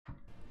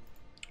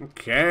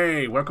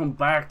Okay, welcome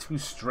back to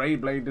Stray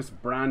Blade, this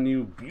brand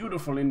new,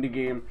 beautiful indie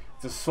game.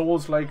 It's a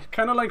Souls-like,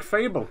 kind of like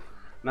Fable,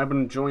 and I've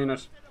been enjoying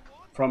it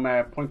from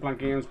Point Blank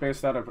Games,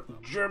 based out of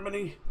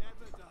Germany.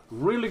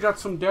 Really got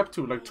some depth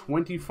to it, like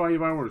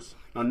 25 hours.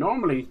 Now,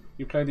 normally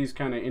you play these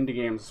kind of indie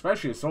games,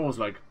 especially a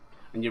Souls-like,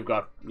 and you've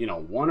got, you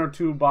know, 1 or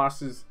 2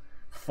 bosses,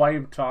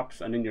 5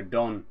 tops, and then you're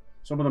done.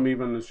 Some of them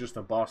even is just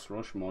a boss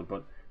rush mode,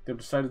 but they've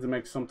decided to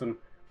make something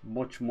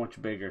much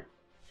bigger.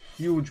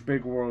 Huge,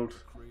 big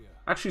world.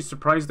 Actually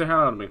surprised the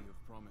hell out of me.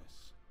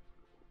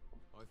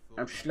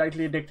 I'm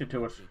slightly addicted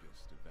to it.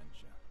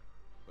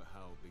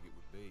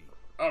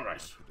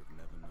 Alright.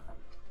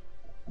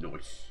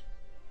 Nice.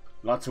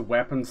 Lots of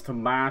weapons to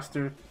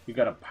master. You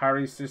got a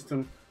parry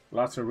system.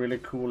 Lots of really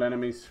cool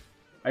enemies.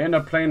 I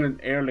ended up playing it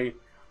early,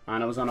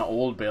 and I was on an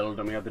old build,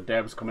 and we had the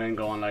devs coming in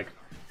going like,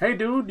 "Hey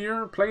dude,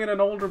 you're playing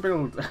an older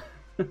build."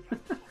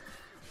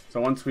 So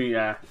once we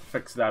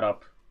fix that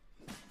up,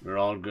 we're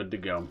all good to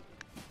go.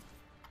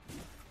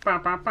 Bow,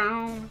 bow,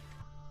 bow.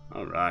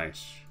 Alright.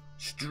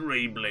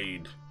 Stray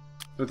Blade.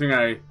 The thing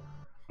I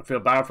feel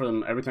bad for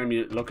them, every time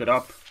you look it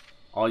up,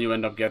 all you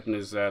end up getting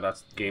is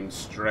that game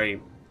Stray.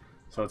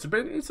 So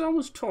it's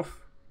always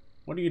tough.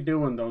 What do you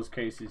do in those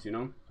cases, you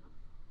know?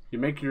 You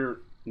make your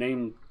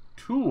name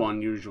too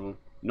unusual,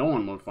 no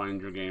one will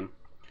find your game.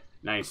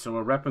 Nice, so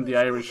we're repping the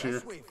Irish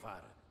here.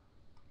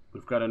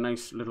 We've got a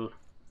nice little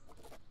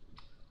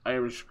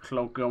Irish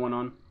cloak going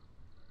on.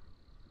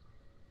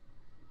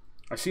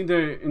 I seen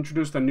they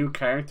introduced a new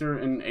character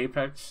in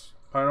Apex,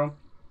 Pyro.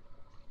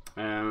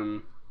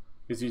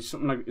 Is it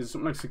something like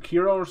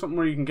Sekiro or something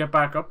where you can get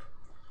back up?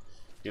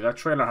 Yeah, that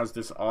trailer has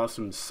this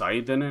awesome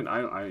side in it.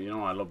 You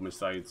know, I love my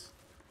sides.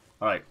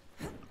 Alright.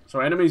 So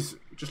enemies,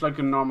 just like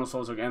in normal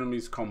Souls, like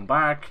enemies come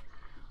back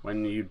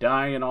when you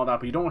die and all that,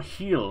 but you don't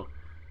heal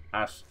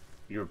at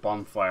your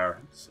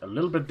bonfire. It's a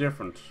little bit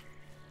different.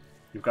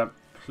 You've got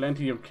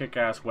plenty of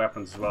kick-ass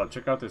weapons as well.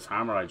 Check out this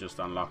hammer I just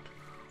unlocked.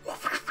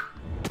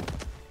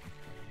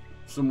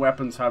 Some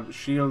weapons have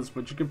shields,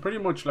 but you can pretty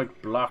much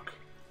like block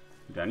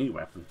with any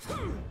weapon.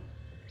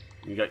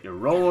 You got your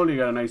roll, you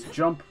got a nice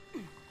jump.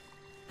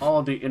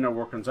 All the inner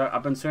workings.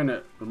 I've been saying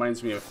it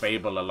reminds me of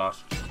Fable a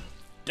lot.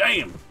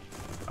 Damn!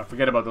 I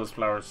forget about those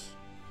flowers.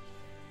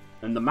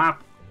 And the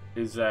map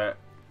is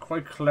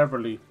quite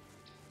cleverly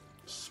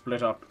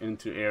split up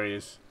into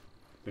areas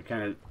that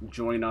kind of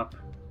join up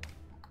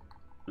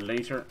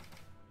later.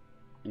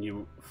 And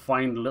you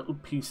find little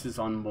pieces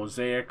on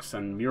mosaics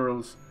and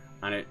murals,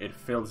 and it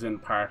fills in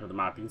part of the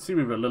map. You can see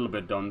we've a little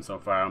bit done so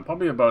far. I'm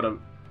probably about a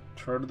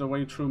third of the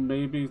way through,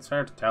 maybe. It's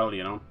hard to tell,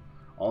 you know.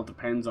 All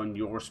depends on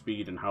your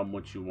speed and how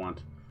much you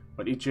want.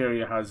 But each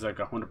area has like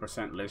a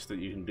 100% list that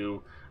you can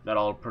do that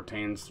all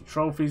pertains to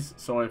trophies.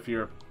 So if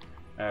you're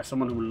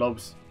someone who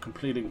loves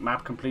completing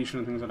map completion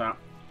and things like that,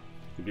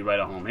 you'll be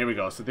right at home. Here we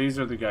go. So these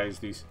are the guys,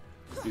 these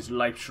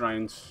life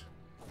shrines.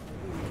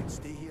 We can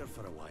stay here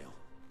for a while.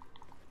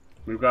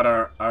 We've got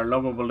our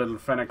lovable little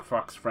fennec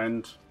fox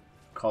friend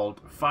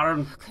called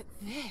Farron. Look at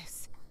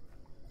this.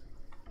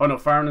 Oh no,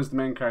 Farron is the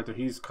main character.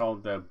 He's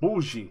called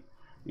Boji.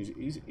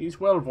 He's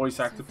well voice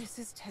acted. So this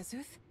is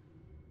Tezuth?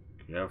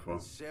 Careful.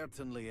 It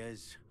certainly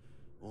is.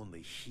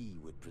 Only he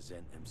would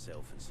present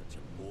himself in such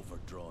an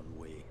overdrawn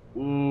way.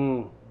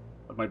 Ooh,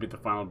 that might be the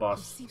final He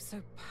boss. seems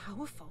so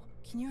powerful.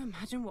 Can you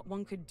imagine what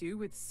one could do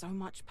with so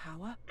much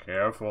power?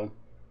 Careful.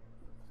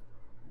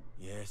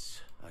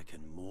 Yes, I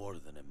can more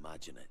than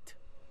imagine it.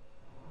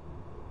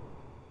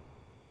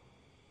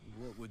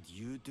 What would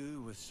you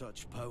do with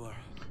such power?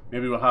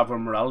 Maybe we'll have a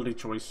morality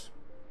choice.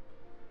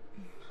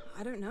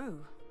 I don't know,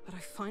 but I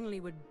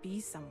finally would be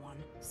someone.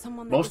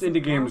 Someone that Most isn't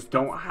indie games laughed at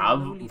don't for have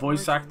their lowly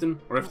voice origin,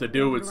 acting, or if they not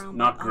do, ordered it's around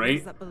not by great.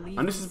 others that believe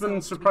And this has been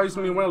themselves to be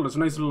surprisingly higher. well. There's a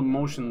nice little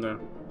emotion there.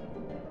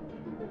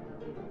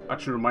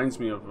 Actually reminds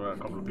me of a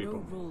couple of There'd be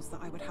people. no rules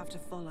that I would have to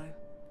follow.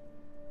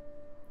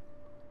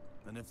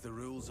 And if the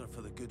rules are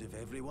for the good of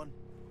everyone?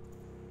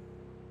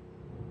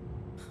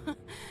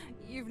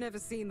 You've never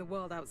seen the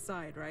world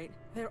outside, right?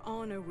 There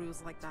are no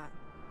rules like that.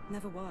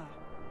 Never were.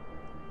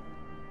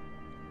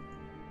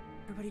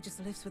 Everybody just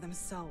lives for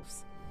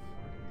themselves.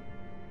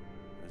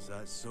 Is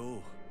that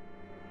so?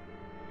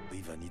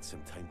 Believe I need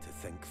some time to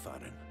think,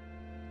 Farron.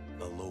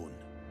 Alone.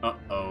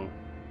 Uh-oh.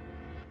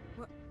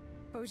 What?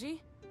 Boji?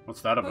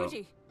 What's that about?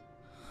 Boji!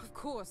 Of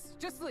course,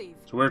 just leave.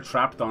 So we're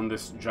trapped on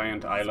this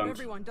giant That's what island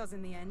everyone does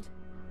in the end.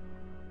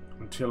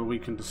 until we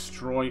can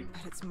destroy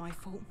But it's my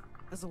fault,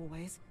 as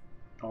always.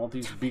 all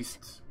these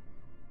beasts.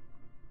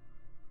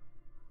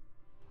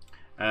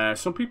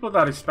 Some people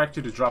that expect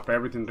you to drop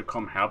everything to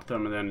come help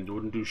them, and then it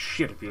wouldn't do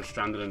shit if you're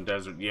stranded in the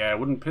desert. Yeah, it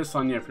wouldn't piss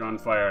on you if you're on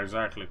fire,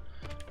 exactly.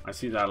 I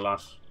see that a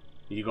lot.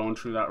 Are you going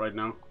through that right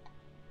now?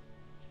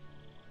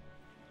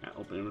 Yeah,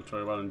 open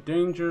inventory while in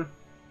danger.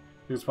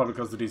 I think it's probably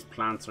because of these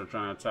plants are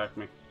trying to attack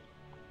me.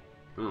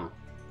 Oh.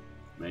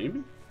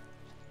 Maybe?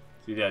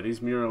 See, yeah,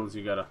 these murals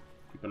you gotta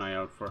keep an eye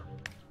out for.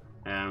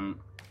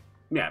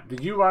 Yeah,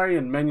 the UI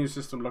and menu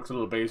system looks a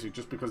little basic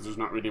just because there's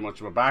not really much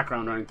of a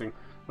background or anything.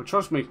 But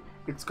trust me,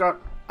 it's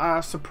got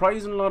a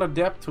surprising lot of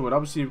depth to it.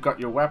 Obviously, you've got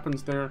your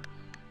weapons there.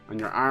 And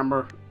your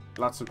armor,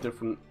 lots of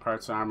different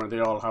parts of armor. They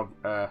all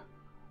have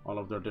all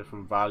of their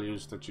different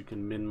values that you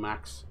can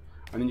min-max.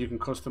 And then you can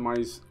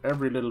customize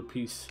every little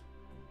piece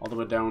all the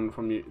way down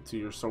from you to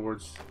your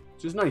swords,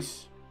 which is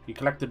nice. You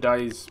collect the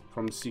dies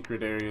from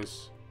secret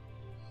areas.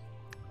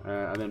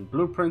 And then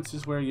blueprints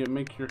is where you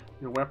make your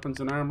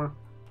weapons and armor.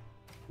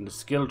 And the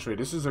skill tree.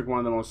 This is like one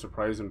of the most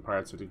surprising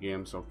parts of the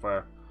game so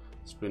far.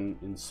 It's been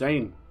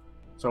insane.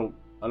 So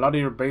a lot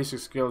of your basic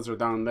skills are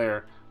down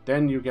there.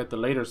 Then you get the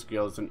later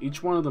skills, and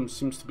each one of them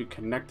seems to be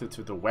connected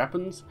to the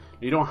weapons.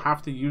 You don't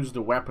have to use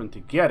the weapon to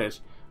get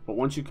it, but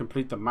once you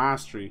complete the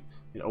mastery,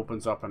 it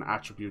opens up an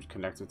attribute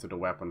connected to the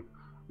weapon,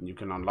 and you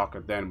can unlock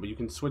it then. But you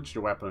can switch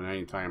your weapon at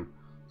any time.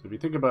 So if you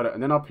think about it,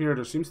 and then up here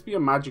there seems to be a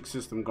magic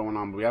system going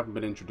on, but we haven't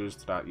been introduced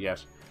to that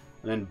yet.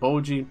 And then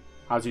Boji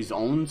has his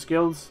own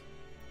skills,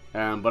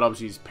 but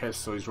obviously he's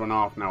pissed, so he's run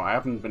off now. I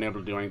haven't been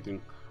able to do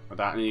anything with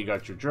that. And then you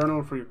got your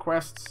journal for your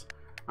quests,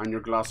 and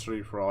your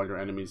glossary for all your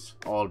enemies,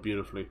 all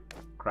beautifully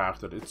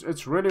crafted.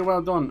 It's really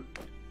well done.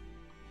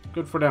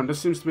 Good for them. This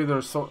seems to be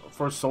their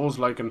first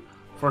Souls-like and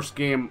first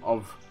game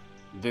of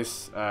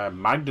this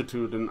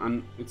magnitude,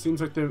 and it seems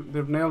like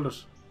they've nailed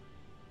it.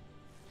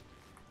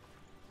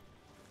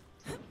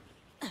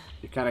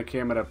 It kind of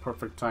came at a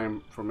perfect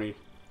time for me.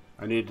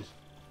 I need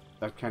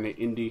that kind of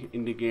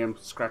indie game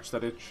to scratch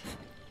that itch.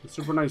 It's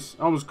super nice.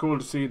 Always cool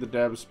to see the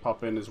devs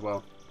pop in as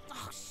well.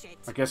 Oh, shit.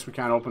 I guess we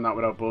can't open that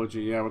without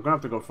Boji. Yeah, we're gonna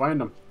have to go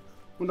find him.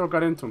 Wonder what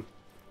got into him.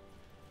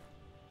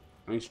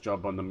 Nice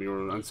job on the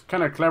mural. And it's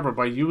kind of clever.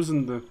 By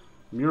using the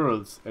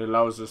murals, it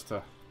allows us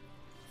to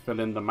fill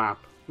in the map,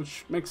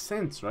 which makes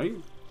sense, right?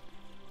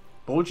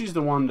 Boji's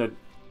the one that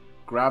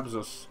grabs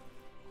us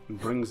and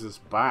brings us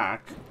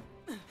back.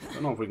 I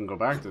don't know if we can go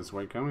back this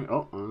way, can we?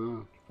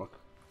 Oh, fuck.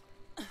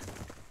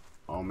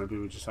 Oh, maybe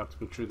we just have to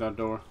go through that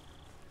door.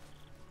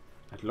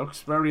 It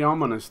looks very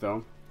ominous,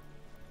 though.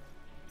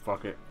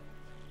 Fuck it.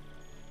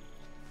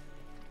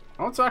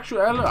 Oh, it's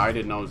actually elevator. I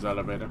didn't know it was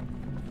elevator.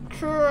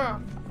 I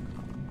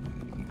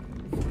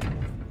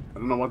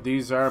don't know what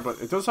these are, but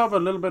it does have a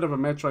little bit of a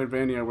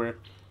Metroidvania where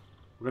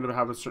we're going to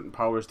have certain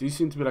powers. These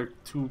seem to be like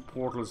two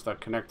portals that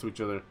connect to each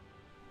other.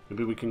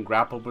 Maybe we can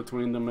grapple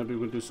between them. Maybe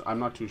we can do. I'm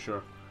not too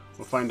sure.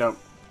 We'll find out.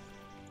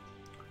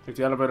 Take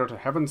the elevator to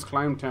Heaven's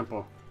Climb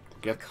Temple to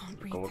get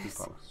the Golden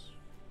Palace.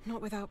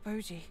 Not without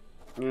Boji.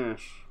 Yes.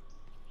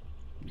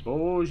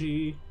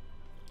 Boji.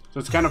 So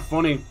it's kind of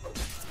funny.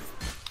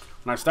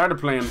 When I started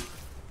playing,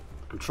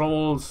 the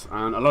controls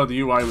and a lot of the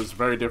UI was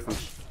very different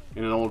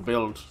in an old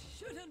build.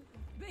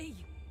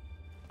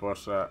 But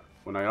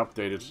when I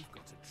updated,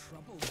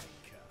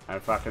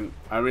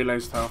 I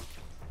realized how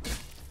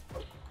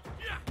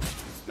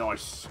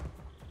nice.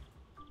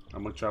 How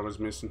much I was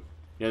missing.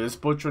 Yeah, this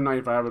butcher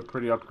knife, I have it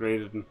pretty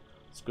upgraded and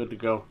it's good to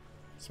go.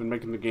 It's been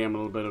making the game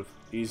a little bit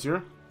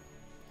easier.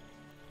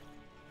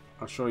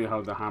 I'll show you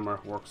how the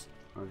hammer works.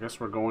 I guess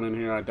we're going in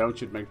here. I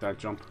doubt you'd make that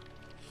jump.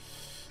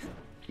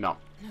 No.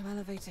 No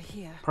elevator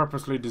here.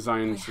 Purposely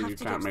designed so you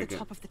can't make it. To the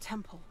top of the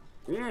temple.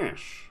 Yes.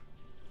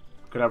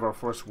 Could have our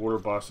first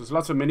world boss. There's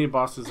lots of mini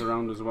bosses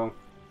around as well.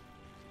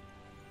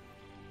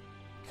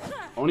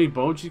 Only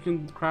Boji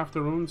can craft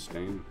their own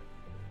stain.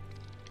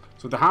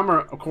 So the hammer,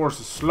 of course,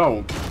 is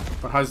slow,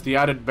 but has the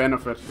added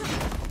benefit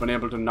of being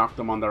able to knock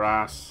them on their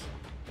ass,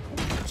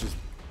 which is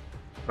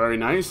very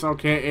nice.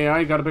 Okay,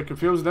 AI got a bit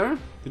confused there.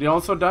 Did he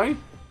also die?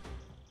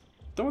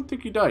 Don't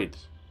think he died.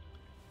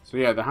 So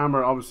yeah, the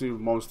hammer, obviously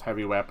most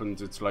heavy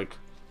weapons, it's like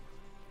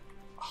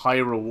high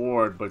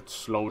reward but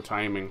slow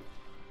timing.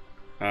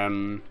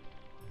 Tries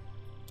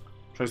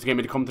to get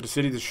me to come to the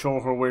city to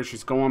show her where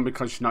she's going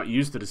because she's not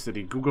used to the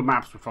city. Google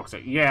Maps, for fuck's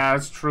sake. Yeah,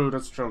 that's true,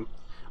 that's true.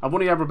 I've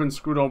only ever been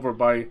screwed over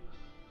by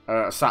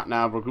a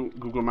sat-nav or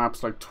Google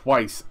Maps like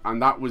twice,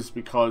 and that was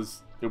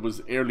because it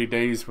was early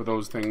days for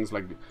those things,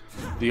 like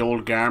the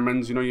old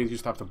Garmins. You know, you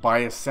used to have to buy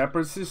a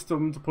separate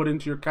system to put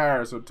into your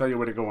car, so it'll tell you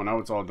where to go. Now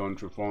it's all done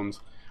through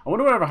phones. I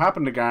wonder whatever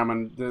happened to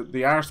Garmin.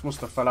 The arse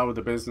must have fell out of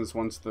the business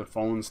once the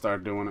phones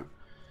started doing it.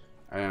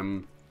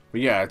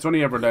 But yeah, it's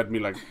only ever led me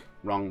like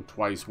wrong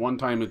twice. One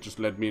time it just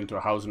led me into a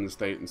housing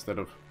estate instead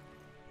of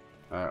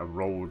a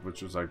road,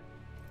 which was like,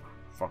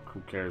 fuck,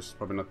 who cares?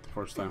 Probably not the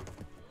first time.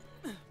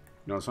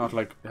 No, it's not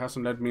like, it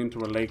hasn't led me into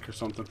a lake or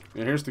something.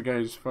 Yeah, here's the guy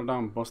who just fell down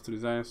and busted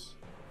his ass.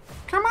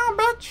 Come on,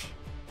 bitch!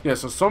 Yeah,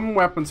 so some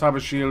weapons have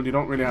a shield. You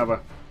don't really have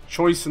a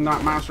choice in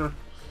that matter.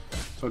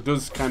 So it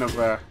does kind of,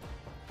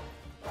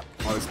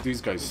 oh,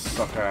 these guys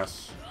suck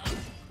ass.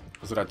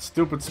 Because of that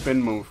stupid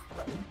spin move.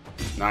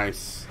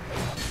 Nice.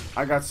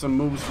 I got some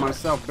moves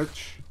myself,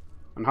 bitch.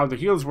 And how the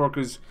heals work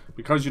is,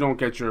 because you don't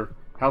get your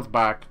health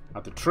back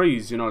at the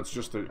trees, you know, it's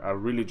just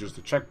really just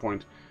a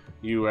checkpoint.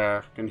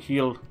 You can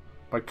heal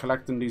by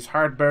collecting these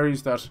heart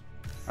berries that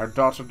are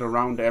dotted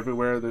around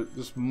everywhere.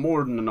 There's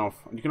more than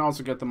enough. And you can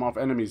also get them off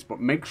enemies, but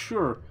make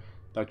sure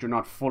that you're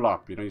not full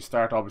up. You know, you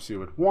start obviously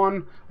with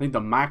 1. I think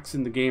the max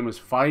in the game is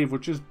 5,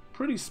 which is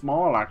pretty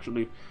small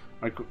actually.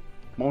 Like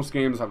most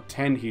games have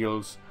 10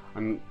 heals,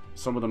 and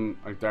some of them,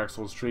 like Dark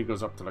Souls 3,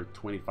 goes up to like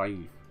 25.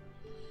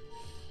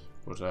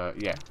 But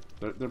yeah,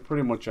 they're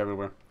pretty much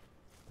everywhere.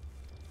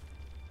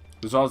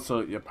 There's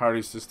also a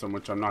parry system,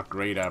 which I'm not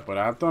great at, but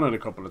I have done it a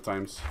couple of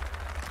times.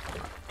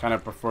 Kind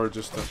of prefer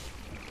just to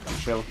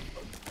chill.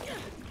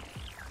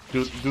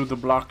 Do the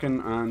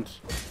blocking and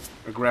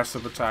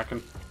aggressive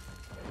attacking.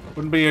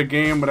 Wouldn't be a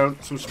game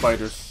without some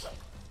spiders.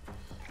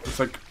 It's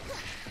like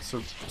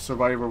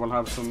Survivor will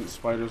have some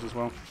spiders as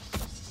well.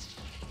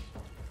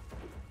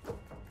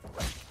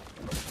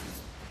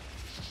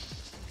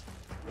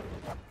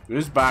 There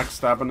is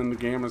backstabbing in the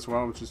game as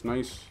well, which is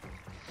nice.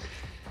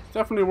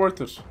 Definitely worth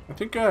it. I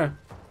think it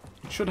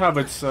should have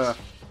its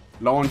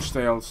launch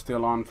sale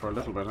still on for a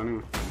little bit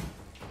anyway.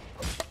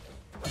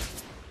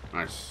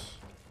 Nice.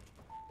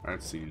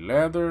 Let's see.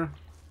 Leather.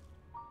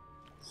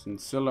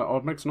 Cincilla. Oh,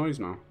 it makes noise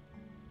now.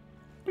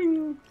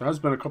 Ding. There has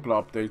been a couple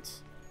of updates,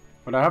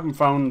 but I haven't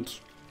found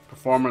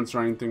performance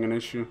or anything an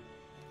issue.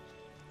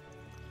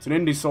 It's an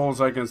indie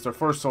Souls-like, and it's their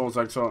first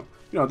Souls-like, so,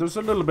 you know, there's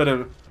a little bit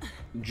of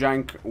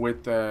jank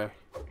with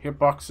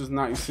hitboxes and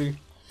that, you see.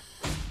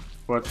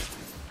 But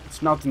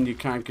it's nothing you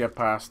can't get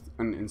past,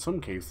 and in some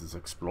cases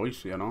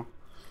exploit, you know.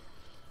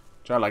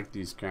 Which I like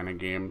these kind of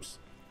games.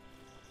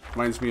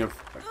 Reminds me of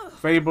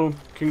Fable,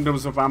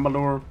 Kingdoms of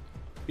Amalur,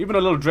 even a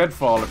little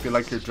Dreadfall if you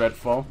like your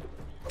Dreadfall.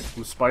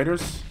 From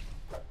Spiders.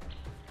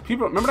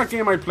 People, remember that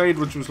game I played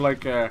which was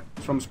like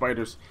from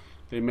Spiders?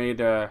 They made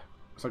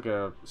it's like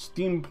a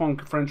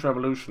steampunk French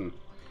Revolution.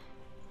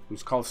 It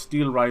was called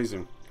Steel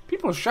Rising.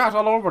 People shat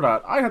all over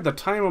that. I had the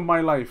time of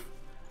my life.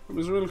 It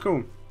was really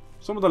cool.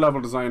 Some of the level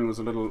design was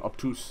a little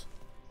obtuse,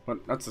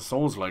 but that's a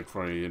Souls-like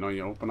for you. You know,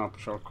 you open up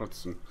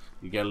shortcuts and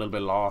you get a little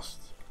bit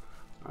lost,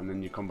 and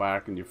then you come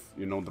back and you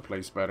know the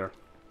place better.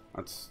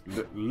 That's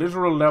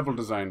literal level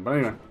design. But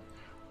anyway, I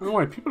don't know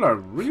why people are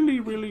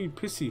really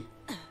pissy,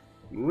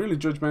 really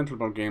judgmental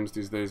about games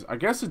these days. I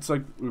guess it's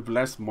like we've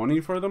less money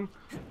for them,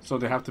 so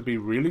they have to be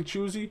really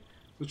choosy.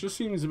 It just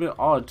seems a bit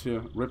odd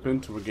to rip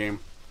into a game,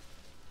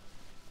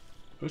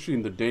 especially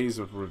in the days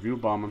of review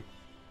bombing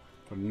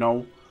for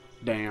no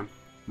damn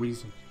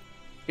reason.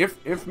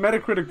 If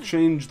Metacritic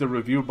changed the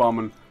review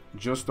bombing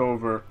just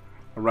over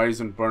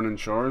Horizon Burning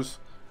Shores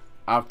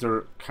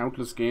after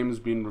countless games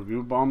being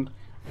review bombed,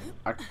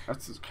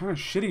 that's kind of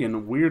shitty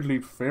and weirdly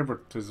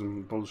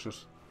favoritism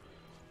bullshit.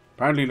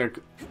 Apparently, like,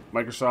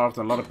 Microsoft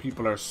and a lot of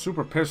people are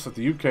super pissed at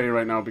the UK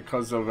right now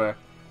because of the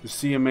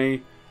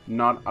CMA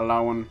not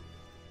allowing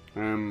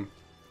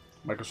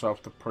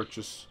Microsoft to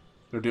purchase.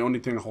 They're the only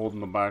thing holding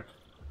them back.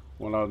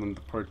 Will allow them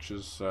to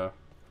purchase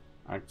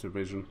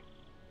Activision.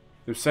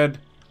 They've said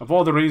of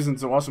all the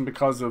reasons, it wasn't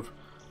because of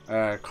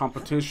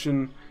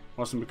competition, it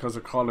wasn't because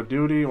of Call of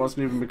Duty, it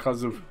wasn't even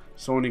because of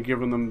Sony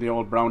giving them the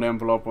old brown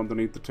envelope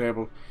underneath the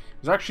table.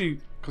 It's actually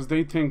because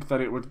they think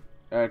that it would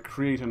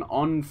create an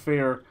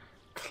unfair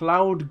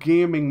cloud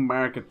gaming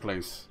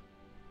marketplace.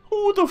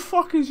 Who the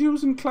fuck is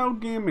using cloud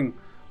gaming?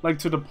 Like,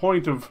 to the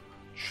point of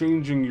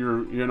changing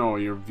your, you know,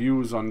 your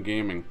views on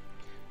gaming.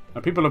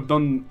 Now, people have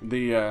done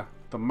the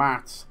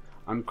maths,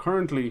 and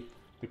currently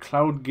the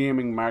cloud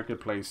gaming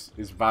marketplace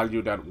is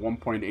valued at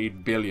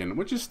 1.8 billion,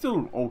 which is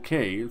still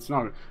okay. It's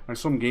not like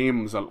some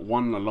games that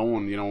one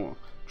alone, you know,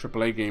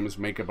 AAA games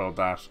make about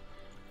that.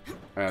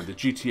 The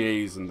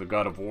GTAs and the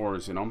God of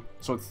Wars, you know.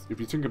 So it's, if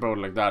you think about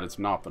it like that, it's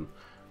nothing.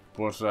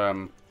 But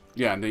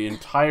yeah, the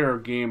entire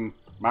game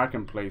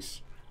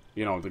marketplace,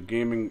 you know, the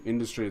gaming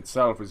industry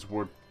itself is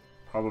worth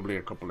probably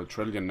a couple of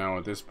trillion now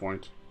at this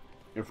point,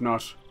 if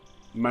not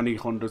many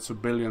hundreds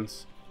of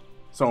billions.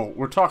 So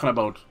we're talking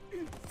about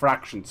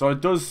fractions. So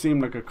it does seem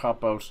like a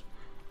cop-out,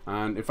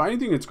 and if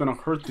anything, it's going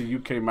to hurt the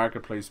UK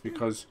marketplace,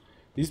 because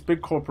these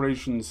big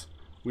corporations,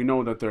 we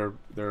know that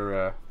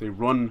they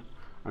run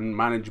and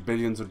manage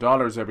billions of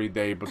dollars every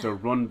day, but they're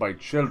run by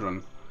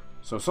children.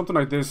 So something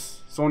like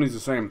this, Sony's the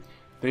same.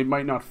 They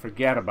might not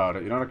forget about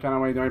it. You know, the kind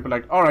of way they might be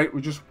like, all right,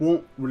 we just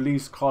won't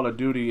release Call of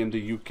Duty in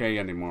the UK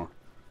anymore.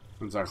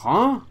 And it's like,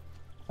 huh?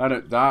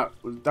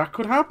 That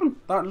could happen.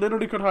 That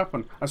literally could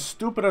happen. As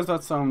stupid as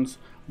that sounds,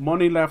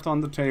 money left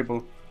on the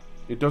table,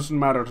 it doesn't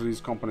matter to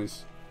these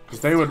companies,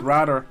 because they would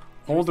rather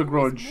hold a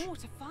grudge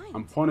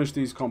and punish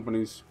these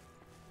companies.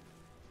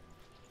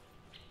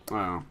 I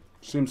don't know.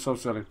 Seems so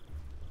silly.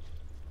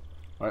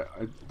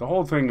 The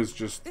whole thing is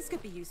just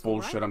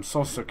bullshit. Right? I'm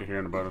so sick of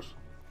hearing about it.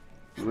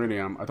 I really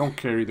am. I don't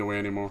care either way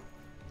anymore.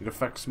 It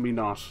affects me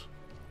not.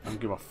 I don't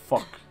give a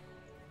fuck.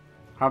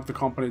 Have the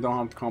company, don't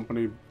have the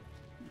company.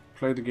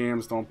 Play the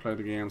games, don't play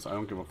the games. I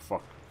don't give a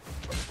fuck.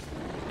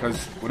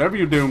 Because whatever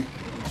you do,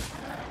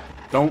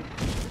 don't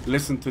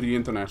listen to the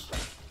internet.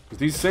 Because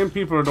these same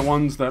people are the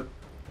ones that...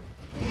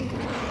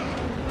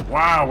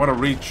 Wow, what a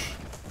reach.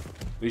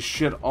 They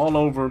shit all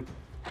over,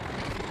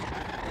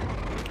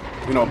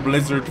 you know,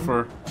 Blizzard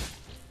for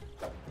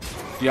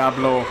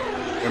Diablo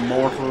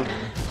Immortal.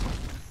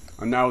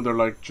 And now they're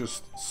like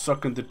just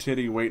sucking the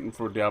titty waiting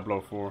for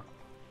Diablo 4.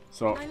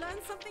 So I learned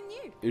something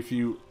new. If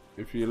you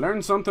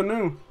learn something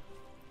new,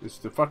 it's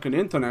the fucking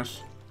internet,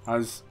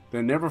 as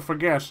they never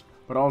forget,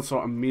 but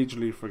also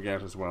immediately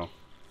forget as well.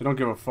 They don't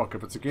give a fuck.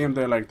 If it's a game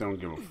they like, they don't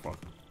give a fuck.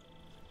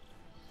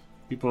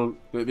 People,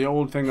 the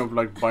old thing of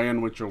like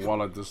buying with your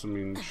wallet doesn't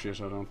mean shit,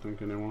 I don't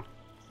think, anymore.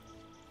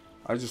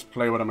 I just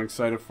play what I'm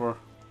excited for.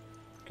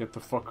 Get the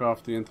fuck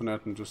off the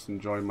internet and just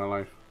enjoy my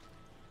life.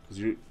 Because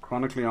you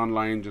chronically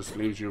online just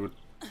leaves you with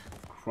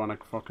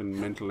chronic fucking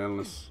mental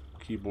illness.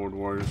 Keyboard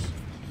warriors.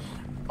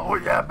 Oh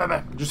yeah,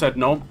 baby. Just said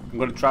no. I'm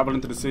going to travel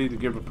into the city to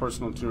give a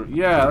personal tour.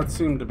 Yeah, that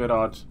seemed a bit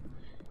odd.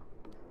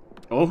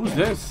 Oh, who's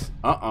this?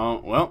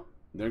 Uh-oh. Well,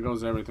 there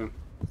goes everything.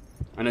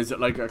 And is it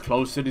like a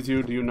close city to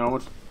you? Do you know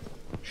it?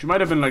 She might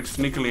have been like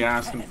sneakily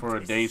asking for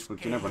a date,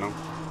 but you never know.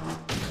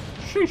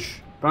 Sheesh.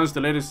 Plans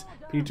the latest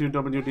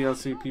P2W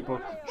DLC. People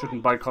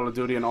shouldn't buy Call of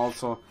Duty, and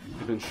also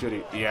they've been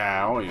shitty.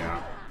 Yeah, oh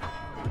yeah.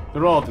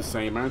 They're all the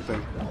same, aren't they?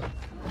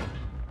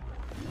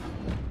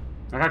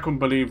 Like, I couldn't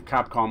believe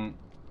Capcom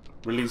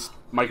released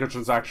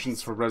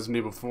microtransactions for Resident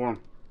Evil 4.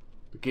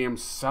 The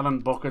game's selling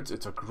buckets.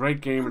 It's a great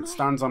game. It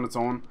stands on its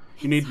own.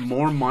 You need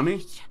more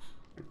money?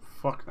 Like,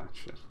 fuck that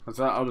shit.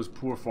 That was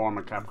poor form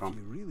at Capcom.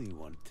 You really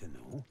want to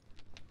know?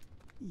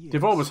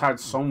 They've always had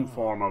some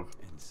form of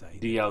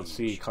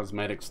DLC,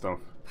 cosmetic stuff.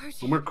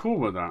 And we're cool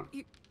with that.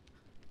 You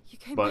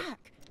came But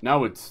back.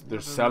 now they're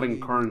selling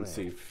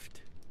currency.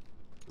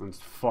 And it's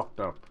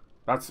fucked up.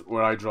 That's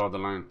where I draw the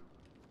line.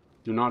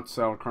 Do not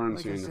sell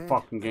currency in the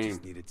fucking game.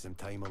 Just needed some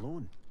time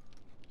alone.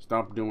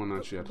 Stop doing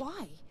that shit.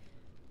 Why?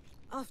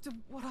 After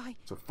what I...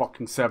 It's a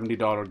fucking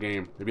 $70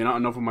 game. If you're not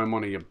enough of my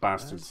money, you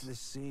bastards. As the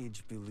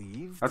sage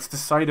believed, That's the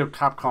side of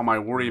Capcom I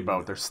worry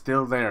about. They're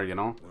still there, you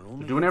know?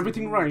 They're doing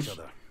everything right.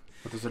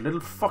 But there's a little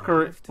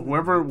fucker,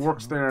 whoever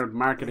works there at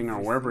marketing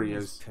or wherever he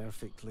is,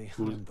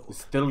 who is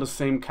still the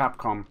same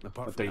Capcom,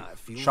 but they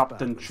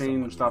chopped and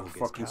changed up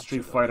fucking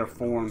Street Fighter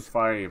 4 and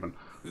 5 and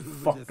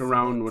fucked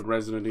around with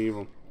Resident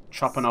Evil,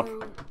 chopping up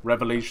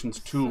Revelations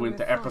 2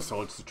 into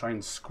episodes to try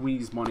and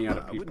squeeze money out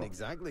of I wouldn't people.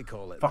 exactly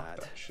call it Fuck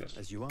that, that shit.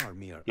 as you are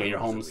mere Yeah, you're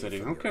hours away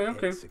homesteading. from Okay, your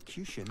okay.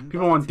 execution, People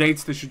but want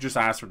dates, they should just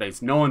ask for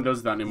dates. No one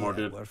does that anymore, yeah,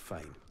 dude. we're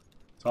fine.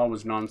 It's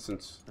always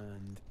nonsense.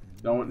 And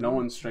No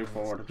one's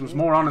straightforward. If there was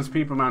more honest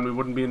people, man, we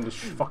wouldn't be in the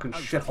fucking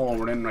shithole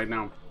we're in right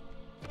now.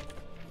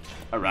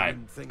 Alright.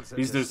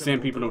 These are the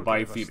same people who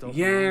buy FIFA.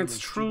 Yeah, it's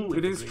true.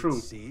 It is true.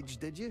 Sage,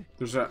 did you?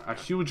 There's a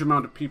huge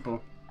amount of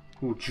people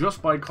who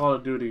just buy Call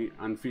of Duty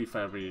and FIFA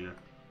every year.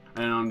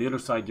 And on the other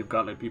side, you've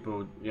got like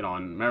people, you know,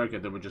 in America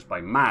that would just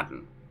buy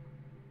Madden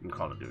and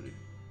Call of Duty.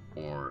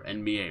 Or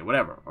NBA,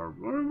 whatever. Or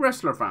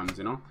wrestler fans,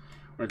 you know.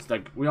 Where it's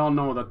like, we all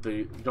know that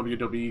the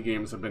WWE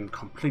games have been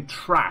complete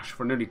trash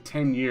for nearly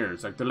 10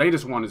 years. Like, the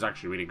latest one is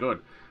actually really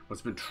good, but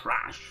it's been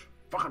trash.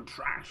 Fucking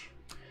trash.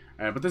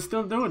 But they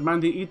still do it, man.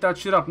 They eat that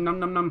shit up. Num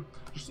num num.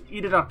 Just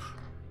eat it up.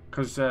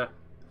 Because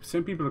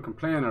same people who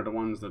complain are the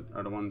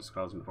ones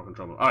causing the fucking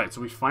trouble. Alright,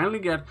 so we finally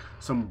get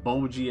some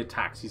Boji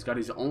attacks. He's got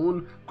his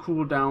own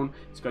cooldown.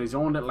 He's got his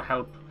own little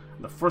help.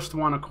 The first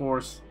one, of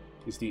course,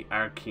 is the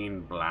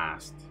Arcane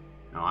Blast.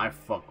 Now, I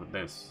fuck with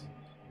this.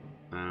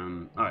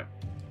 Alright.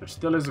 There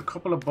still is a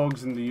couple of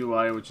bugs in the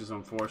UI, which is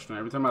unfortunate.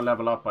 Every time I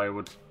level up, I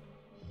would...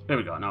 There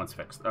we go, now it's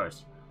fixed.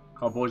 Alright.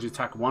 Call Boji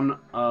attack one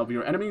of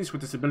your enemies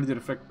with this ability to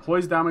inflict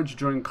poise damage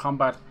during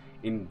combat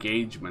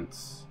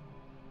engagements.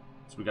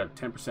 So we got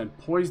 10%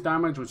 poise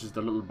damage, which is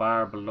the little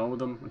bar below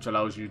them, which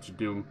allows you to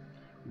do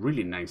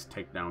really nice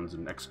takedowns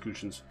and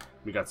executions.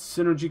 We got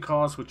synergy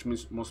cost, which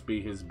must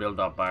be his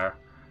build-up bar.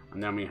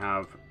 And then we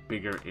have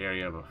bigger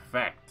area of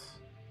effect.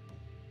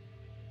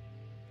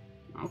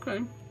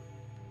 Okay.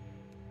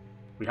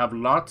 We have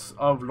lots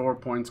of lore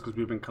points because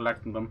we've been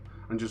collecting them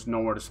and just know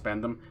where to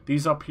spend them.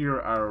 These up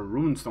here are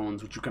rune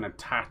stones which you can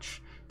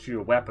attach to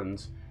your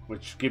weapons,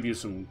 which give you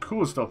some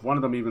cool stuff. One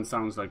of them even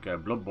sounds like a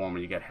Bloodborne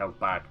where you get health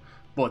back.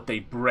 But they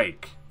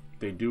break.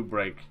 They do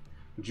break.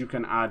 But you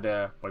can add,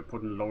 by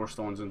putting lower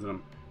stones into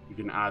them, you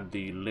can add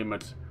the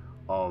limit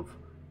of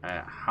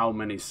how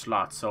many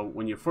slots. So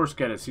when you first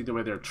get it, see the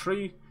way there are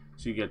 3?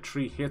 So you get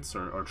 3 hits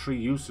or 3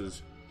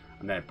 uses,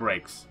 and then it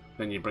breaks.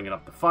 Then you bring it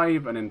up to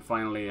 5, and then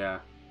finally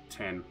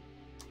 10.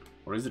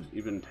 Or is it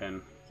even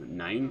 10? Is it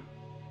 9?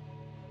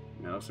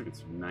 Yeah, it looks like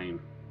it's 9.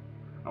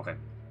 Okay.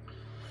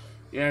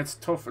 Yeah, it's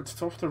tough. It's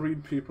tough to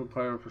read people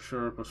power for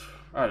sure, but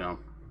I don't know.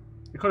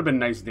 It could have been a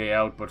nice day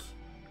out, but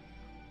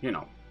you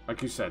know,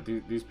 like you said,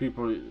 these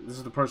people. This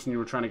is the person you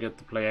were trying to get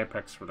to play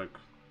Apex for like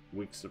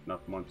weeks, if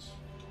not months.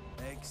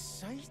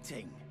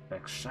 Exciting.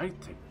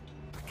 Exciting.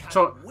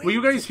 So, were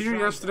you guys here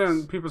yesterday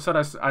and people said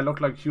I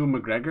look like Hugh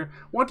McGregor?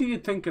 What do you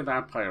think of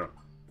that, Pyro?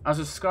 As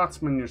a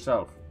Scotsman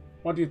yourself,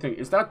 what do you think?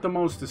 Is that the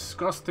most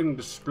disgusting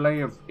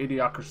display of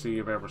idiocracy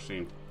you've ever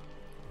seen?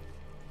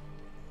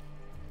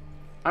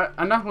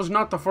 And that was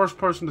not the first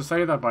person to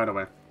say that, by the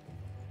way.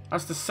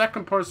 That's the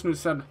second person who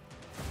said...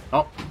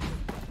 Oh.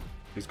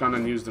 He's gone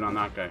and used it on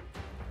that guy.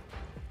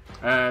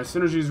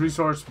 Synergy's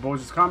resource,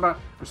 Boji's combat.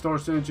 Restore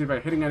synergy by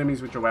hitting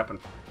enemies with your weapon.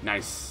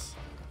 Nice.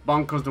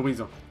 Bonk goes the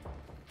weasel.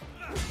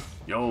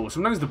 Yo,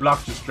 sometimes the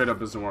block just straight up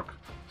doesn't work.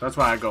 So that's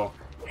why I go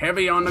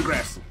heavy on the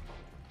grass.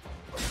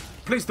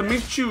 Place to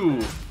meet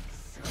you.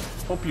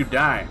 Hope you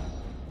die.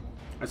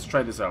 Let's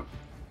try this out.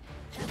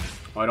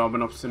 Oh, I don't have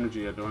enough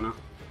synergy yet, do I now?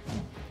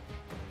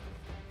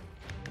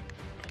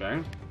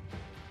 Okay.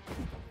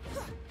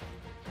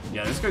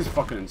 Yeah, this guy's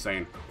fucking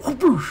insane.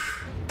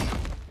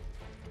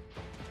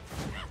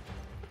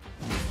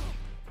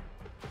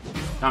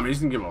 Damn, he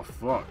doesn't give a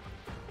fuck.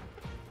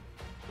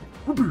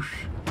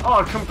 Whoopoosh. Oh,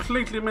 I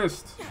completely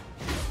missed.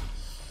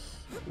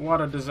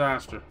 What a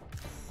disaster.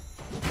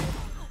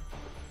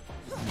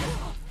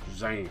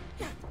 Zane.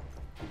 You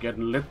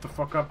getting lit the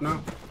fuck up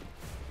now?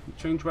 You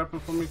change weapon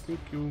for me? Thank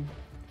you.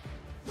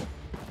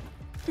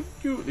 Thank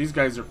you. These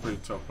guys are pretty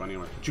tough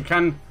anyway. But you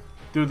can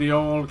do the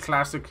old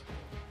classic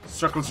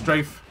circle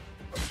strafe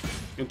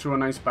into a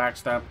nice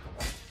backstab.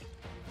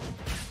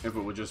 If it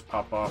would just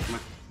pop off me.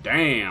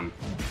 Damn.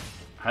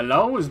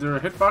 Hello? Is there a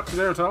hitbox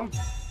there at all?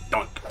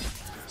 Dunk.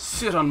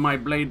 Sit on my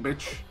blade,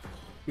 bitch.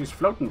 He's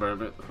floating for a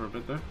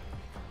bit there.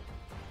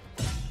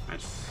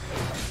 Nice.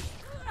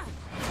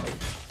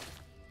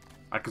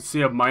 I could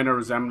see a minor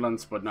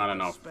resemblance, but not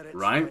enough,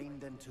 right?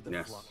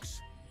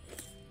 Yes.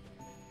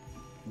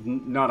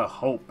 Not a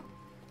hope.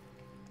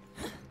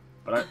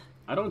 But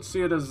I don't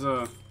see it as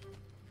a...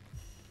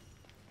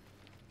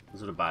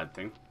 Is it a bad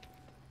thing?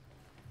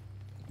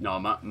 No,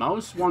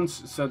 Mouse once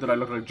said that I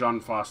look like John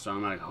Foster.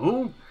 I'm like,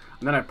 who?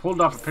 And then I pulled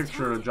off a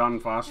picture of John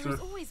Foster.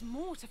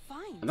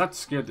 And that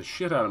scared the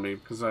shit out of me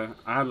because I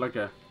had like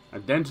a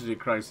identity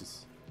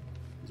crisis.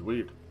 It's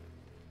weird.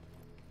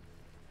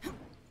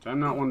 So I'm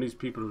not one of these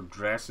people who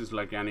dresses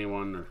like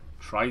anyone or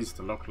tries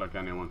to look like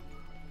anyone.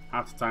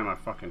 Half the time I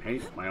fucking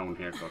hate my own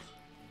haircut.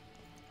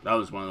 That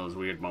was one of those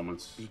weird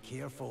moments. Be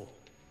careful.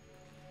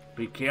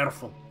 Be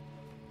careful.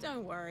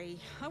 Don't worry,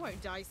 I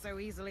won't die so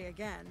easily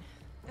again.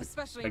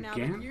 Especially now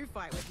Again? that you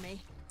fight with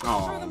me.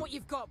 Oh. Show them what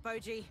you've got,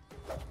 Boji.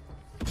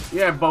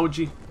 Yeah,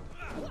 Boji.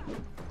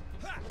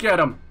 Get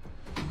him.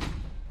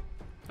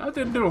 That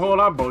didn't do a whole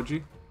lot,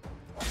 Boji.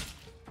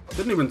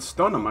 Didn't even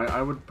stun him.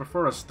 I would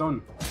prefer a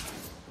stun.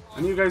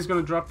 And you guys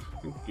gonna drop?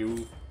 Thank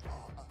you.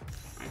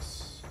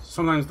 Nice.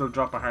 Sometimes they'll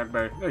drop a hard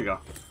berry. There you go.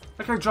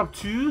 That guy dropped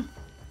 2?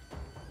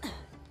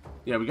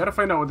 Yeah, we gotta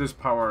find out what this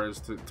power is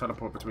to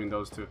teleport between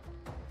those two.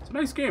 It's a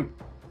nice game.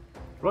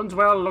 Runs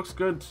well, looks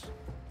good.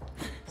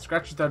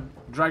 Scratches that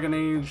Dragon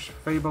Age,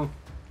 Fable.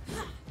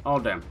 All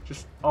them.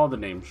 Just all the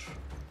names.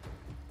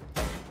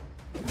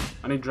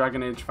 Any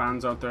Dragon Age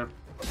fans out there?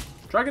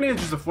 Dragon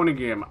Age is a funny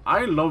game.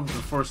 I loved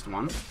the first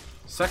one.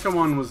 Second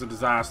one was a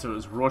disaster. It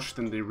was rushed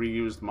and they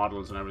reused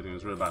models and everything. It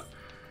was real bad.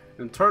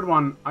 And the third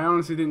one, I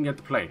honestly didn't get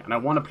to play. And I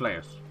want to play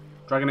it.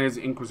 Dragon Age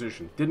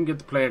Inquisition. Didn't get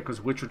to play it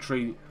because Witcher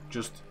 3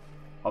 just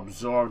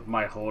absorbed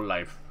my whole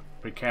life.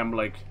 Became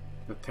like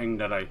the thing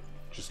that I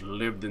just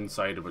lived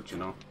inside of it, you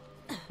know.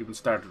 People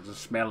started to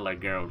smell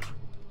like Geralt.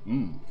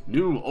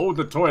 New Eau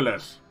de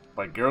Toilette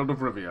by Geralt of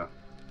Rivia.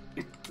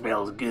 It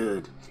smells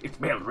good. It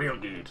smells real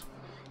good.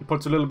 He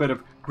puts a little bit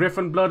of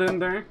griffin blood in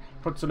there.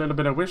 Puts a little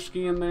bit of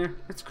whiskey in there.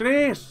 It's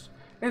great.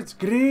 It's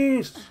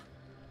great.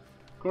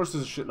 Of course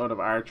there's a shitload of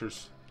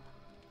archers.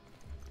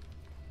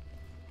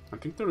 I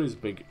think there is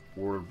big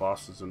world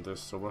bosses in this,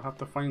 so we'll have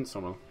to find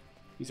someone.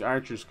 These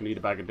archers can eat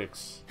a bag of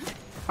dicks.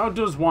 How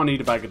does one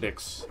eat a bag of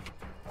dicks?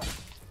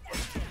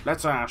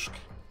 Let's ask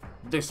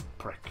this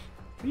prick.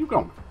 Where you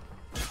going?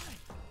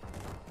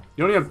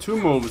 You only have 2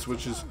 moves,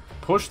 which is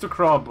push the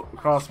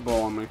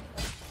crossbow on me,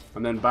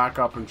 and then back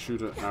up and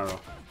shoot an arrow.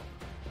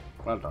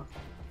 Well done.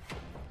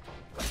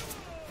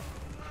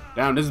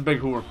 Damn, this is a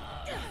big whore.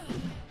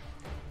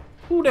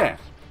 Who that?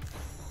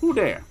 Who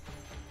there?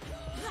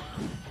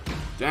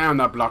 Damn,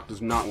 that block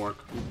does not work.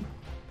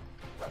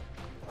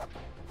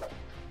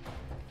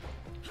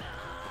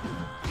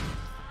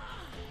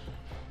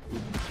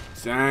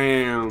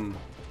 Damn.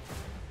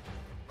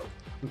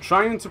 I'm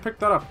trying to pick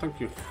that up, thank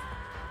you.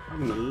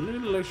 I'm having a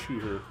little issue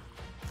here.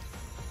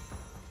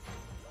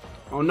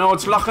 Oh no,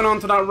 it's locking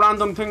onto that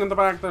random thing in the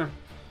back there.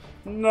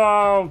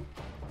 No.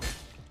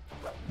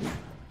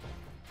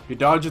 If you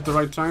dodge at the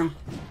right time,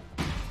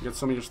 you get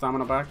some of your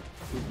stamina back.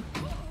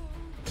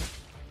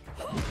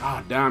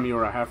 Ah, damn,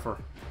 you're a heifer.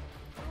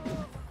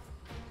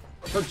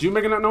 Is that you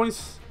making that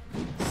noise?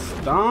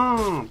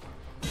 Stop.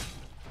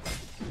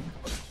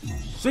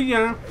 See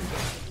ya.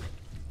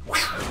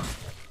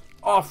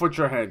 Off with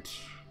your head.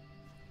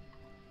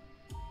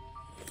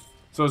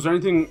 So is there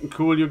anything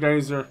cool you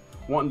guys are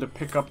wanting to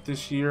pick up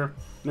this year?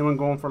 Anyone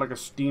going for like a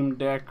Steam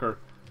Deck or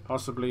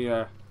possibly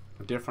a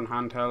different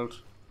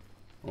handheld?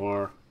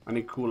 Or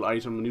any cool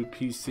item, a new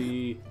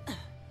PC,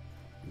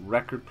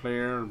 record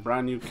player,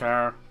 brand new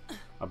car,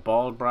 a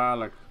ball bra,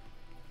 like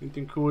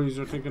anything cool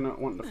you're thinking of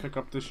wanting to pick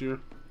up this year?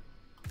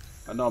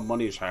 I know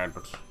money is hard,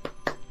 but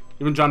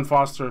even John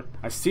Foster,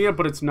 I see it,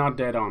 but it's not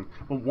dead on.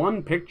 But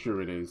one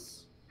picture it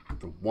is.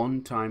 The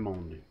one time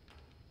only.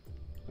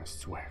 I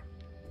swear.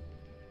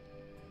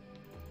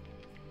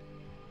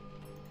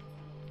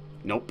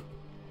 Nope.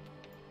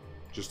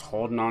 Just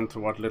holding on to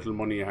what little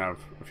money you have.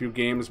 A few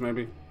games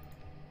maybe.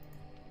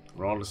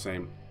 We're all the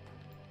same.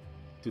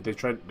 Dude, they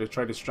tried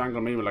to strangle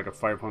me with like a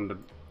 €500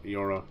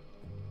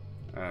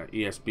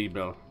 ESB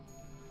bill.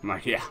 I'm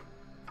like, yeah,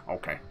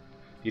 okay.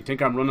 You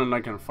think I'm running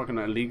like a fucking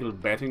illegal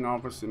betting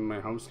office in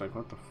my house? Like,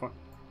 what the fuck?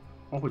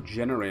 What would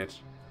generate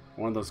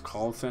one of those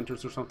call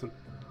centers or something?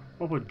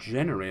 What would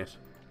generate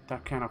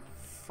that kind of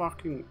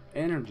fucking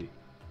energy?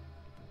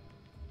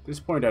 At this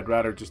point, I'd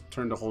rather just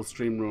turn the whole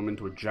stream room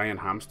into a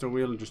giant hamster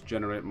wheel and just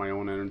generate my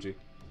own energy.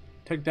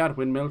 Take that,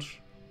 windmills.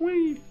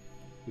 Whee!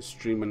 Just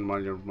streaming while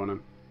you're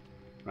running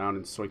around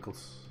in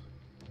cycles.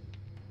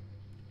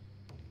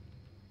 I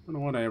don't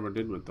know what I ever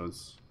did with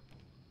those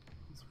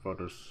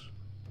photos.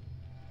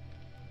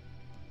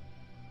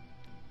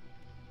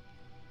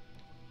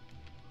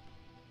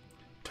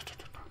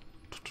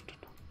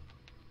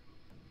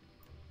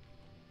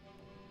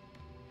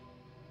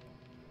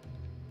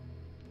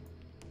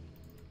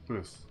 Look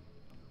at this.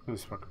 Look at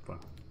this fucking photo.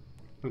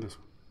 Look at this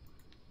one.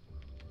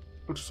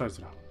 Which size is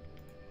it now?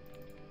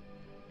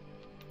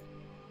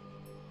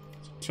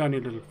 It's a tiny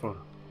little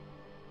photo.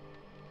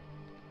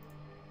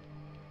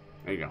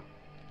 There you go.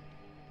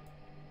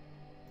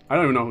 I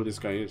don't even know who this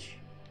guy is.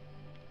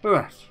 Look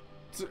at that.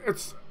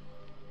 It's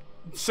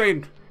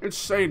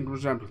insane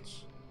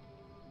resemblance.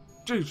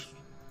 Jeez.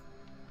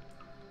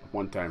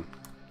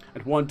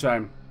 At one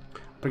time,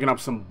 picking up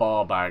some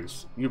ball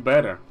bags. You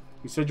better.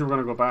 You said you were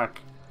gonna go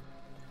back.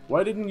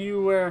 Why didn't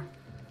you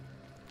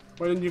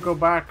go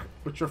back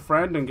with your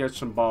friend and get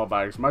some ball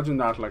bags? Imagine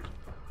that, like,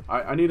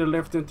 I need a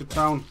lift into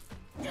town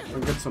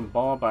and get some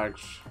ball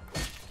bags.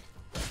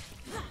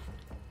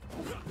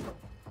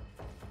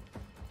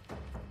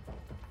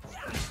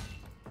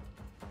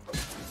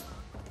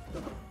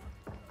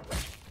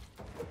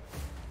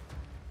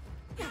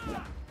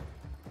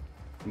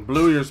 In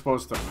blue, you're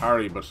supposed to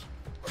parry, but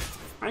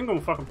I ain't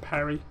gonna fucking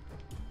parry.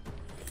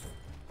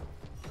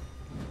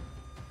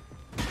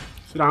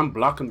 See, I'm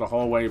blocking the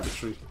whole way of the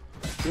tree.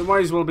 You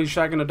might as well be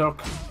shagging a duck.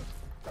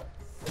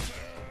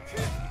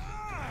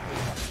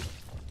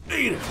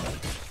 Eat it!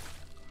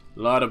 A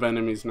lot of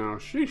enemies now.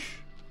 Sheesh.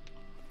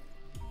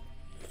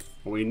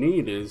 What we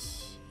need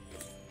is...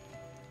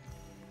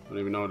 I don't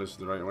even know if this is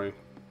the right way.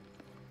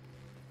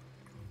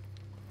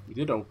 We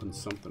did open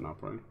something up,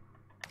 right?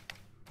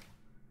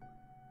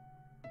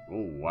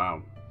 Oh,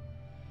 wow.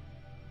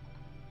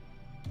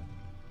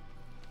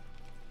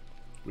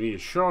 We need a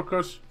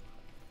shortcut.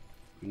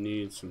 We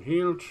need some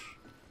healed.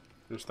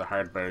 There's the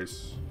hard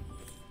berries.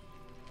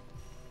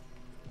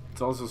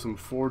 There's also some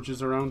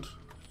forges around.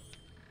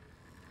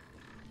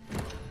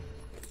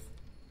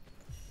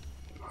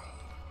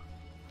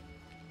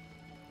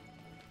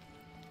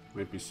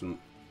 Maybe some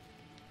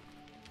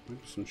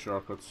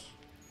shortcuts.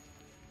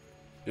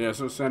 Yeah,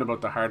 so I was saying about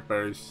the hard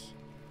berries.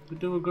 They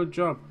do a good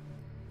job.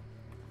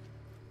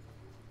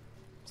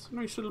 It's a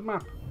nice little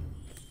map.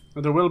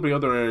 And there will be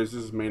other areas.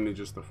 This is mainly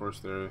just the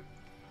first area.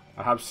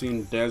 I have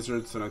seen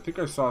deserts, and I think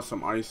I saw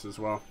some ice as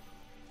well.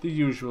 The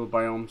usual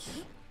biomes.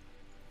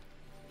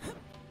 I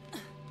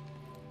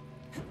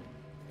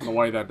don't know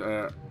why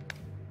that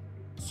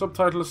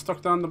subtitle is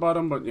stuck down the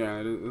bottom, but yeah,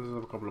 it is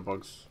a couple of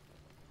bugs.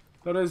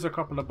 That is a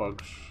couple of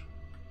bugs.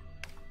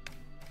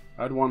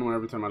 I had one where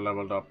every time I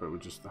leveled up, it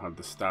would just have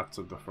the stats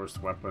of the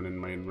first weapon in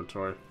my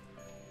inventory.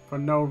 For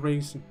no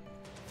reason.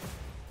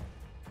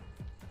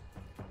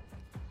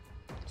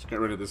 Let's get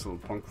rid of this little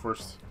punk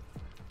first.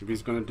 If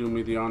he's gonna do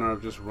me the honor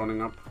of just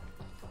running up.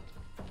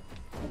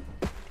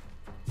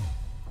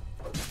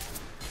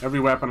 Every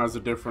weapon has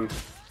a different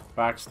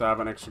backstab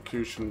and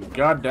execution.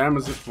 God damn,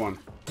 is this one.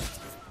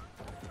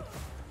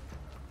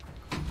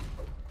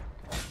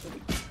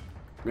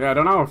 Yeah, I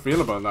don't know how I feel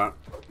about that.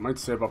 Might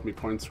save up me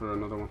points for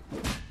another one.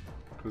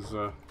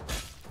 Because,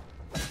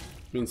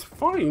 means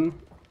fine.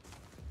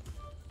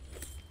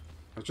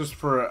 It's just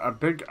for a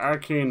big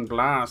arcane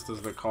blast,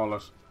 as they call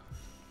it.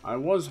 I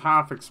was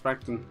half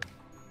expecting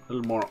a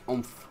little more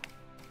oomph.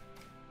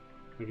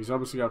 Like, he's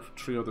obviously got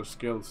 3 other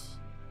skills.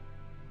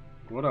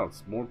 What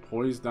else? More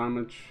poise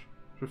damage.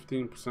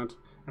 15%.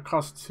 That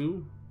costs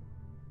 2.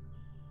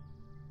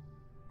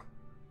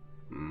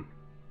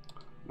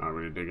 Not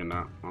really digging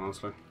that,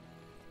 honestly.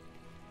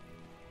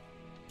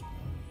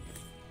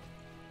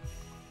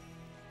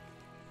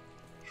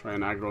 Try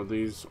and aggro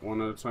these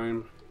one at a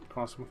time, if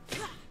possible.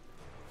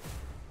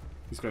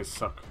 These guys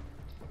suck.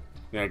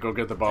 Yeah, go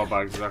get the ball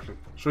bags, exactly.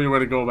 Show you where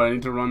to go, but I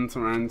need to run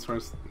some errands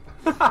first.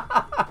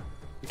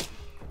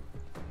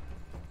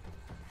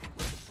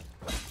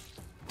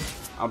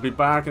 I'll be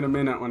back in a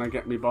minute when I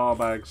get me ball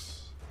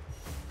bags.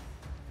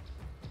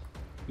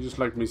 You just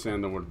like me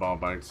saying the word ball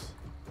bags.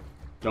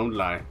 Don't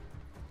lie.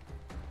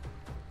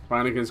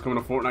 Flanagan's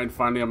coming to Fortnite,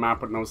 finally a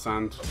map with no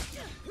sand.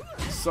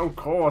 It's so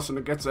coarse and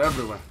it gets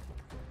everywhere.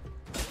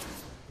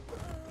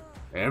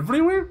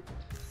 Everywhere?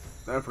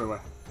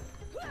 Everywhere.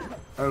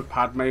 Oh,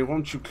 Padme,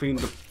 won't you clean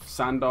the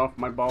sand off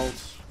my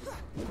balls?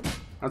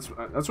 That's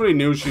when he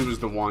knew she was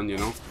the one, you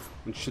know?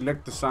 When she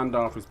licked the sand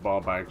off his ball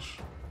bags.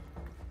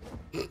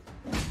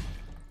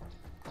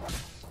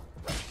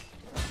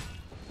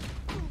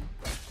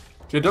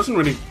 See, it doesn't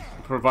really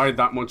provide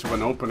that much of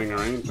an opening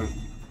or anything.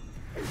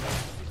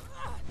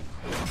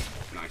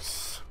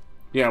 Nice.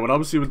 Yeah, well,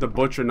 obviously with the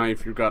butcher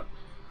knife, you've got,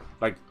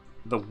 like,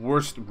 the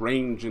worst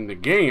range in the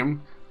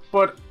game,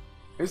 but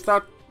is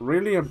that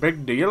really a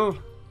big deal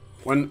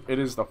when it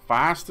is the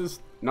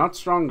fastest, not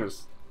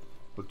strongest,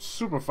 but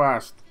super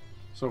fast?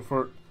 So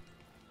for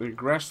the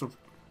aggressive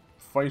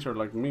fighter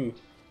like me,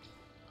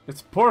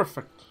 it's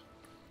perfect.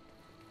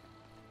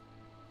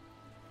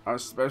 I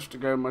was supposed to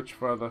go much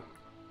further.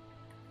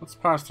 Let's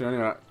pass through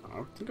anyway.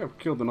 I think I've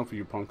killed enough of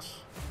you punks.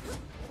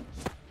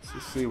 Let's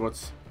just see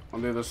what's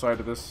on the other side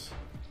of this.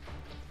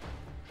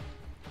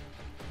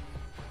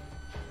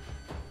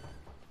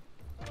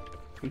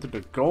 Into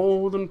the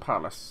Golden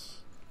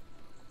Palace.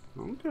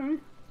 Okay.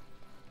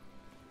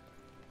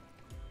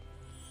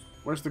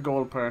 Where's the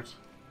gold part?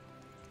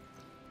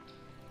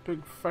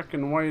 Big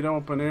fucking wide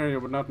open area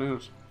with nothing in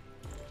it.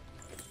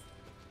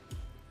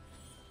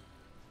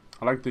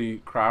 I like the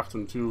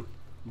crafting too.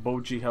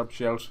 Boji helps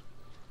you out.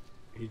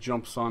 He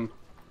jumps on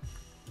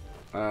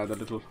the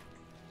little,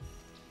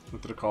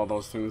 what do they call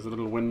those things? The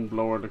little wind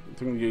blower, the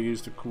thing you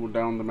use to cool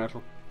down the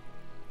metal.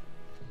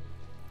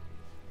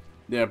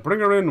 Yeah, bring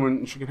her in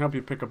when she can help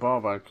you pick a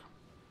ball back.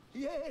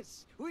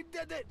 Yes, we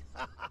did it!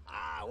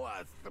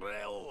 What a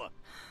thrill!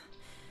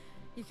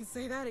 You can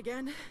say that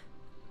again.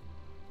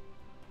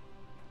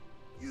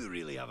 You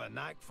really have a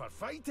knack for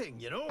fighting,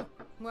 you know?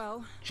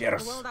 Well,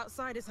 Cheers. the world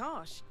outside is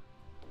harsh.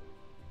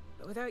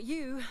 But without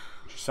you,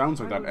 She sounds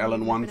like that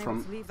Ellen one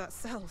from leave that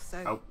cell, so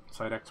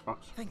outside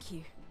Xbox. thank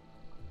you.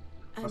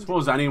 I And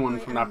suppose anyone I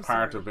from that am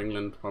part sorry of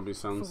England probably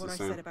sounds for the what I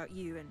said same. about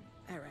you and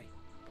Ere.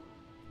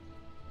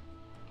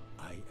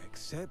 I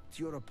accept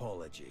your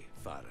apology,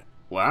 Farron.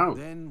 Wow.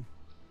 Then,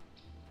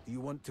 do you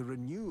want to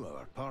renew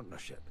our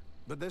partnership?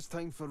 But this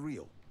time for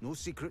real. No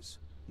secrets,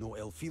 no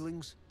ill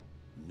feelings,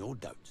 no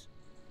doubts.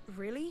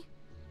 Really?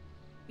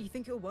 You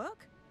think it'll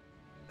work?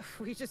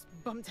 We just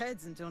bumped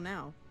heads until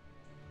now.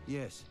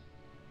 Yes.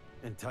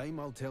 In time,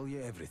 I'll tell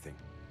you everything.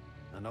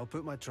 And I'll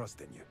put my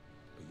trust in you.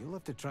 But you'll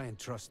have to try and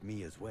trust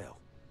me as well.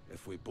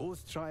 If we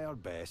both try our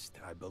best,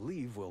 I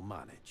believe we'll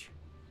manage.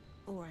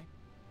 Alright.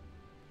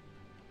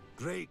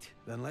 Great,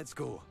 then let's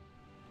go.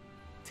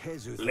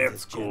 Tezuth and Let's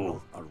his go.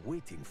 general are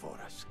waiting for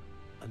us.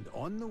 And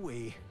on the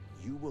way,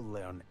 you will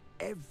learn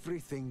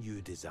everything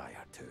you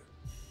desire to.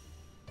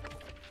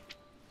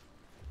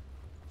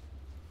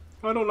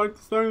 I don't like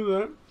the sound of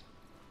that.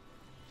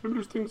 Maybe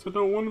there's things I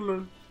don't want to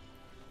learn.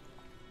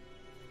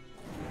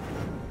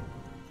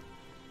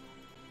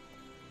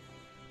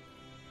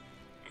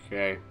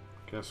 Okay,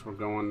 guess we're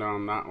going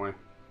down that way.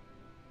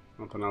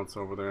 Nothing else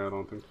over there, I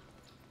don't think.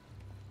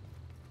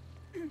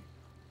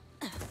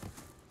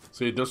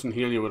 See, it doesn't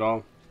heal you at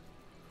all.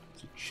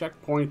 It's a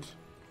checkpoint,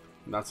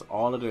 and that's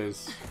all it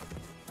is.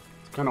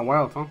 It's kind of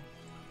wild, huh?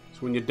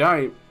 So when you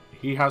die,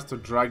 he has to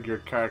drag your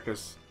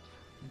carcass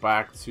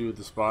back to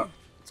the spot.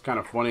 It's kind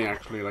of funny,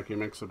 actually, like he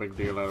makes a big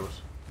deal out of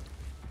it.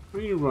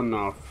 Where are you running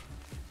off?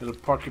 Little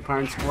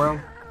porcupine squirrel?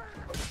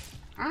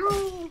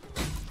 Ow!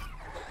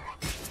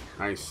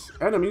 Nice.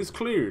 Enemies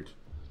cleared.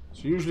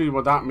 So usually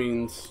what that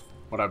means,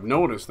 what I've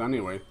noticed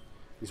anyway,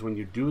 is when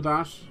you do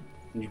that,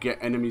 and you get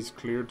enemies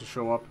cleared to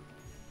show up,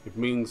 it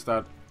means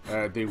that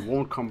they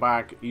won't come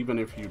back even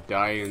if you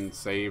die and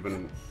save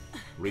and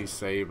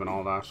resave and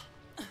all that.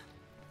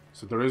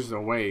 So there is a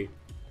way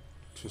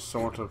to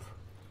sort of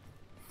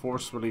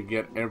forcefully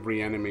get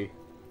every enemy.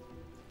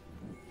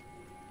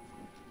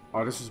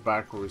 Oh, this is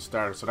back where we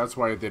started, so that's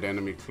why I did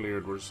enemy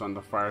cleared. We're just on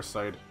the far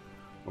side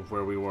of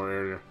where we were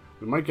earlier.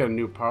 We might get a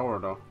new power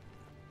though.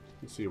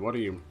 Let's see, what are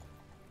you?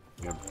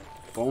 Yeah,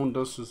 bone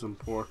dust is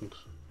important.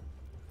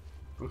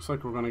 Looks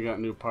like we're gonna get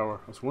new power.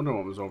 I was wondering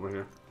what was over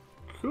here.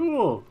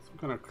 Cool! Some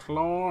kind of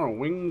claw or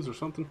wings or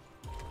something.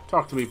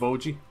 Talk to me,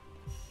 Boji.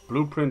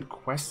 Blueprint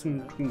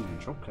Questing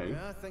Tunge. Okay.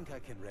 Yeah, I think I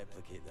can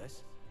replicate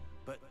this.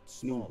 But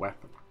New small.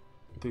 weapon.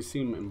 They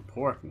seem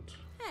important.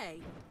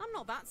 Hey, I'm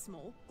not that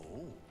small.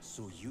 Oh,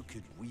 so you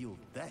could wield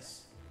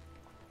this?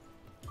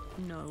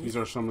 No. These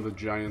are some of the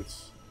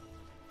giants.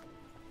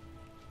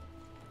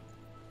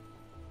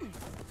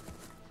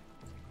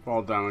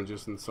 Fall damage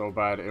isn't so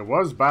bad. It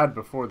was bad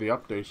before the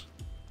update.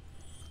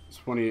 It's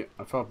funny,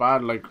 I felt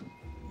bad, like,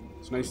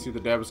 it's nice to see the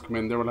devs come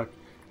in. They were like,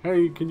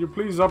 hey, can you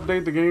please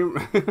update the game?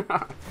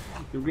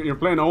 You're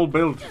playing old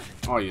build.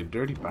 Oh, you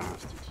dirty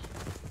bastard.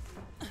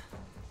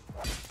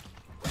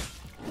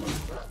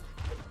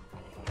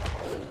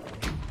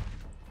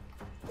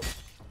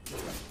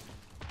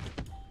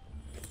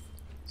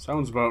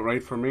 Sounds about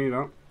right for me,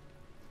 though.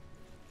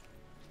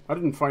 I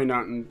didn't find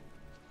nothing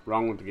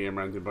wrong with the game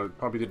or anything, but it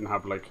probably didn't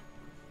have, like,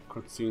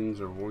 cutscenes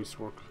or voice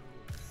work.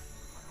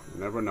 You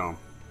never know.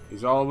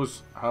 He's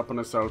always helping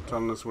us out,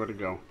 telling us where to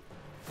go.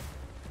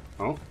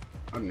 Oh,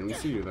 I didn't even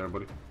see you there,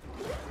 buddy.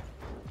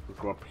 We'll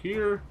go up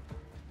here.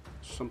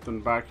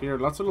 Something back here.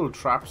 Lots of little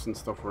traps and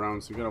stuff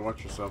around, so you gotta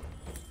watch yourself.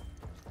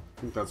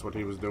 I think that's what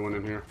he was doing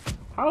in here.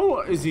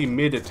 How is he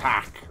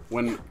mid-attack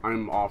when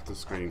I'm off the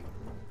screen?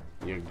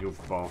 You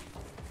goofball.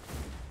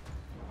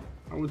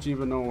 How would you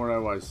even know where I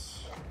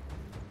was?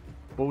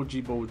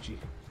 Boji, Boji.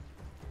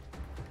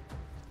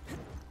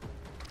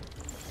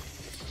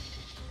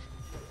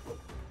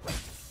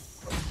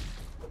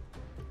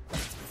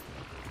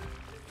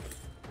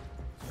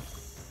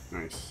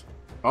 Nice.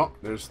 Oh,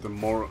 there's the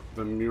mural.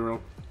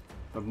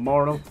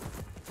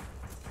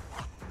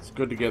 It's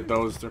good to get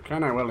those. They're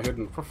kind of well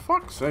hidden. For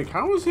fuck's sake,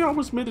 how is he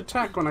always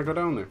mid-attack when I go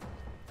down there?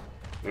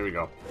 There we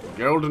go.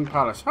 Golden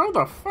Palace. How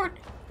the fuck?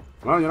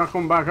 Well, you're not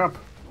coming back up.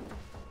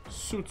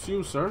 Suits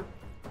you, sir.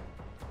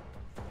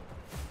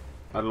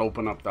 That'll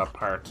open up that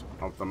part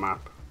of the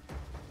map.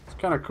 It's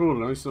kind of cool.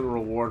 Nice little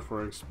reward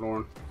for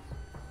exploring.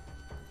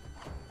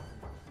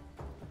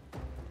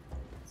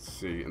 Let's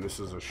see. And this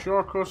is a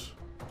shortcut.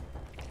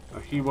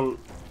 He will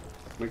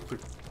make the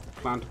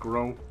plant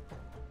grow.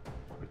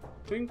 I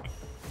think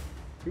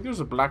there's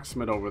a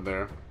blacksmith over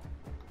there.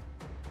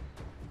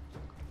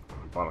 Oh,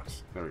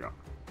 bollocks. There we go.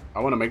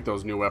 I want to make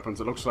those new weapons.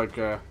 It looks like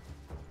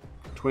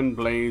twin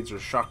blades or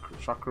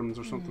chakrams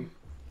or something.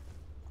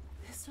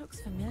 This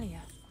looks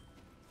familiar.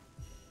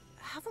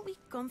 Haven't we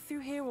gone through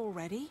here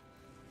already?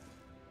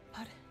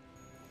 But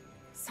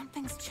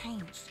something's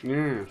changed.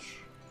 Yes.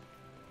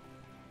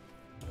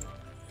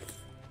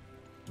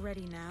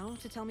 Ready now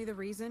to tell me the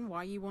reason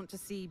why you want to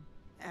see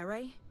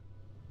Acrea?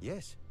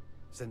 Yes,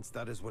 since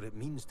that is what it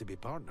means to be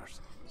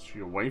partners. Is she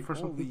away for All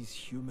something? these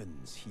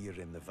humans here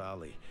in the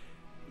valley,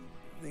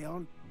 they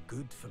aren't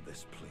good for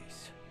this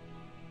place.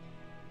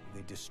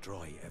 They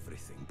destroy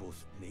everything,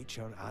 both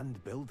nature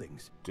and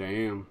buildings.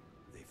 Damn.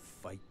 They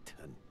fight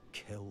and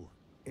kill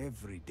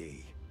every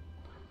day.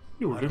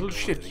 You I little don't know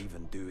shit. what they're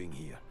even doing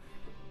here.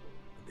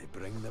 They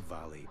bring the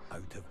valley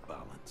out of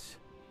balance.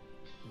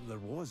 There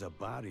was a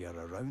barrier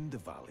around the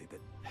valley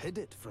that hid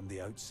it from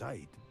the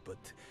outside, but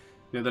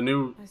Yeah, the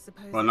new, I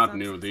suppose well, it's not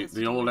new. access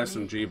The to old me.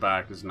 SMG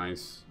back is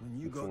nice. when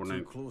you in got too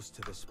Fortnite. close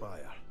to the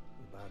spire,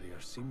 the barrier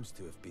seems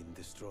to have been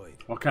destroyed.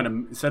 What kind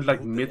of? It said like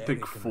Hope that mythic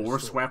Eric can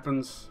force restore it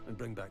weapons. and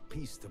bring back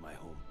peace to my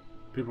home.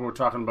 People were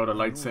talking about a I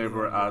know they lightsaber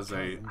are your as a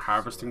kind,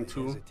 harvesting so I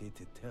tool.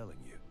 hesitated telling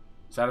you.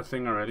 Is that a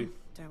thing already?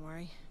 Don't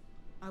worry.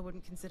 I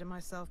wouldn't consider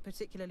myself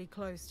particularly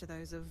close to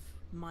those of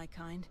my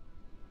kind.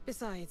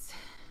 Besides,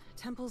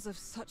 temples of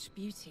such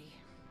beauty,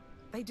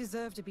 they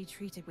deserve to be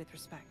treated with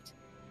respect.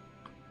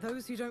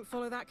 Those who don't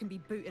follow that can be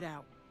booted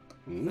out.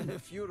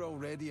 If you're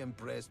already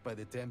impressed by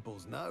the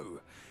temples now,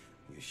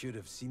 you should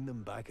have seen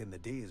them back in the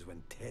days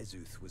when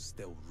Tezuth was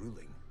still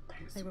ruling.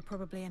 They were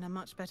probably in a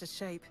much better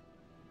shape.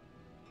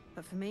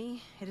 But for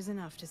me, it is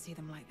enough to see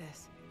them like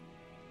this.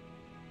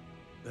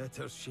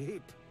 Better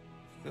shape?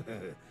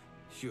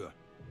 Sure,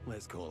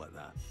 let's call it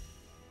that.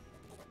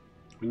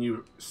 When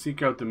you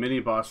seek out the mini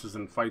bosses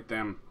and fight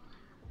them,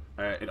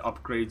 it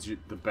upgrades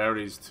the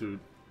berries to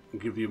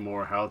give you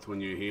more health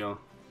when you heal.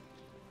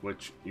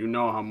 Which, you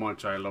know how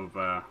much I love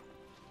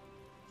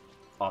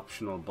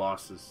optional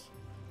bosses.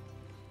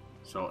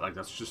 So, like,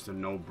 that's just a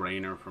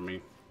no-brainer for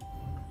me.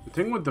 The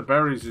thing with the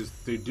berries is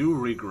they do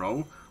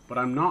regrow, but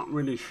I'm not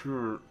really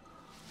sure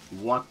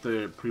what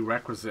the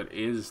prerequisite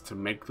is to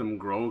make them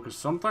grow. Because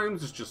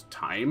sometimes it's just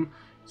time.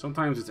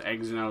 Sometimes it's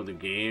exiting out of the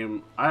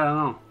game. I don't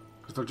know.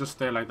 Because they'll just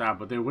stay like that,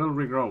 but they will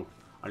regrow.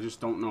 I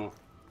just don't know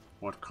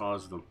what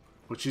caused them.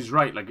 But she's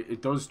right, like,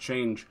 it does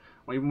change.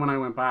 Even when I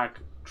went back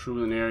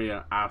through an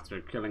area after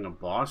killing a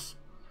boss,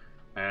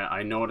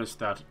 I noticed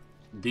that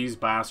these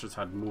bastards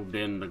had moved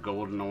in the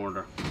Golden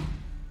Order.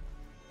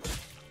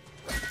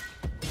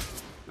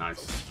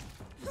 Nice.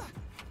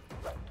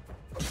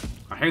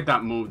 I hate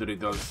that move that he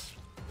does.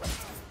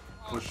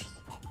 Push.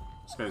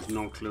 This guy has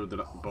no clue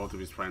that both of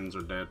his friends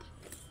are dead.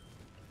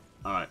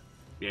 Alright.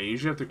 Yeah, you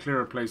usually have to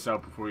clear a place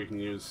out before you can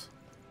use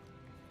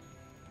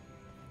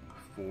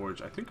the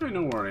forge. I think I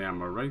know where I am.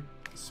 We're right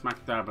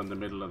smack dab in the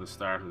middle of the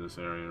start of this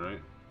area, right?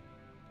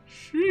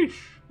 Sheesh.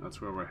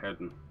 That's where we're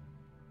heading.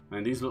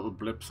 And these little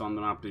blips on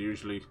the map, they're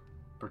usually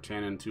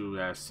pertaining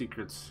to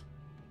secrets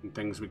and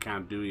things we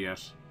can't do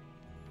yet.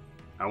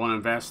 I want to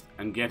invest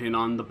and get in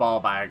on the ball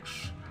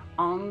bags.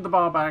 On the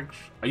ball bags.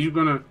 Are you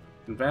going to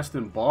invest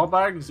in ball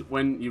bags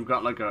when you've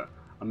got like a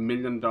 $1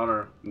 million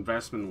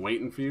investment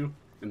waiting for you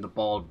in the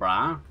ball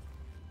bra?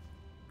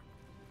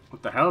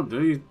 What the hell,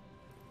 dude? You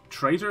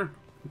traitor?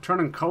 You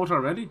turning coat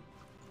already?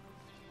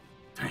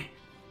 Hey.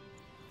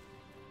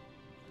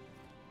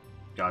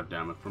 God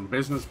damn it. From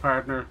business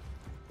partner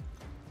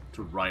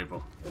to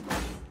rival.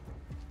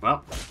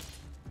 Well,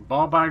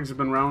 ball bags have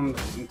been around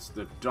since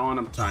the dawn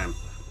of time.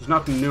 There's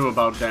nothing new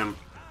about them.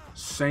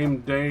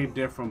 Same day,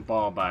 different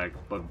ball bag.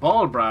 But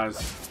ball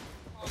bras,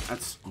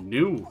 that's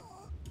new.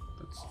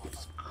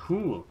 It's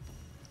cool.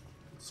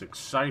 It's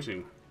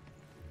exciting.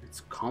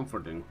 It's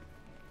comforting.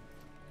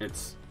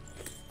 It's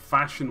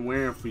fashion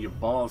wear for your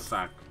ball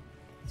sack.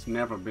 It's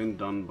never been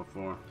done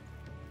before.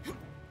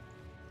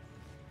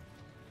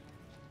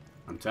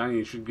 I'm telling you,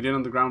 you should get in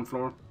on the ground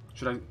floor.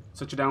 Should I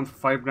set you down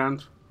for $5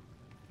 grand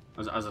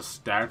as a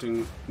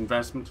starting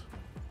investment?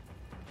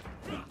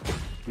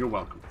 You're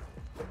welcome.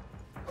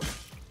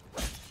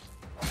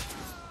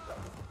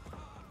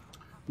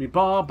 Me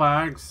ball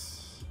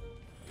bags.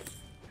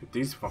 Get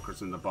these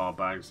fuckers in the ball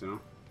bags, you know.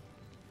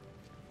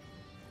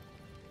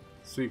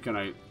 See, can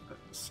I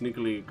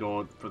sneakily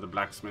go for the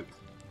blacksmith?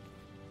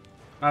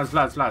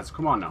 Lads,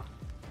 come on now.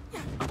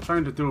 I'm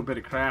trying to do a bit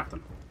of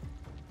crafting.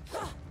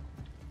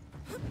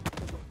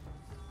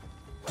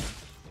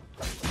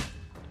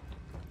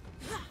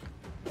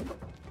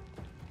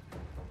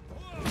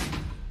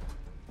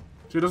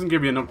 So it doesn't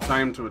give you enough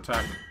time to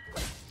attack.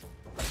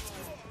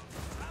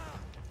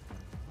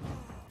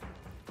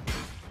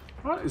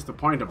 What is the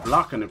point of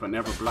blocking if it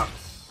never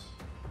blocks?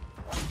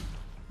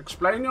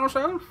 Explain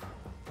yourself?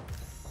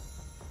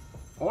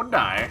 Or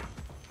die.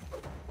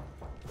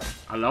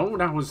 Hello?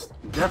 That was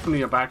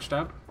definitely a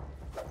backstab.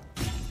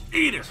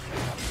 Eat it!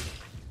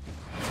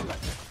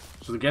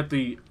 So to get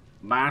the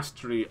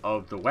mastery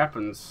of the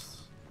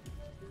weapons,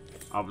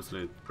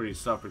 obviously pretty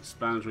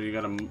self-explanatory, you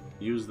gotta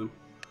use them.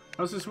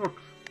 How does this work?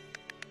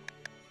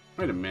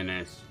 Wait a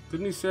minute.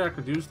 Didn't he say I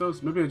could use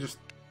those? Maybe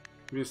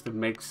he has to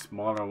make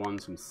smaller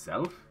ones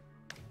himself?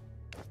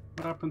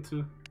 What happened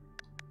to...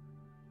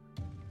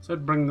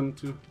 Said bring them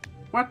to...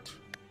 What?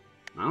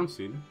 I don't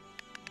see them.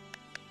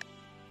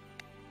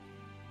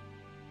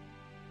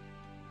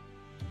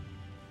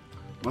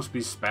 Must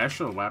be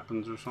special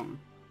weapons or something.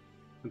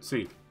 Let's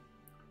see.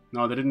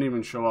 No, they didn't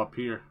even show up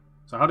here.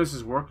 So how this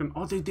is working?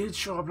 Oh, they did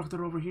show up. Look,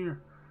 they're over here.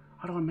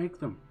 How do I make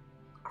them?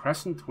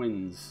 Crescent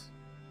twins.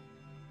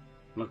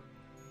 Look,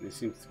 they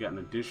seem to get an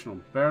additional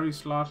berry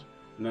slot.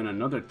 And then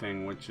another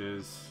thing, which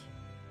is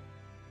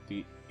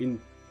the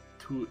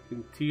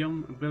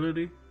Intium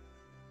ability.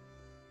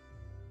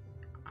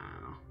 I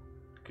don't know.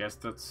 Guess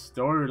that's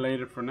story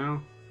related for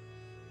now.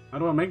 How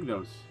do I make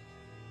those?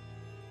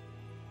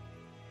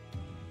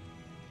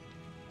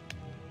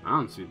 I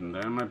don't see them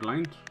there. Am I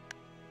blind?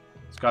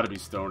 It's gotta be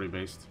story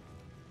based.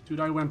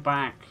 Dude, I went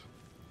back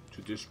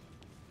to this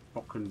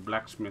fucking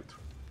blacksmith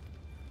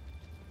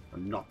for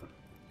nothing.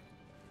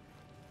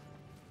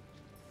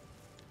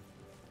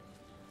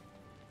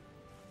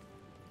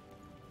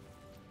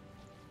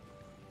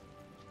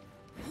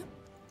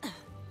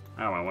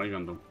 Oh well, what are you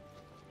gonna do?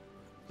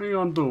 What are you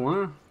gonna do,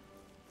 huh?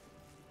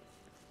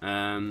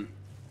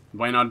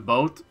 Why not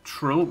both?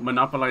 True,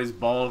 monopolize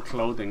ball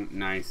clothing.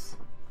 Nice.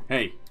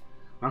 Hey,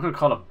 I'm not gonna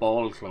call it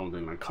ball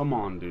clothing. Like, come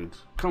on, dude.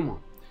 Come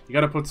on. You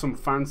gotta put some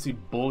fancy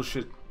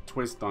bullshit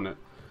twist on it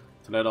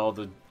to let all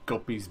the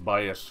guppies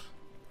buy it.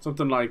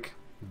 Something like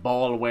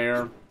ball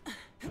wear.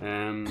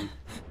 I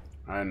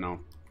don't know.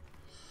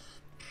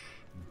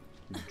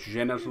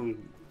 Genital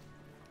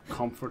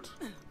comfort.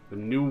 The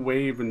new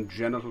wave in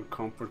genital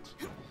comfort.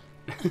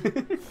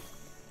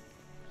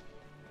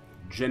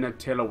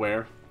 Genital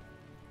wear.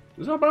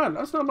 It's not bad.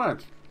 That's not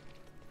bad.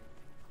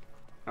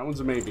 That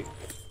one's a maybe.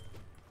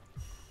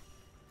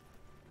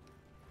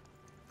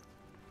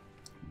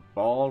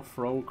 Ball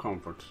throw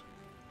comfort.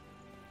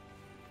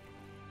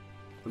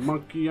 The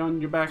monkey on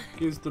your back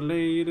is the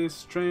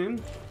latest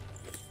trend.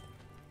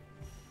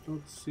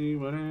 Don't see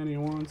what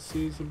anyone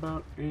sees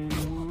about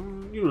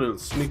anyone. You little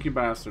sneaky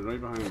bastard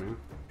right behind me.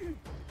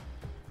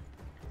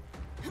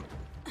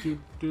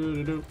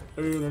 Dude,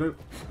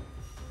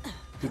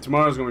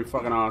 tomorrow's gonna be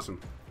fucking awesome.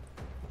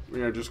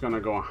 We are just gonna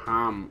go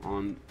ham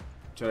on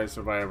Jedi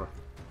Survivor.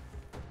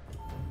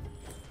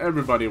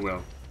 Everybody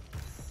will.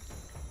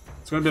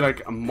 It's gonna be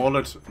like a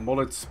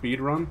mullet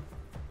speed run.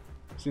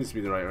 Seems to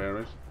be the right way,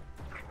 right?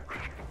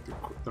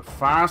 The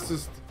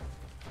fastest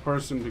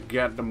person to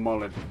get the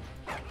mullet.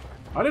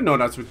 I didn't know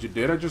that's what you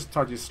did. I just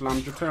thought you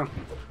slammed your tail.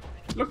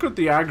 Look at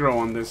the aggro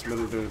on this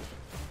little dude.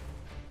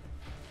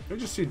 I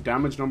just see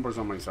damage numbers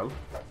on myself.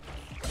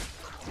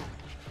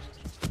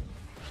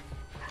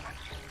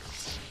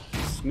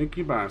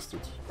 Sneaky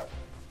bastards.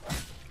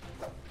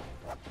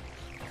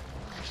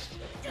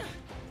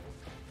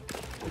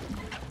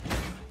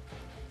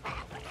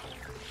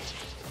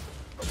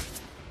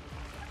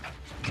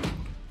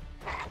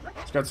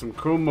 It's got some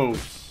cool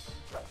moves.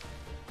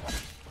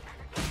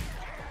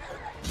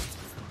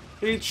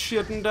 Eat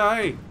shit and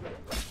die.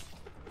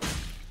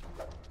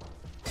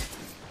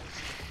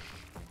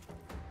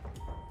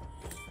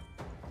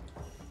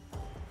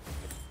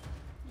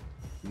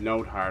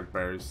 Note hard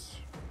bears.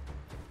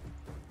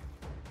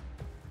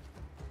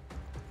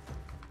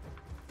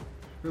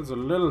 Feels a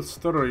little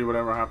stuttery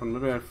whatever happened.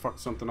 Maybe I fucked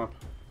something up.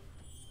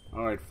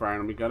 Alright,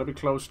 fine. We gotta be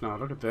close now.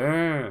 Look at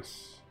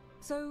this.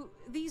 So,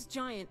 these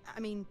giant,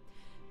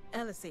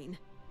 Elisine,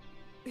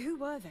 who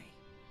were they?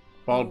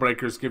 Ball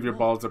breakers, give your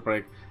balls a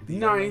break.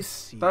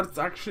 Nice. That's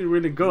actually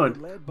really good.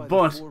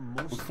 But,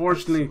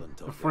 unfortunately,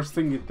 the first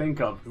thing you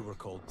think of is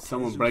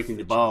someone breaking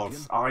your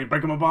balls. Oh, you're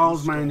breaking my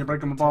balls, man. You're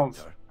breaking my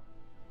balls.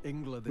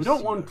 We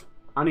don't want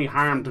any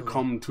harm to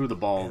come to the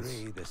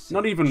balls.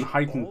 Not even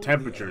heightened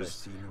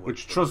temperatures,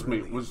 which, trust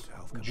me, was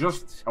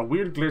just a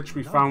weird glitch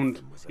we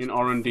found in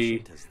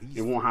R&D.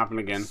 It won't happen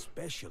again.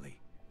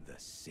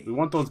 We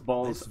want those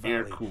balls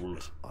air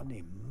cooled.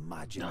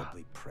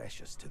 Unimaginably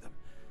precious to them.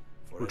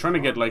 We're trying to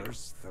get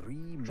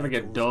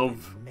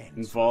Dove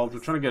involved.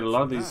 We're trying to get a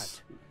lot of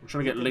these. We're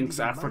trying to get Lynx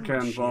Africa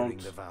involved.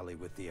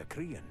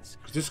 Because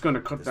this is going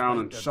to cut down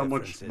on so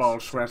much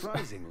ball sweat.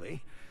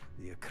 Surprisingly,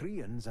 the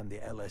Acreans and the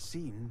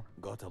Elisine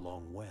got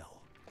along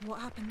well. What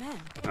happened then?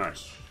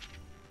 Alright.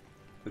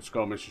 Let's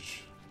go,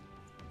 Mrs.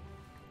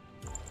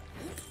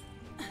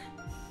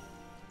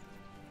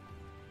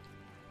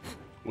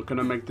 We're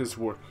gonna make this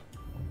work.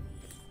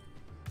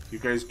 You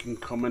guys can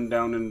come in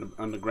down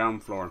on the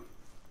ground floor.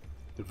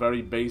 The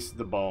very base of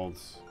the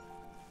balls.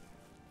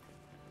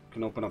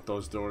 Can open up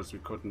those doors we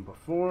couldn't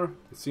before.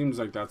 It seems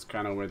like that's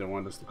kind of where they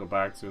want us to go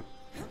back to.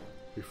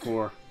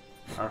 Before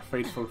our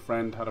faithful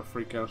friend had a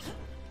freak out.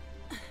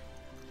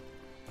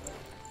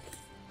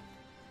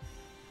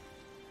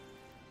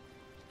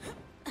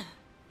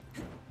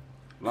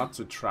 Lots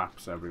of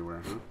traps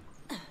everywhere,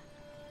 huh?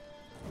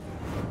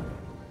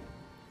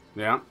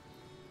 Yeah.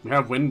 We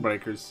have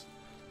windbreakers.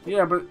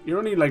 Yeah, but you're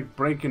only like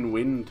breaking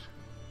wind.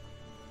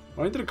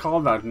 Why did it call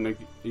that? And, like,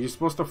 are you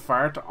supposed to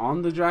fart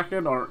on the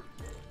jacket or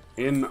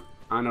in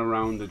and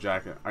around the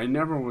jacket? I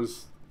never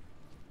was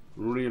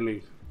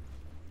really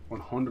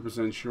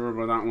 100% sure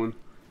about that one.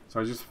 So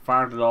I just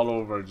farted all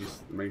over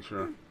just to make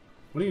sure.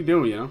 What do you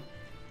do, you know?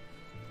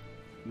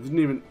 It didn't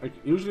even, like,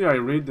 usually I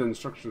read the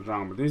instructions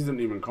wrong, but these didn't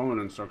even come with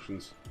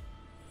instructions.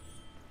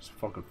 Just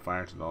fucking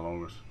farted all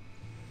over it.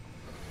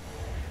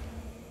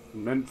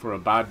 Meant for a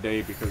bad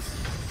day because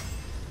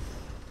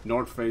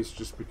North Face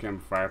just became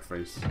Fart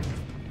Face.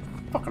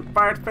 Fucking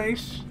Fart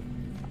Face!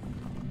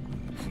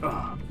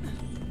 Ugh.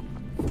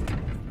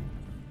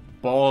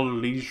 Ball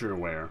leisure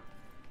wear.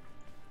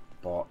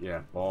 Ball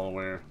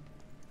wear.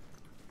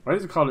 Why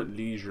does it call it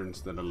leisure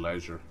instead of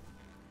leisure?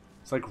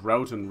 It's like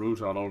route and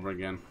route all over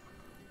again.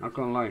 Not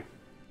gonna lie.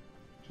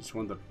 Just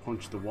wanted to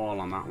punch the wall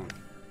on that one.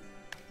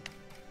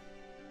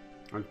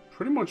 I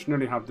pretty much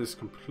nearly have this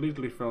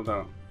completely filled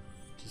out.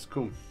 Which is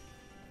cool.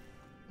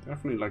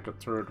 Definitely like a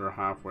third or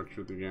halfway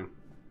through the game.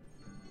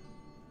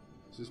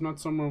 Is this not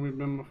somewhere we've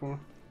been before?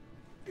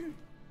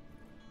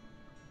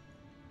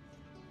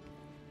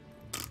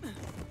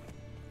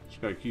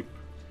 Just gotta keep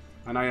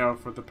an eye out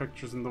for the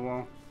pictures in the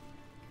wall.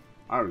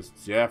 I was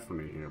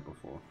definitely here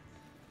before.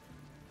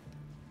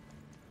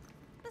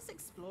 Let's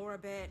explore a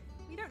bit.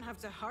 We don't have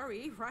to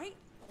hurry, right?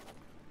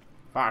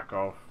 Fuck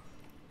off.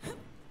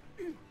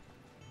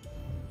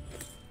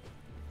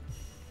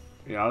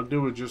 Yeah, I'll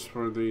do it just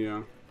for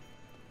the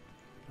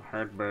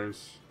heart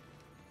bears.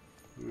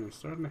 Yeah, it's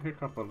starting to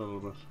hiccup a little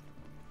bit.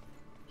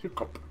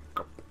 Hiccup.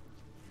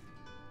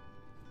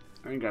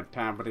 I ain't got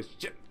time for this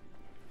shit.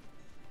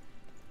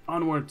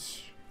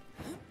 Onwards.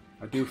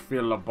 I do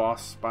feel a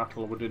boss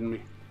battle within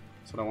me.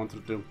 That's what I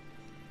wanted to do.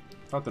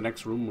 Thought the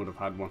next room would have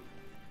had one.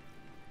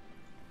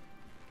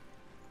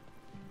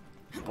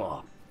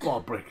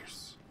 Ball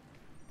breakers.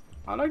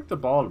 I like the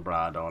ball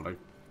bra though. Like,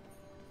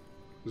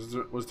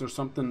 was there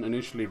something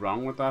initially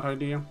wrong with that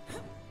idea?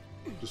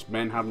 Just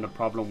men having a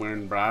problem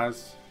wearing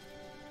bras?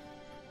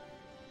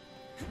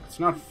 It's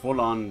not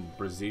full on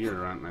brassiere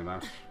or anything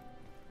like that.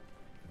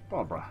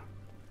 Ball bra.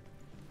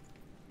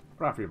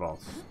 Bra for your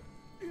balls.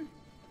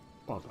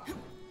 Ball bra.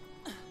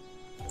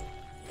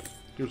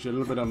 Gives you a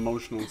little bit of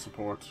emotional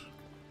support.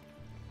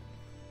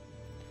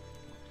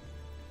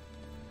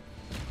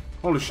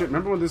 Holy shit,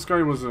 remember when this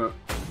guy was a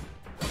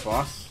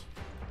boss?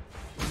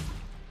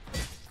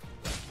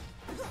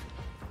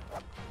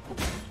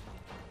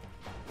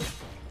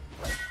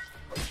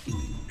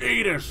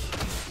 Eat it!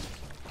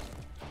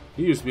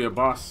 He used to be a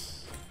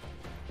boss.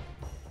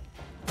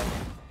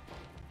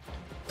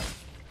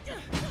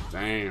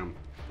 Damn.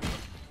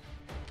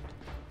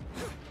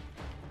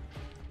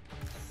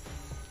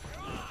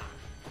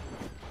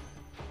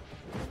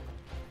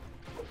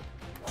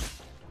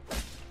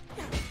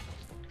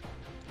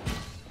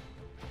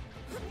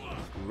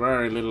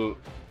 Very little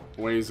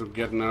ways of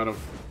getting out of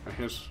a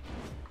hit.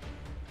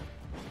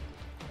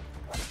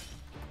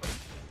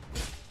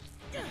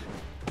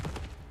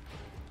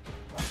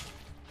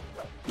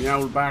 The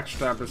owl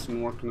backstab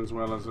isn't working as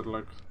well as it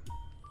like.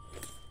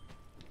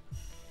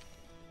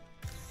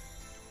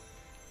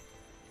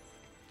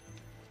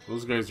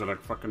 Those guys are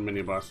like fucking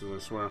mini bosses, I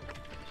swear.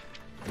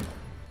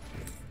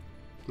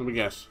 Let me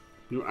guess.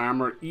 New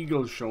armor,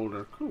 eagle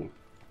shoulder. Cool.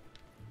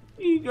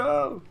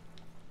 Eagle!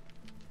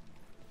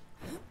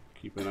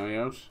 Keep an eye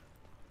out.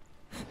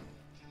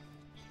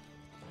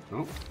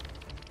 Oh.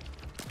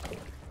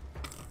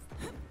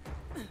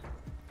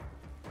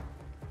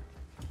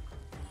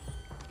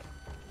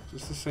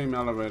 Just the same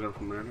elevator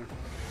from earlier.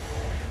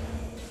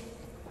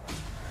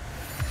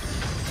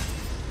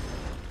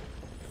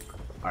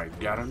 I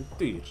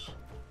guarantee it.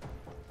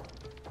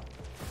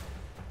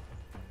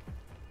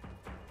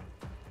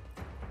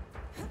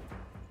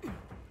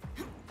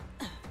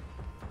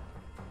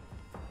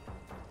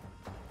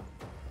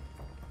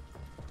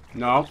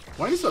 No.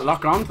 Why does it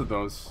lock onto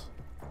those?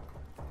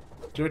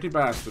 Dirty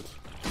bastard.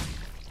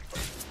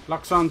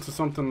 Locks onto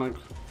something like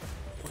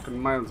fucking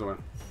miles away.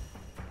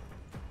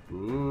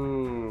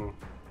 Ooh.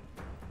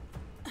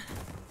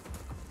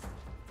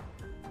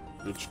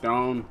 Reach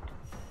down.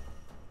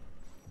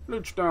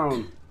 Reach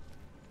down.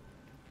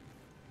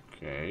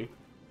 Okay.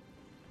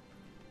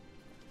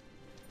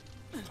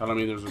 Telling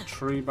me there's a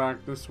tree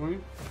back this way.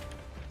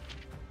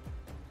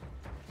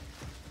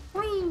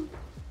 Whee!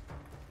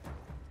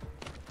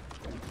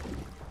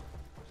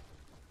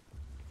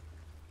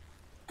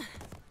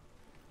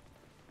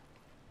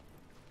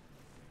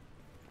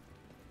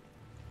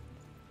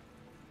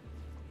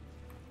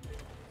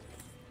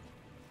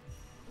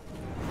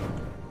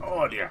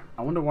 Oh dear.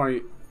 I wonder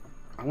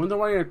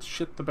why I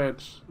shit the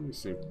bed. Let me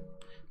see.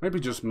 Maybe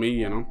just me,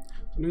 you know.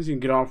 Sometimes you can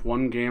get off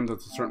one game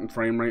that's a certain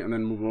frame rate and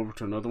then move over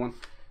to another one.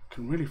 It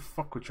can really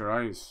fuck with your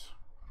eyes.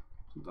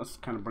 That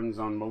kind of brings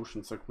on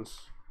motion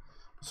sickness.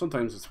 But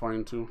sometimes it's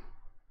fine too.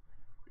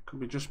 It could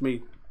be just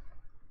me.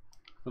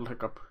 Little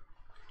hiccup.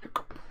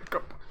 Hiccup,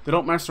 hiccup. They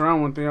don't mess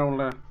around with the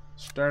old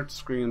start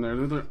screen there,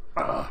 do they?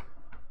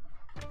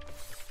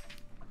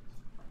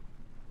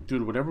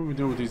 Dude, whatever we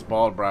do with these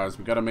ball bras,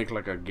 we gotta make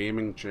like a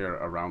gaming chair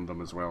around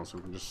them as well, so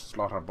we can just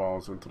slot our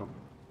balls into them.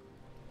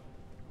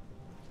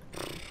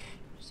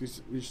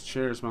 These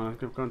chairs, man, I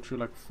think I've gone through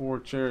like 4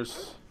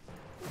 chairs.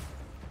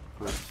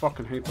 I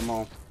fucking hate them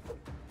all.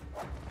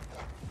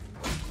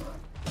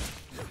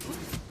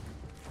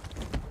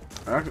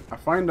 I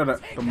find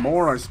that the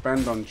more I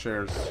spend on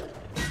chairs,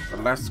 the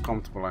less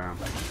comfortable I am.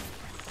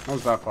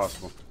 How's that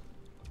possible?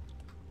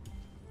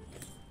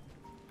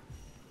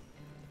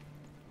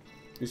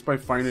 Just by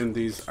finding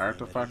these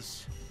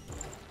artifacts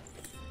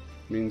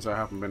means I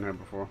haven't been here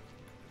before.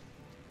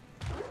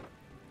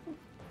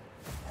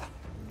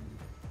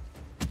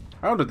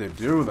 How did they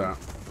do that?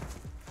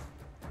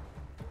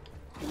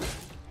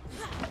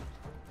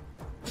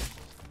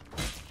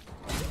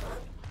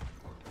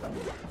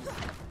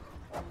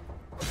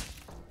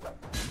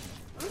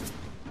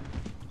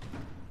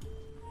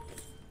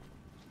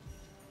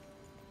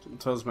 Something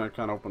tells me I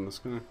can't open this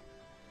guy.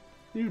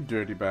 You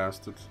dirty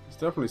bastard. There's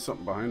definitely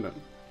something behind it.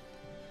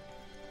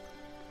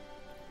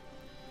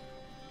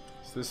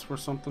 Is this for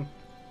something?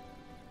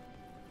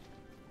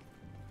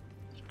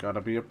 There's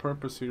gotta be a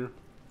purpose here.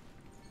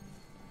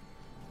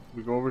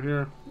 We go over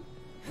here.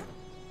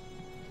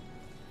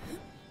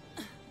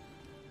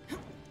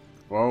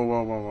 Whoa,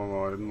 whoa, whoa, whoa,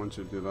 whoa. I didn't want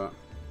you to do that.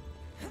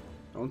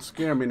 Don't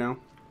scare me now.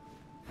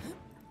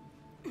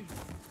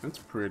 That's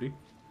pretty.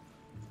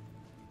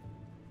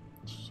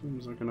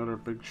 Seems like another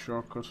big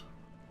shortcut.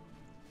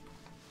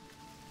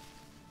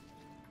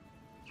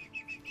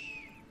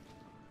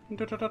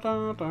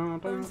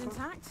 Bones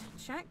intact?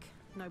 Check.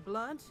 No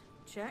blood?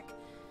 Check.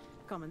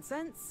 Common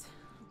sense?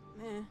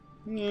 Eh.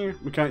 Yeah,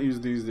 we can't use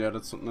these yet.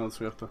 That's something else.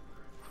 We have to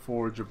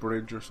forge a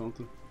bridge or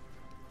something.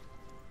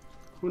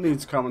 Who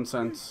needs common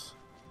sense?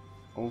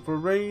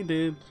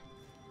 Overrated.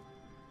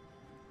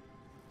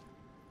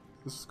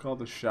 This is called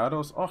the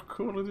Shadows. Oh,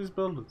 cool. Look at these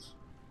buildings.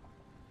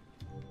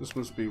 This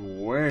must be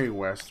way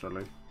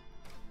westerly.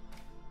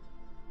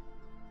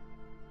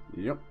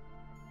 Yep.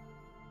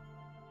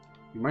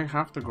 You might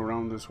have to go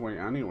around this way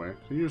anyway.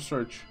 Can you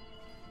search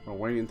a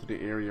way into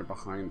the area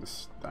behind the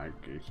stag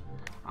gate?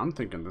 I'm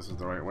thinking this is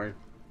the right way.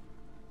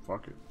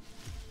 Fuck it.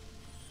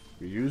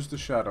 We use the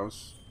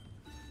shadows.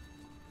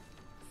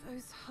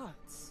 Those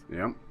huts.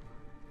 Yep.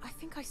 I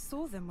think I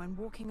saw them when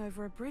walking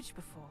over a bridge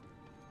before.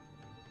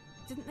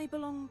 Didn't they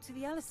belong to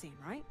the Elisine,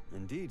 right?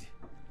 Indeed.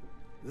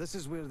 This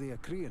is where the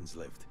Acreans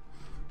lived.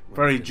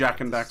 Very Jack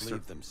and Daxter.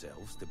 Slaved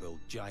themselves to build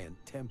giant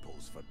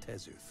temples for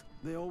Tezuth.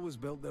 They always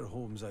built their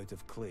homes out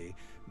of clay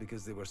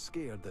because they were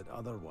scared that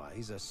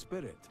otherwise a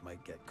spirit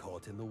might get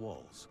caught in the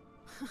walls.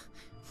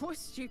 What a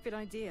stupid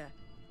idea.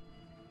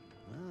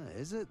 Ah,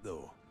 is it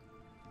though?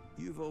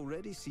 You've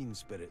already seen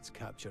spirits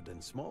captured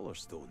in smaller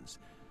stones,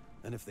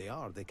 and if they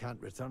are, they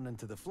can't return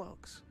into the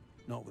flux,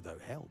 not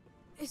without help.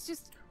 It's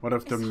just. What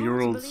if the it's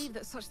murals, hard to believe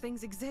that such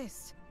things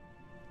exist.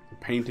 the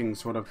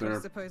paintings, what if I they're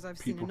suppose I've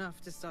people? seen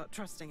enough to start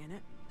trusting in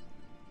it.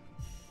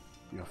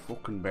 You're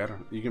fucking better.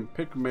 You can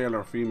pick male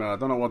or female. I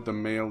don't know what the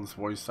male's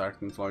voice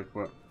acting's like,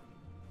 but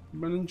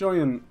I've been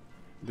enjoying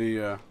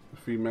the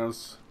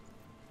female's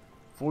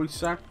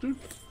voice actor.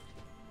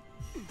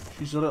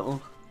 She's a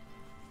little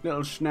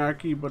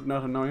snarky, but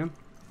not annoying.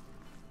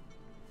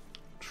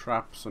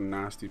 Traps and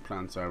nasty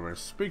plants everywhere.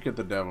 Speak of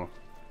the devil.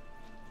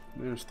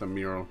 There's the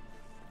mural.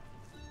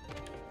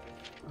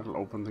 That'll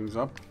open things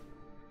up.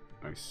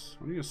 Nice.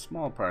 Only a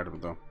small part of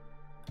it though.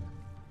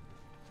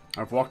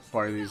 I've walked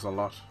by these a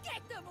lot.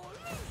 Get them or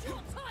lose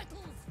your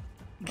titles.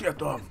 Get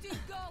them!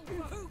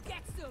 Who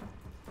gets them?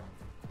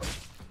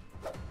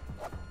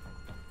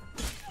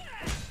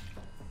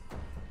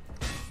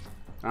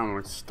 I'm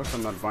like stuck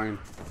on that vine.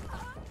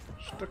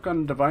 Stuck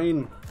on the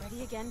vine.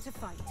 Ready again to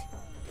fight.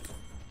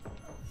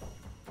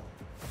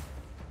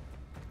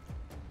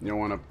 You don't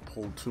want to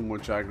pull too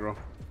much aggro.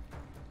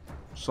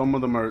 Some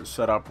of them are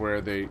set up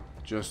where they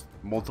just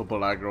multiple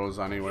aggros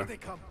anyway. Here they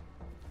come.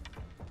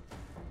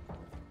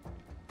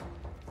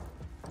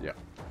 Yeah.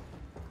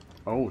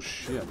 Oh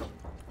shit.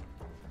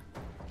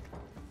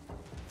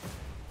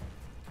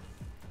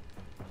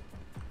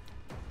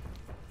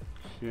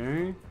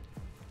 Okay.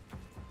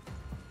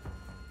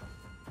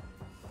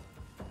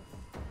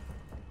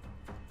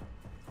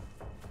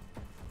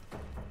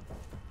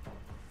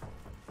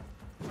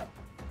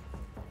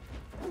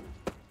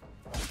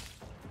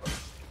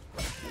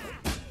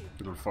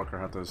 Little fucker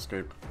had to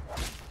escape. I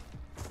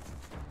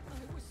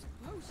was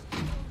supposed to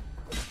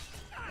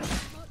go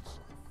much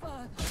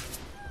further.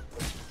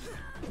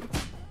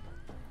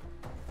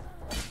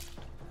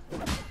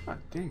 Ah,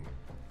 dang.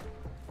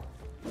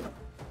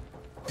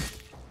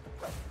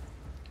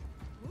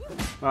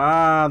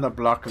 Ah, the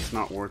block is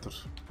not worth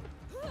it.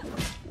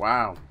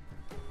 Wow.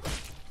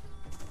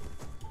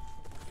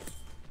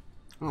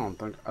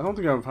 I don't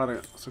think I've had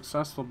a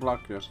successful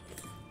block yet.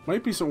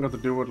 Might be something got to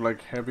do with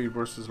like heavy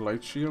versus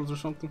light shields or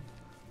something.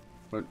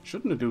 But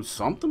shouldn't it do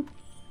something?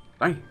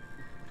 Dang.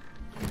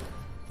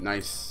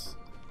 Nice.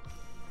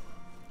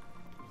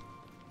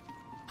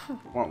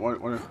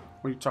 What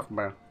are you talking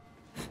about?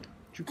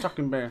 What you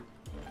talking about?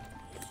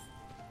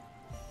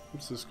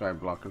 What's this guy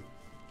blocking?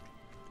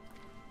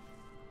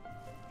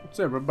 What's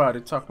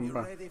everybody talking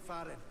about?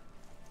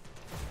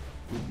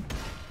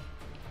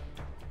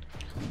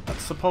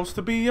 That's supposed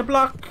to be a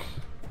block.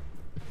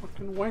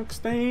 Fucking wank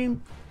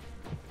stain.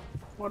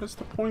 What is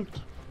the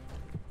point?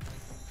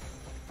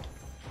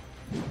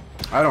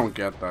 I don't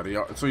get that.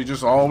 So he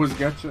just always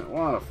gets it?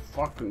 What a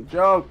fucking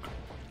joke.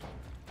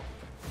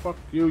 Fuck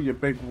you, you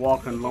big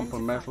walking lump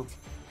of metal.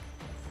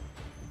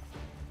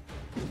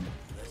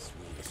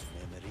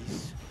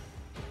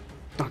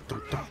 Dun,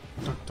 dun, dun,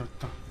 dun, dun,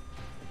 dun.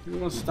 You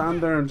gonna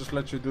stand there and just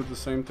let you do the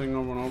same thing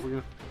over and over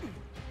again?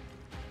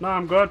 No,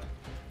 I'm good.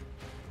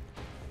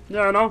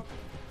 Yeah, I know.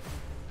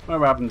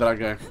 Whatever happened to that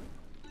guy?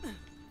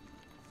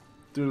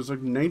 Dude, it was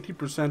like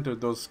 90%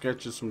 of those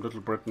sketches from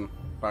Little Britain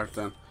back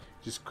then.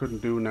 Just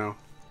couldn't do now.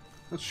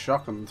 That's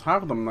shocking.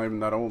 Half of them not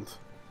even that old.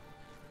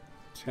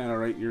 10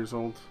 or 8 years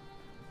old.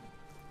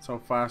 That's how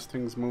fast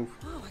things move.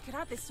 Oh, I could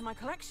add this to my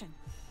collection.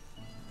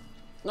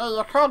 No,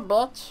 you could,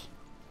 bitch.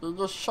 You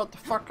just shut the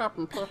fuck up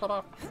and pick it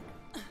up.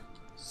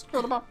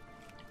 Screw them up.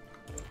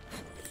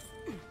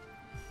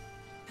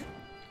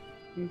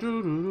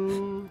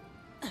 Doo-doo-doo.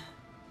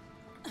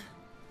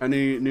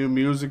 Any new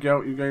music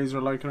out you guys are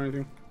liking or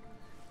anything?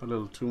 A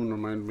little tune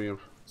reminded me of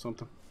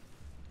something.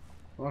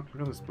 Look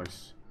at this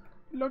place.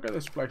 Look at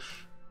this place.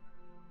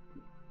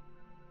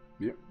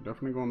 Yep,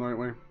 definitely going the right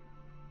way.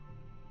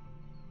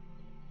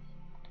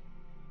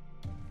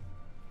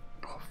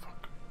 Oh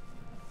fuck.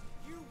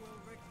 You will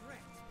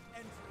regret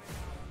entering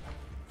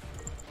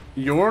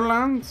Your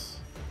lands?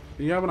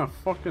 Are you having a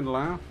fucking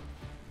laugh?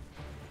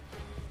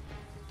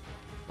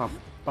 Bop,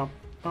 bop,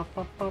 bop,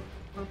 bop, bop,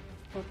 bop,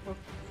 bop, bop.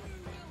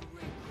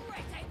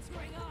 regret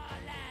entering our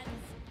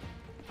lands.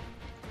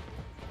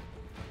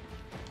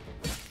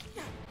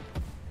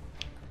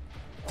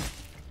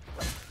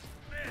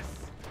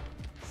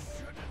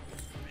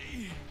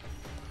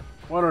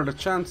 What are the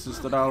chances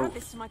that I'll Add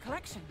this to my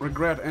collection.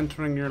 regret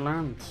entering your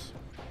lands?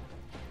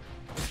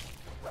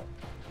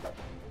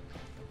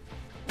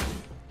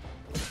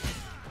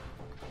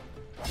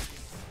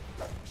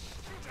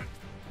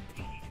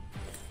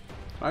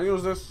 Can I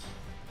use this?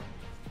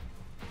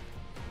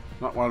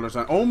 Not while there's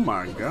an. Oh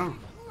my god.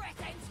 Regret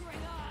entering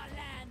our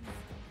lands.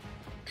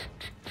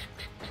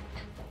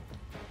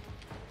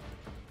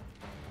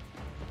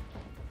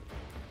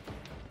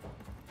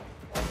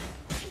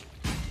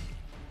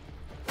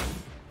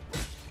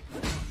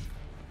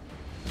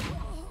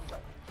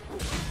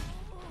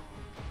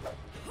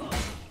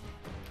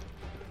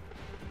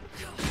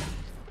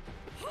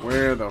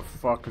 Where the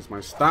fuck is my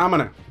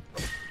stamina?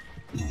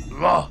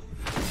 Ugh.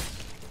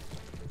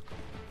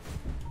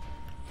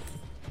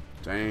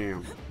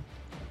 Damn.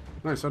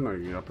 Nice, I know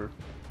you get up here.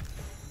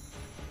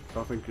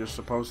 Don't think you're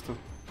supposed to.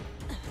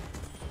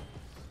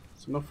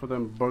 It's enough for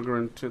them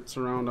buggering tits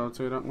around, I'll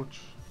tell you that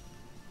much.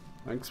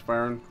 Thanks,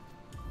 Farron.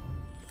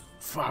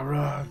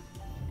 Farron!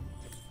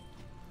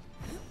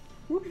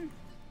 You're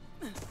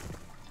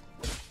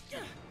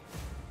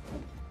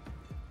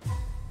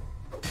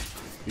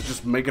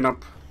just making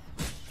up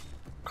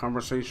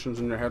conversations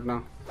in your head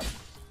now.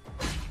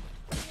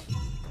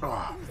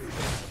 Oh.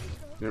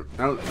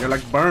 You're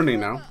like Bernie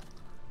now.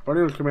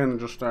 Bernie will come in and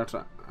just start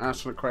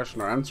asking a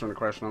question or answering a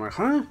question. I'm like,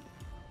 huh?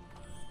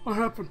 What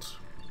happened?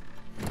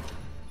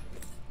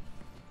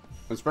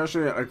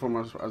 Especially like from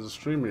as a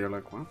streamer, you're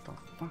like, what the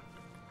fuck?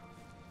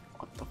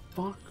 What the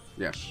fuck?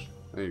 Yes,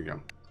 there you go.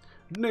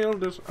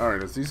 Nailed it.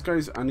 Alright, is these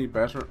guys any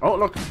better? Oh,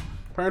 look!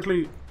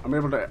 Apparently, I'm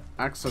able to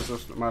access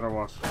it no matter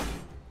what.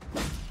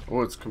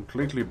 Oh, it's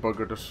completely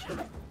buggered it.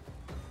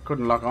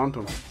 Couldn't lock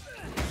onto him.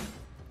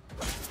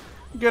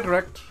 Get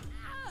wrecked.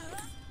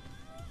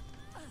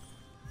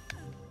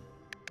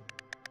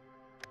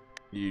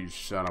 You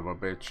son of a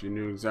bitch. You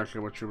knew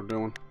exactly what you were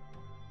doing.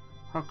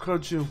 How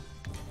could you?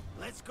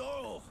 Let's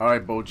go.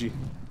 Alright, Boji.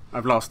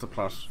 I've lost the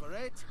plot. For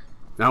it.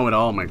 Now it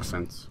all makes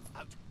sense.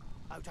 Out.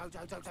 Out, out,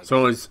 out, out, out.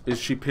 So is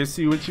she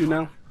pissy with you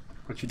now?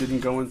 That she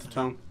didn't go into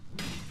town?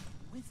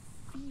 With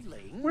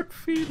feeling. What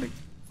feeling?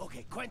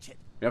 Okay, quench it.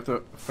 You have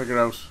to figure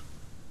out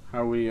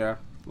how we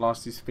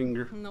lost his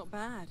finger. Not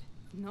bad.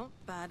 Not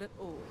bad at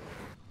all.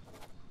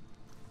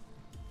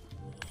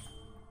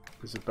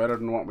 Is it better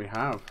than what we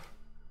have?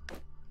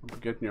 I'm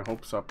getting your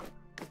hopes up.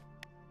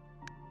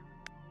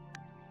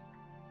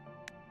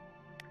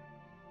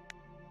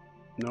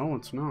 No,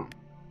 it's not.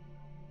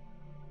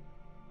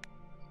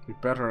 Be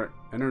better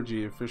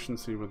energy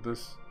efficiency with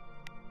this.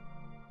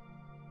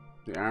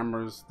 The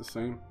armor is the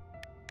same,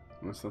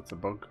 unless that's a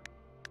bug.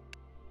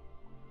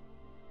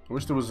 I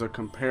wish there was a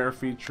compare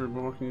feature,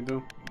 but what can you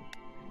do?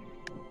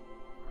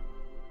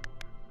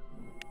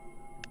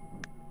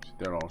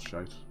 They're all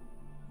shite.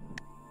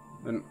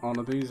 Then all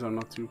of these are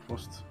not too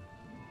fussed.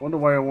 Wonder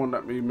why it won't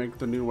let me make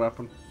the new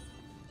weapon.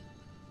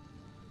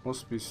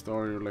 Must be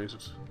story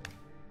related.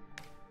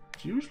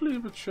 Usually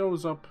if it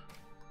shows up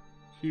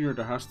here,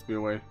 there has to be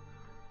a way.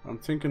 I'm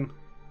thinking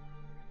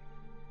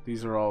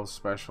these are all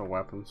special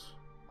weapons.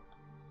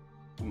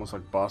 Almost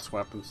like boss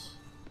weapons.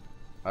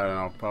 I don't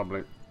know,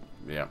 probably.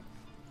 Yeah.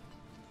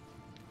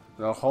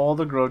 They'll hold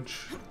a grudge.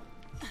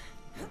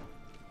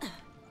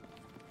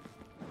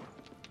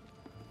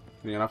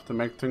 You're gonna have to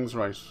make things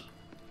right.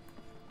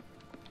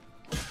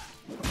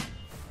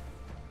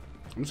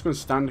 I'm just gonna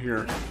stand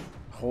here,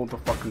 hold the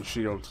fucking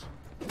shield,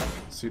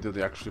 see that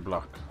they actually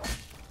block.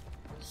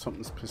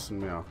 Something's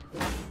pissing me off.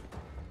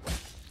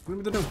 What am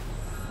I doing?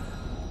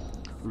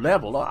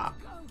 Level up!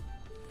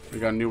 We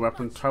got a new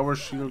weapon, tower,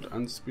 shield,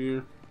 and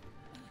spear.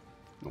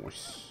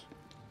 Nice.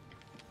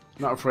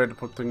 Not afraid to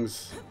put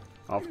things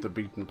off the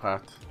beaten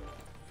path,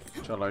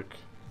 which I like.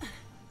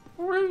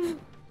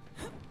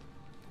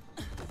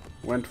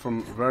 Went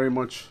from very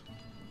much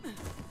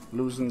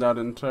losing that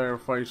entire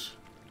fight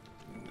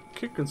to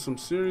kicking some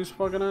serious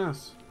fucking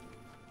ass.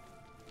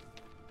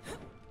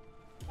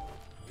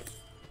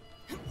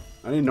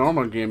 Any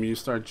normal game you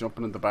start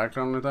jumping in the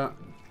background like that,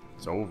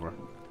 it's over.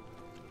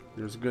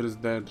 You're as good as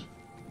dead.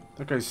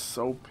 That guy's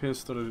so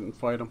pissed that I didn't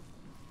fight him.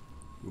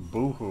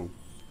 Boo-hoo.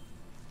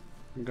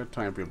 I ain't got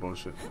time for your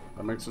bullshit.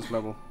 That makes this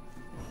level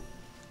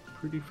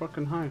pretty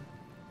fucking high.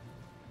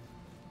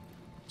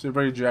 It's a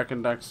very Jack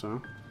and Dax, huh?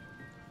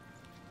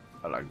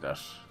 I like that.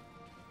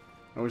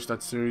 I wish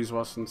that series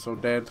wasn't so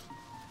dead.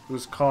 It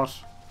was caught.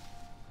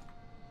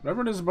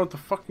 Whatever it is about the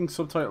fucking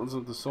subtitles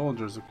of the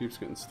soldiers, it keeps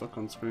getting stuck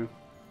on screen.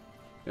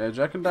 Yeah,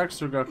 Jack and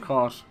Daxter got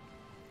caught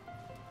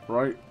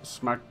right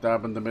smack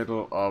dab in the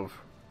middle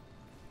of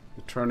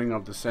the turning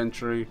of the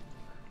century.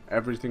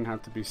 Everything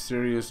had to be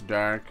serious,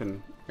 dark,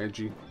 and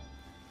edgy.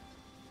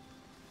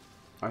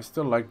 I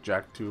still like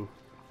Jack 2.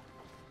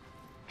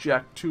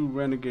 Jack 2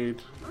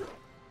 Renegade.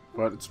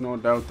 But it's no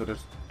doubt that it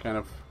kind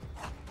of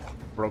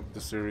broke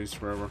the series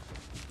forever.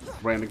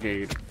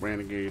 Renegade,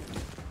 Renegade.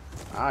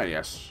 Ah,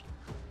 yes.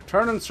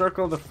 Turn and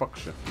circle the fuck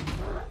shit.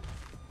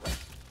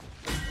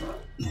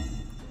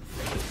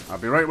 I'll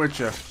be right with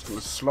you. Just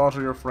gonna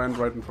slaughter your friend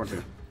right in front of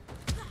you.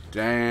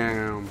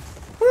 Damn.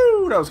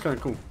 Woo! That was kind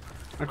of cool.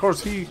 And of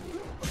course, he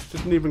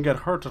didn't even get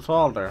hurt at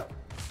all there.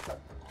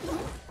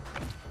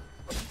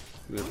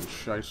 Little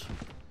shite.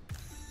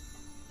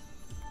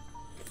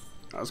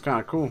 That was kind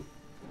of cool.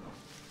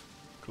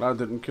 Glad it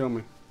didn't kill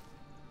me.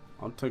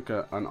 I'll take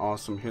an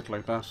awesome hit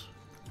like that.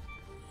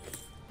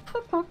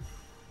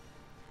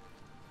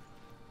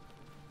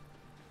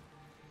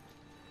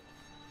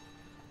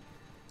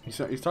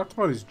 He talked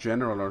about his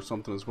general or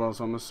something as well,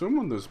 so I'm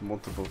assuming there's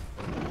multiple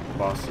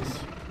bosses.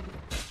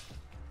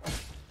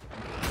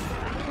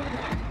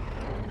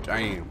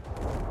 Damn.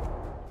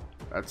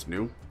 That's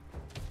new.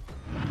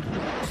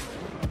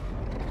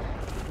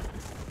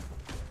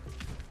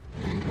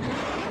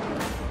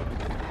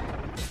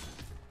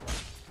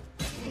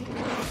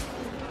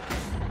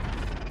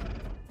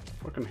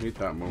 Fucking hate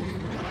that move.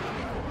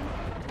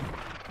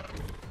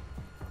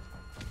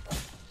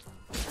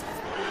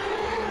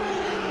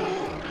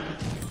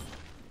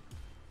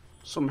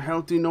 Some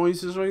healthy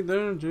noises right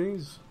there,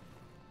 jeez.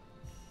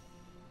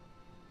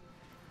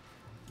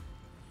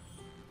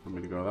 Want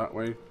me to go that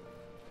way?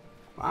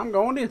 I'm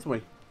going this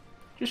way.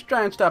 Just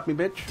try and stop me,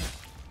 bitch.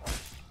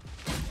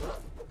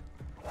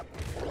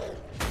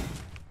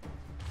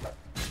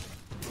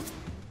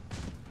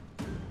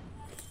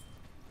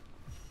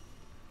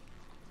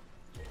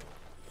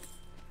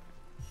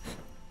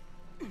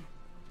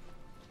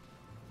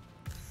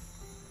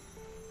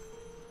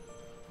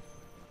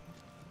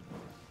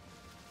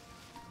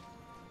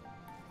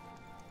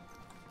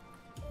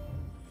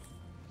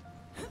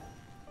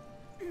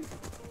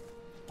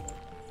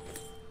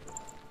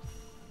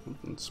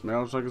 It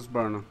smells like it's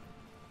burning.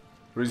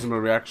 Reasonable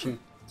reaction.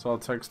 That's all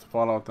it takes to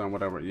fall out then,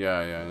 whatever.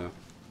 Yeah.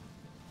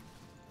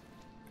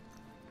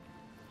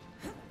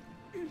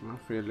 I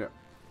feel ya.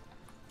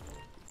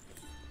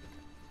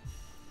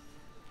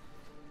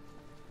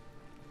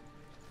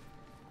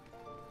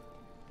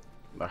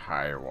 The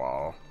high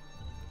wall.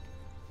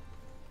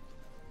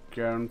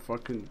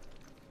 Fucking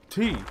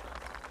T.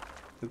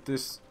 At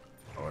this.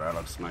 Oh, that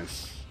looks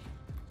nice.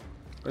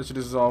 Bet you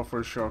this is all for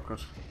a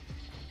shortcut.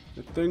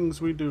 The things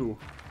we do.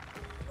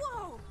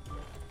 Whoa!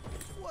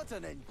 What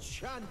an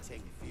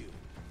enchanting view.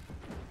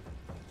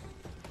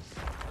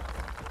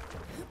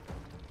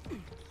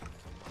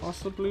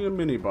 Possibly a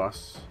mini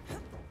boss.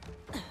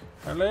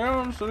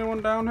 Hello? Is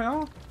anyone down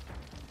here?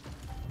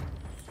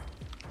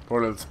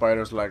 Poor little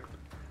spider's like,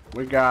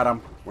 we got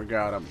him. We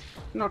got him.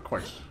 Not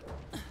quite.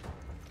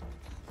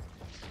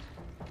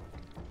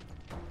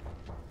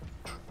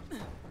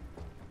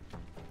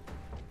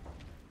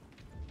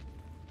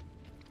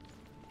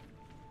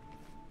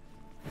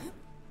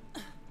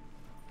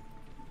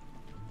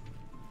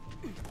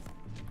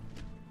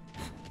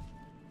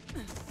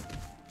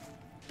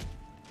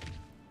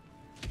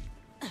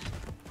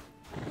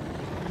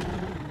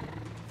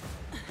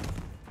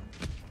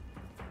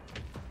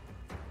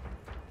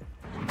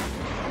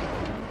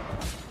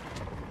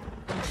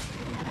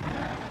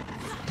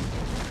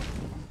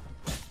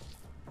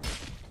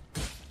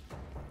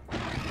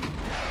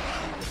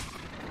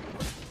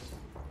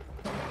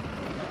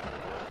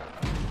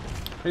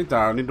 Hey there,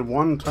 I need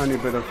one tiny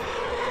bit of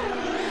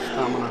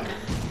stamina.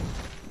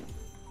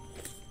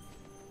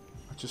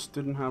 just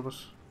didn't have it.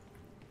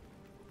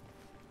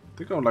 I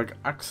think I'm like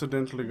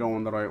accidentally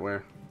going the right way.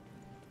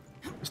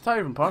 Is that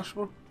even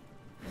possible?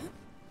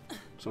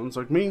 Sounds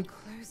like me.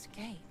 Closed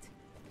gate.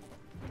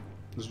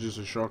 This is just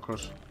a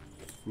shortcut.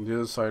 From the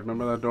other side,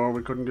 remember that door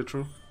we couldn't get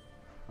through?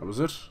 That was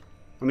it.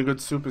 Only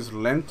good soup is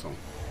lentil.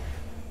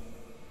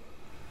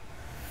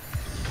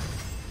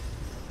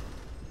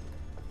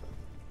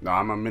 Nah,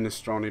 I'm a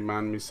minestrone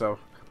man myself.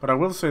 But I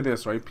will say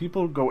this, right?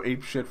 People go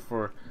apeshit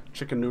for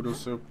chicken noodle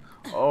soup.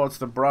 Oh, it's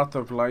the broth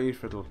of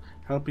life. It'll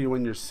help you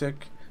when you're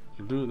sick.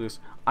 You do this.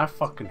 I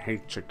fucking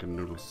hate chicken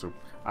noodle soup.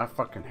 I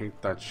fucking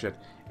hate that shit.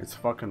 It's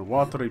fucking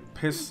watery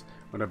piss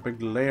with a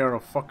big layer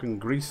of fucking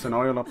grease and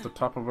oil up the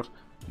top of it.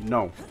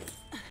 No.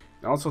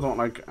 I also don't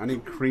like any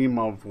cream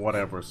of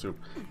whatever soup.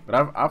 But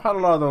I've had a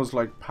lot of those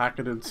like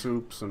packeted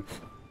soups and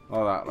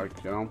all that, like,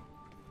 you know.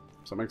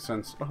 Does that make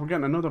sense? Look, we're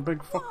getting another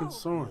big fucking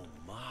sword.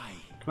 Oh my.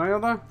 Can I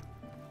have that?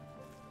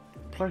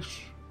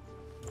 Please.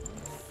 I don't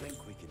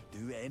think we can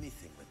do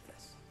anything with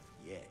this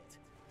yet.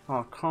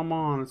 Oh, come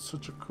on. It's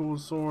such a cool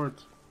sword.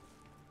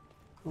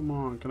 Come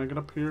on. Can I get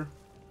up here?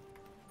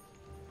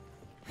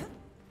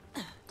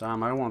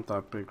 Damn, I want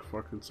that big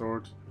fucking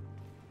sword.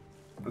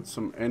 That's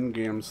some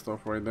endgame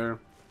stuff right there.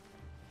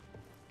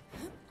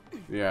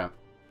 Yeah.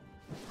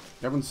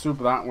 Having soup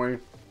that way.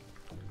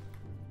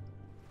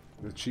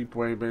 The cheap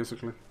way,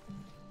 basically.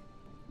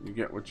 You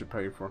get what you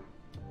pay for.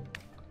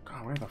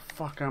 God, where the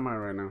fuck am I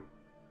right now?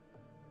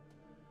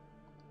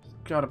 It's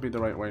gotta be the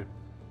right way.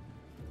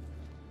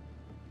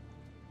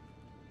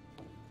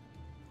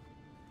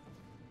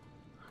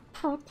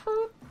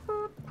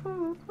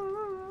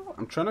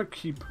 I'm trying to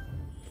keep...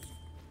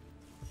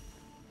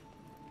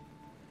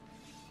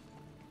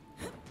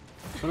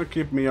 trying to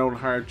keep me old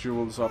heart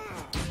jewels up.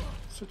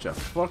 Such a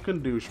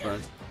fucking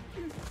douchebag.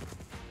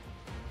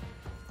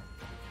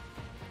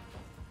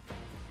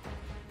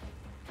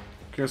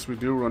 Guess we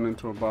do run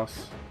into a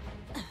boss.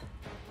 I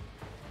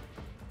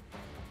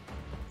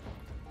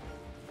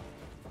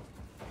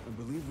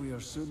believe we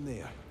are soon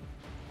there.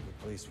 The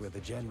place where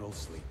the general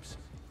sleeps.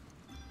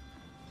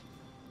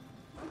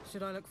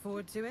 Should I look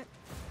forward to it?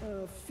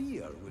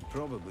 Fear would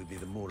probably be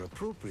the more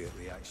appropriate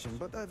reaction,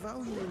 but I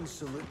value and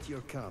salute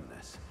your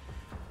calmness.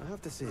 I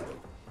have to say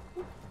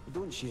though,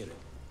 don't share it.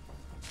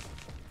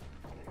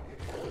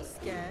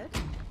 Scared?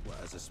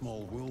 What, as a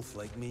small wolf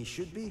like me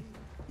should be?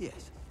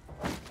 Yes.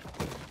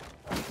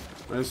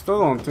 I still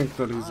don't think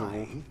that he's a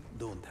wolf. I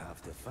don't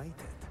have to fight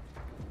it.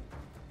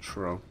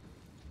 True.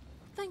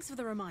 Thanks for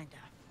the reminder.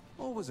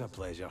 Always a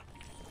pleasure.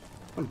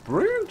 A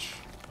bridge?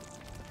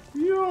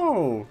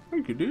 Yo!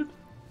 Thank you, dude.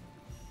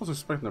 I was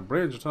expecting a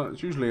bridge. I thought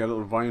it's usually a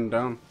little vine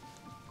down.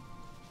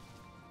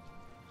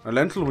 A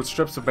lentil with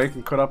strips of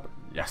bacon cut up.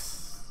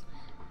 Yes.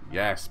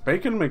 Yes.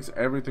 Bacon makes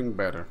everything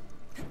better.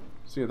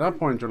 See, at that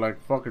point, you're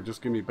like, fuck it,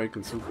 just give me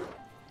bacon soup.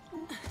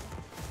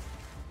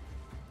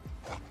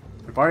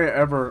 If I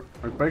ever...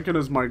 like, bacon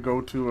is my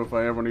go-to if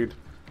I ever need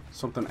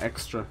something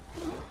extra.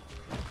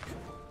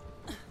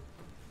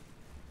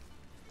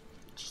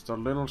 Just a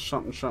little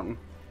something, something.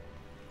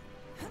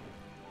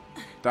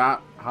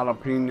 That,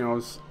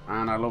 jalapenos,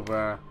 and I love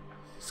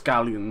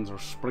scallions or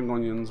spring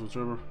onions,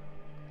 whichever.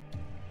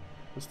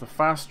 It's the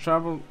fast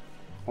travel.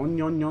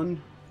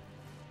 Onion.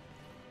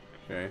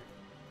 Okay.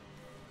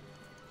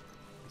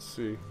 Let's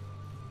see.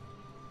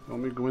 Let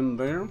me go in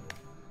there. I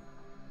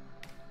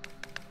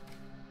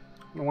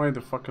don't know why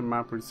the fucking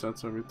map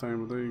resets every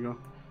time, but there you go.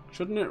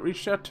 Shouldn't it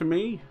reset to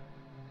me?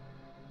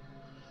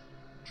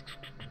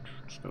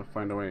 Just gotta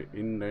find a way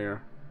in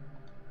there.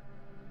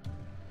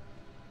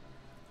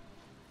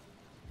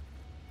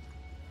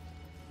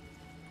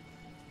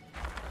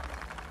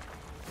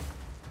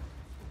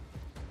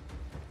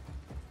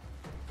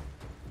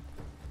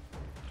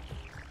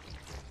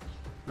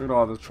 Look at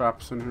all the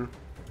traps in here.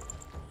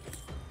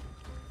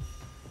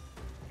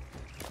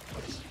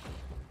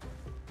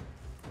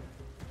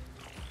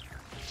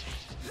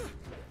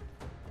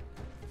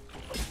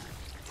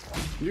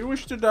 You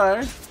wish to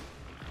die?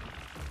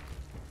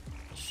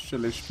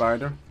 Silly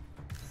spider.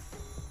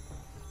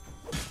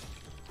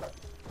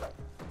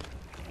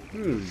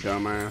 You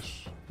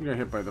dumbass. You got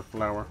hit by the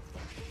flower.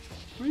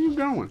 Where are you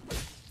going?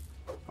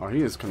 Oh,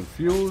 he is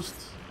confused.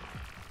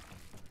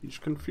 He's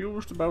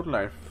confused about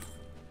life.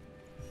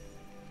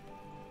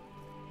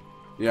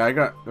 Yeah, look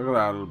at that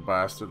little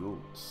bastard, little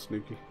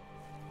sneaky.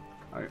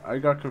 I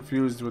got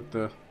confused with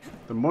the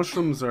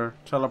mushrooms are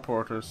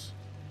teleporters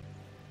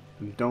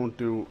and don't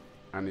do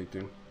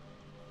anything.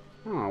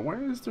 Oh, why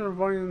is there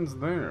vines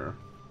there?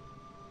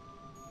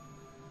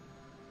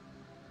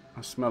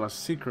 I smell a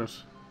secret.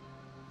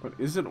 But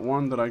is it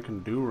one that I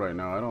can do right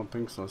now? I don't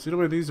think so. See the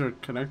way these are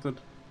connected?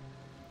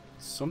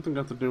 Something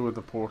got to do with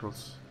the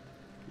portals.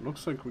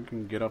 Looks like we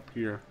can get up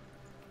here.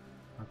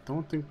 I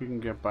don't think we can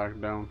get back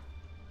down.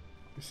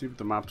 Let's see what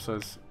the map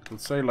says. It'll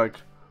say like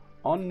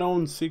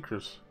unknown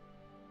secret.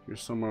 You're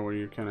somewhere where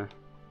you kinda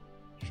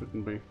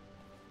shouldn't be.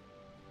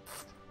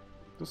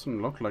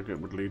 Doesn't look like it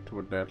would lead to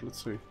a death.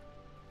 Let's see.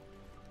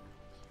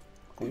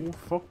 Oh,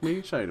 fuck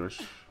me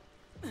sideways.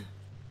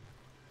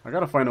 I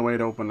gotta find a way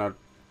to open that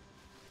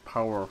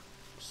power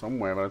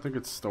somewhere, but I think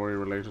it's story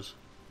related.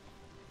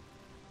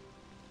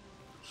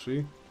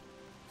 See?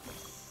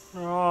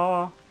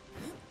 Ah.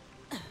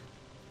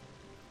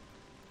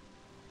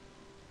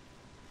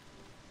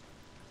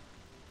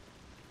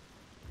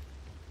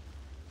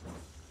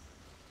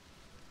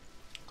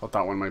 Thought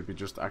that one might be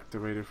just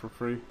activated for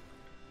free.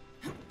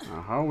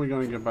 Now, how are we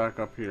gonna get back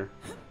up here?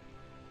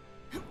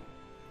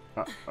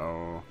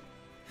 Uh-oh.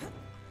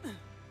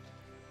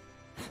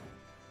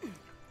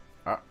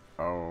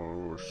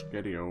 Uh-oh,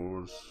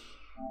 skiddios.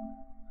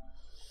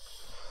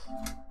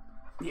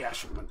 Yeah, I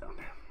should have went down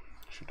there.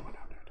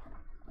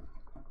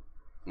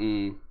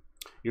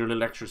 Your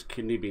little extras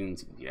kidney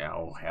beans. Yeah,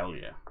 oh hell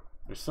yeah.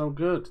 They're so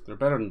good. They're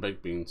better than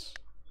baked beans.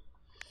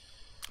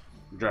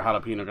 Your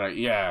jalapeno guy.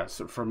 Yeah,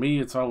 so for me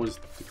it's always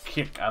the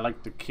kick. I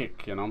like the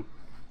kick, you know.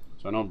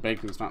 So I know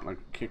bacon's not like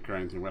a kick or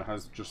anything, but it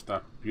has just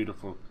that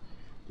beautiful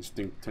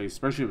distinct taste,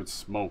 especially if it's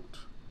smoked.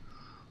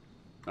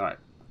 Alright.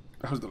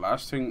 That was the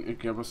last thing it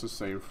gave us a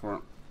save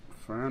for.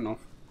 Fair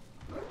enough.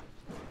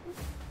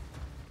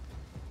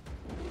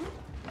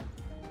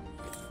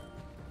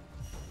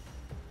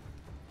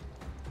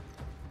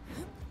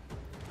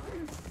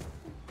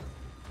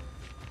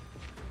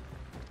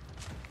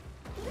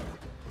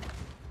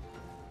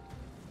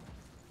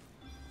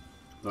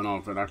 Don't know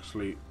if it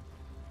actually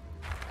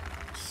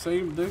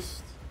saved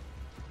this.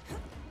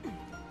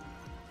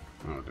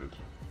 Oh, it did.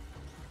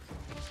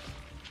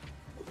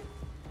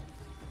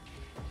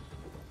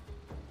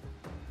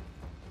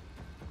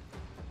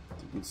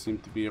 Didn't seem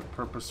to be a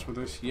purpose for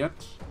this yet.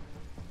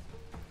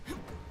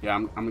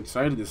 Yeah, I'm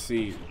excited to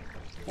see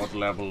what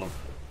level of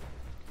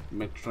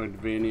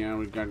Metroidvania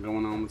we got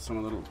going on with some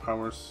of the little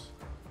powers.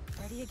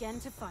 Ready again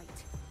to fight.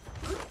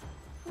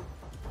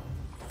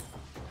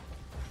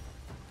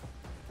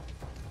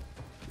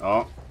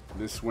 Oh,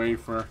 this way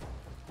for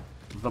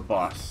the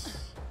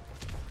boss.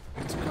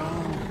 Let's go.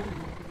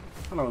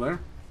 Hello there.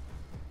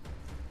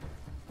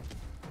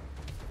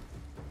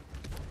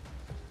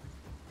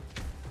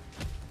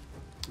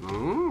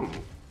 Oh.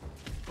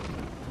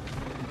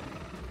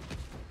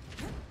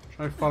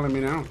 Try following me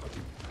now.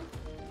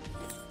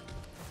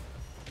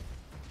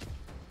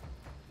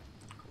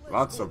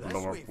 Lots of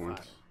lower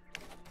points.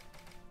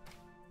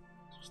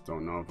 Just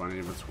don't know if any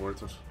of it's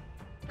worth it.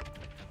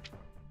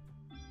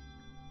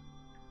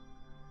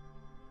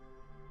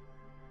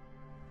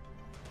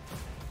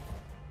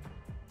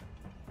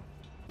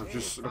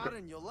 Just look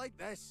at, you'll like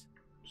this.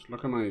 just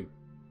look at my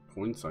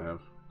points I have.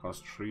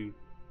 Cost 3 to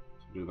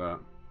do that.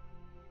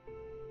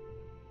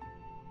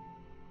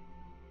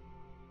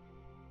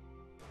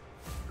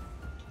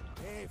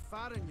 Hey,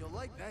 Farron, you'll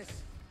like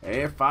this.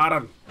 Hey,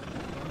 Farron!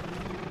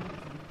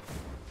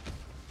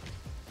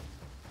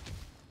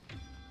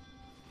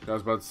 I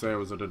was about to say I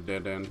was at a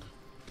dead end.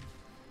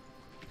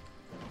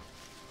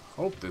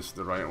 Hope this is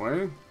the right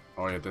way.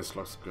 Oh yeah, this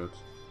looks good.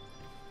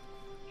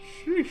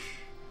 Sheesh.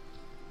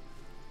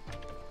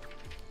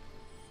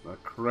 The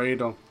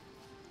cradle.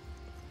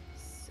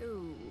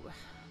 So,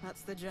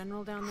 that's the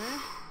general down there?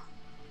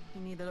 He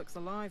neither looks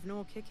alive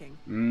nor kicking.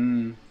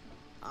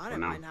 I don't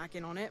mind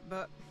hacking on it,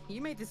 but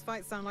you made this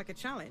fight sound like a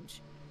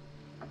challenge.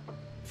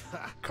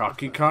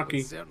 Cocky.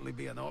 Would certainly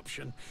be an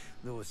option,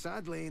 though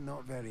sadly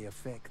not very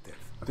effective.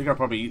 I think I've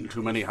probably eaten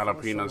too many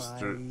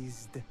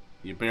jalapenos.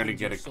 You barely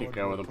get a kick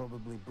out of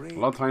them. A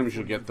lot of times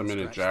you'll get them in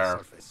a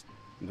jar.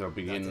 They'll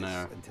be in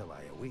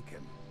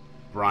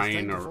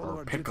brine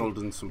or pickled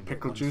in some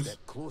pickle juice,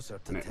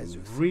 and it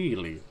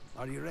really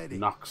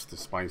knocks the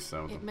spice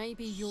out of them. It may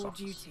be your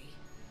duty,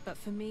 but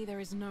for me there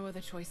is no other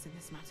choice in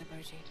this matter,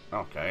 Boji.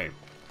 Okay.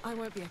 I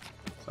won't be.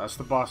 So that's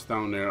the boss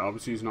down there.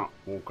 Obviously he's not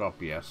woke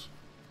up yet.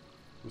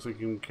 Looks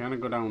like you can kind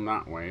of go down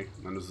that way.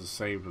 And there's a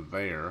save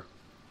there.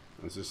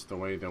 Is this the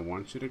way they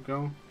want you to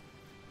go?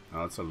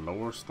 Oh, it's a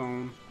lower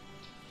stone.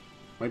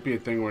 Might be a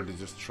thing where they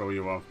just throw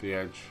you off the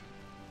edge.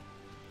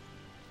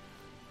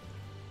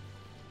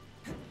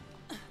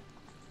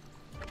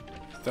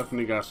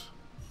 Definitely got.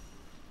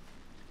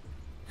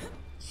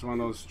 It's one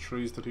of those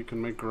trees that you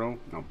can make grow.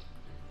 No,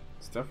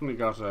 it's definitely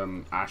got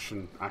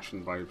ashen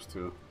vibes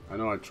too. I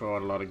know I throw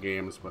out a lot of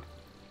games, but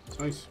it's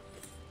nice.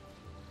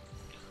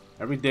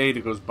 Every day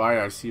that goes by,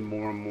 I see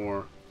more and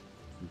more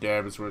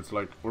devs where it's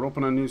like, we're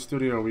opening a new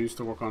studio. We used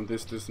to work on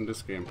this, and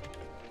this game.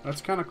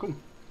 That's kind of cool.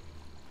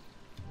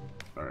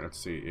 Alright, let's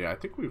see. Yeah, I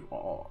think we've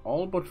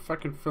all but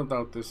fucking filled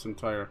out this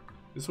entire.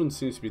 This one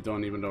seems to be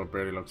done, even though it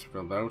barely looks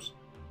filled out.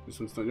 This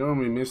one's done. The only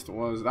one we missed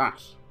was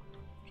that,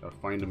 which I'll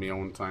find in my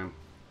own time.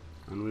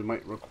 And we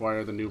might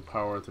require the new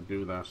power to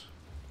do that.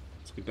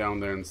 Let's get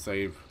down there and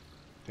save.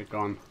 Take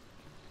on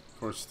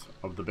first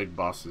of the big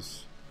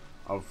bosses.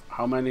 Of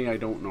how many, I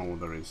don't know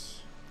there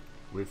is.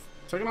 We've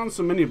taken on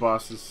some mini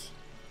bosses.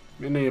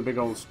 Mainly a big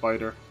old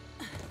spider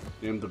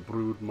named the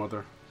Brood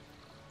Mother.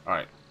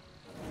 Alright.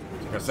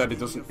 Like I said, it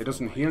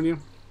doesn't heal you.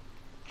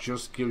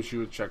 Just gives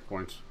you a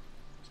checkpoint.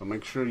 So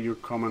make sure you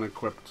come and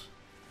equipped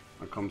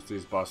when it comes to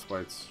these boss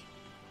fights.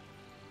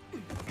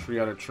 3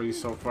 out of 3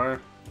 so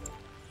far.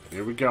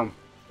 Here we go.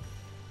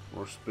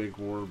 First big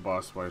world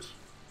boss fight.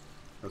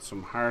 Got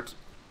some heart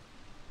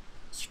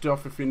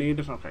stuff if you need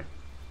it. Okay.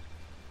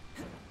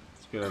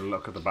 Let's get a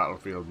look at the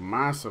battlefield.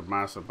 Massive,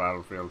 massive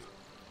battlefield.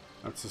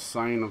 That's a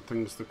sign of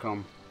things to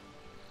come.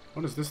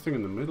 What is this thing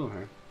in the middle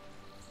here?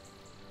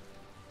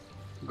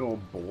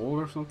 Gold bowl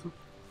or something?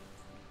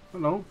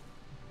 Hello.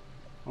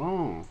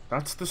 Oh,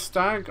 that's the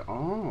stag?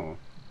 Oh.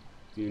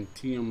 The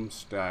Intium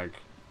stag.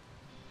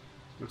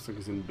 Looks like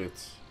it's in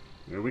bits.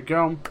 Here we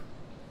go.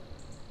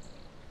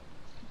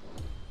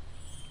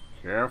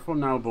 Careful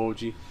now,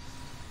 Boji.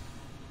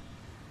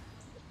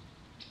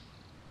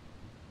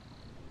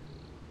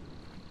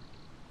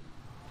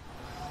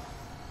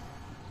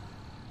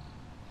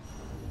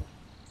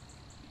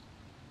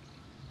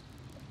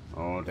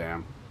 Oh,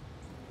 damn.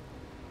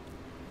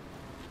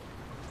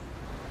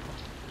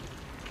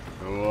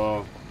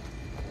 Cool.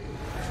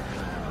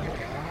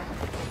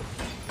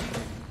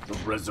 The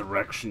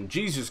resurrection.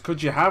 Jesus,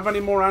 could you have any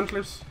more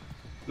antlers?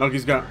 Look,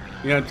 he's got...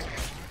 Yeah.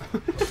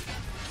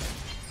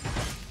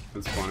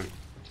 That's funny.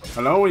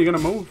 Hello, are you gonna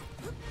move?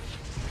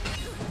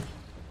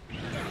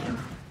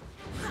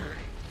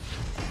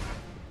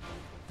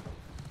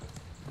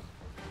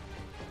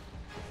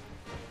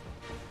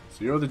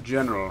 So you're the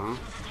general, huh?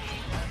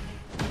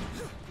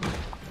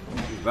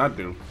 What does that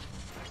do?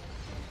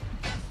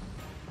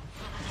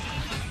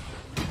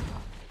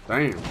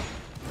 Damn.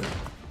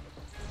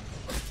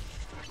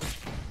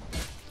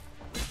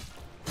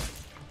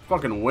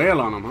 Fucking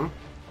wail on him, huh?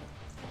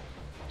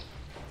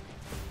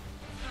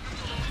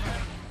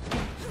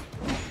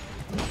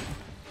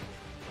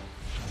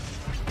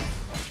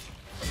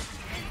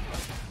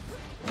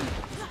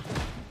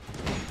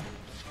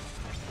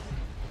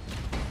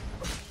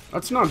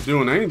 That's not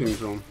doing anything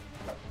to him.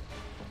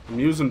 I'm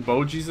using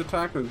Boji's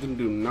attack and it didn't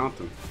do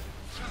nothing.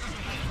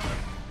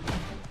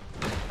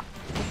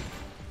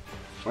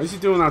 Why is he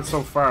doing that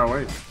so far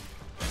away?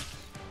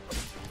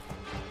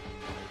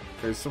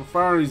 Okay, so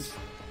far he's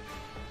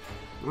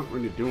not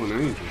really doing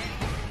anything.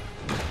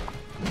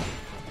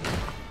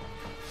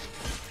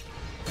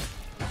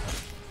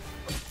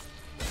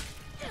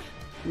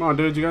 Come on,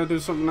 dude, you gotta do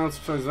something else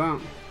besides that.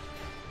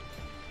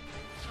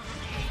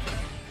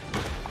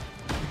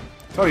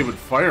 I thought he would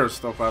fire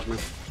stuff at me.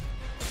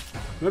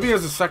 Maybe he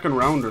has a second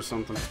round or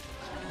something. Is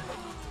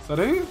that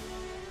it?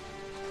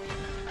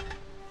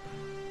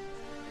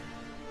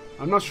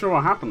 I'm not sure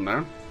what happened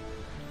there.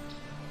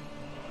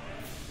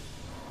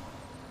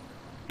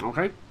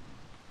 Okay.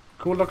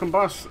 Cool looking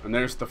boss. And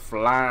there's the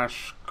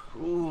flash.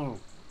 Cool.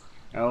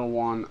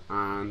 L1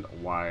 and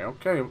Y.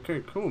 Okay,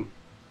 okay, cool.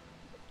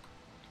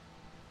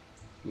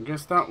 I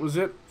guess that was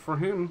it for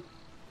him.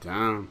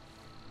 Damn.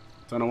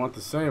 Don't know what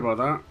to say about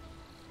that.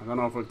 I don't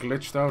know if it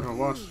glitched out or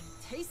what.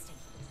 Tasty.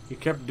 He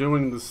kept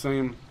doing the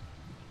same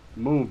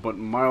move, but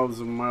miles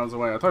and miles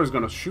away. I thought he was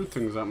going to shoot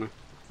things at me.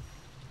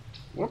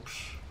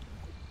 Whoops.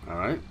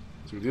 Alright.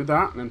 So we did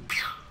that, and then...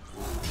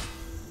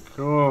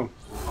 Cool.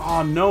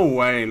 Oh, no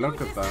way.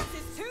 Look at that.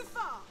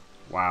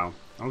 Wow.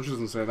 I was just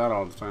going to say that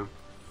all the time.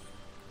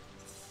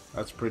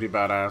 That's pretty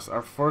badass.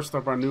 Our first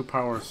of our new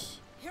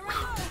powers. Here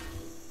I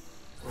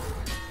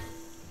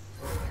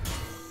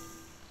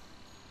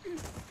go.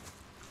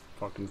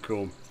 Fucking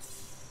cool.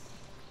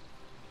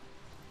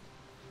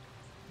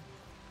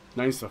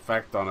 Nice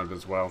effect on it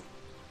as well.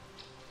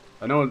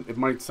 I know it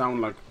might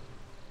sound like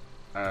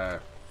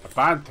a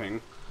bad thing,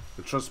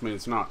 but trust me,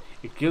 it's not.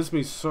 It gives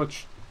me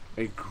such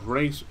a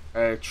great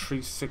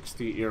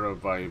 360 era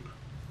vibe,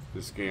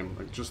 this game.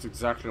 Like, just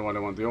exactly what I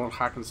want. The old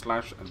hack and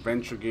slash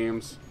adventure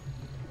games.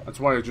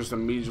 That's why it just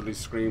immediately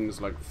screams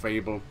like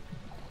Fable,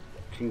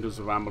 Kingdoms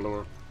of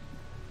Amalur.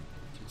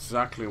 It's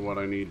exactly what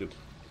I needed.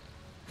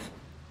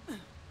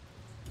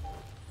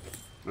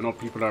 I know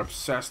people are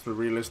obsessed with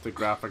realistic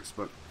graphics,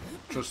 but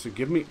trust me,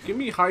 give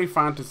me high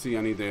fantasy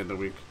any day of the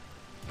week.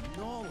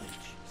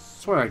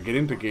 That's why I get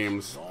into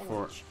games,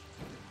 for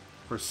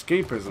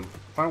escapism.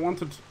 If I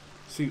wanted to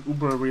see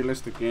uber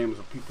realistic games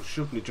of people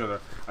shooting each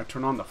other, I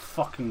turn on the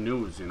fucking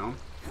news, you know?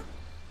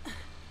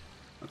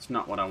 That's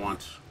not what I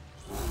want.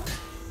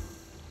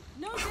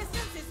 No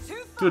distance is too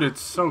far. Dude,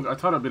 it's so... I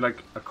thought it'd be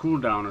like a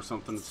cooldown or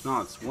something. It's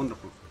not. It's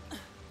wonderful.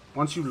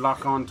 Once you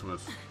lock onto it,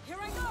 Here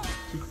I go.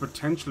 you could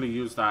potentially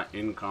use that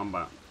in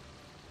combat.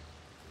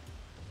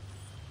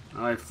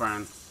 Alright,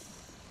 Fran.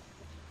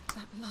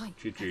 That light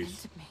that GG's.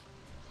 entered me.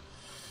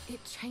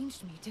 It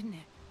changed me, didn't it?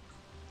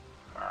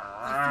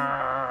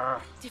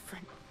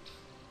 Different.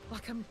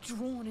 Like I'm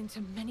drawn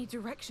into many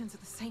directions at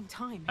the same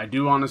time. I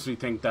do honestly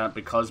think that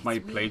because my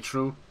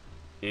playthrough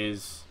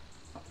is...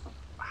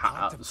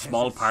 a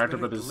small part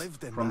of it is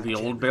from the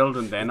old build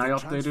and then I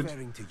updated.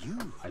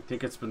 I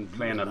think it's been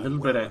playing a little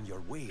bit of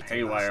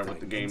haywire with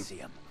the game.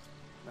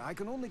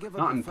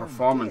 Not in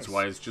performance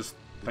wise, just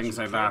things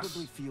like that.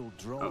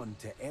 Oh,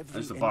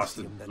 there's the boss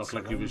that looked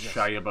like he was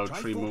shy about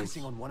 3 moves.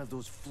 Aye!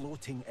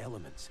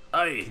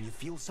 Can you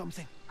feel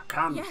something? I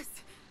can. Yes,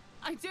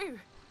 I do.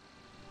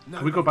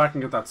 Can we go back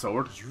and get that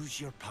sword? Use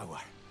your power.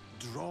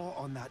 Draw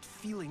on that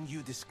feeling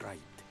you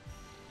described.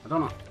 I don't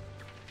know.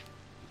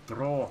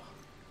 Draw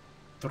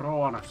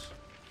on it.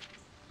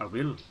 I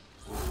will.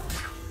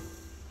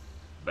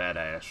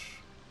 Badass.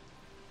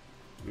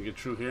 We get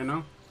through here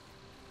now.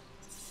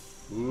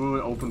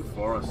 Ooh, open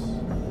forest.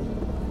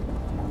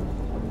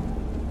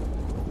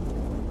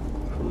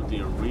 Through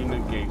the arena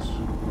gate.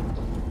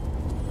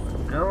 The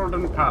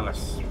Golden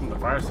Palace from the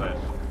far side.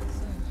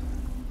 So,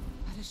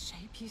 better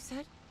shape, you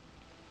said?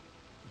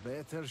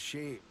 Better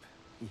shape,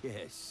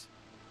 yes.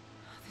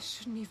 This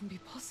shouldn't even be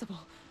possible.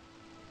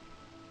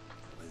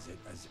 Is it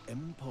as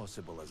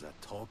impossible as a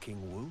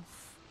talking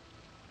wolf?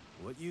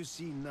 What you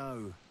see now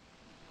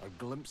are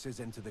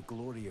glimpses into the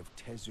glory of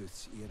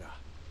Tezuth's era.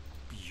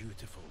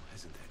 Beautiful,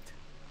 isn't it?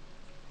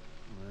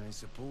 I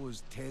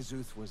suppose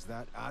Tezuth was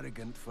that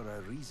arrogant for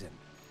a reason.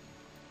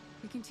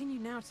 We continue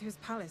now to his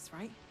palace,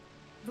 right?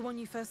 The one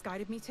you first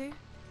guided me to?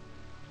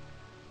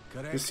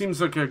 Correct. This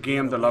seems like a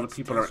game that a lot of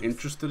people are Tezuth.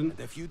 interested in, And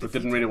if you but defeat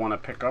didn't really him, want to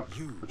pick up,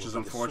 you which will is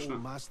be the sole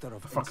unfortunate. master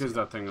of The fuck is Insia.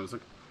 that thing? I was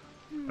like,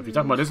 if you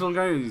talking about this little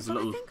guy, he's a But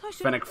I little think I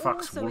should fennec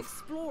fox also wolf.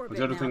 explore a But bit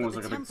the other now thing that was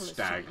the like a big temple has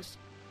stag. changed.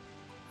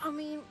 I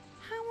mean,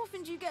 how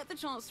often do you get the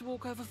chance to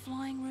walk over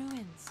flying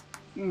ruins?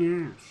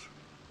 Yes.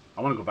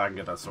 I want to go back and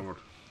get that sword.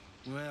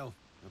 Well,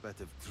 a bit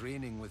of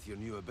training with your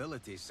new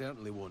ability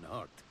certainly won't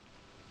hurt.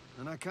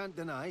 And I can't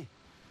deny,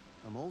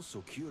 I'm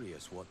also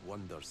curious what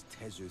wonders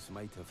Tezuth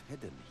might have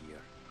hidden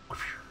here.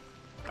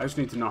 I just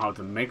need to know how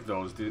to make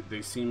those.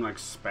 They seem like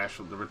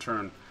special. The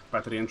return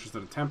back to the entrance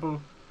of the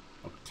temple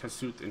of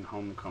Tezuth in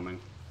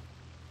Homecoming.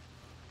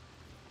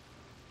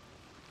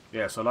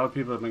 Yeah, so a lot of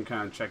people have been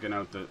kind of checking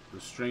out the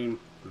stream,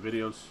 the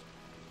videos,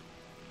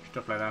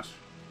 stuff like that.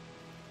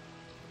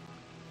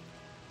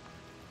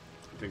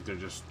 I think they're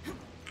just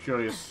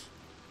curious,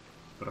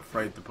 but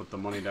afraid to put the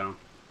money down.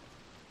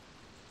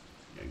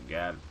 You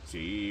gotta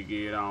take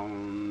it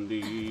on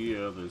the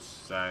other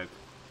side.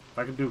 If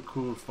I could do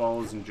cool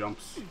falls and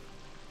jumps,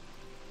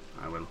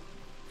 I will.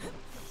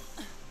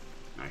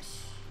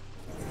 Nice.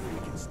 We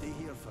can stay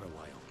here for a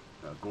while.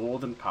 The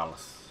Golden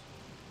Palace.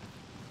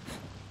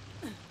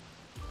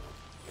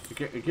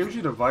 It gives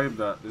you the vibe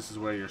that this is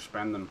where you're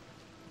spending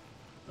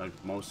like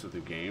most of the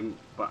game,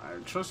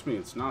 but trust me,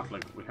 it's not.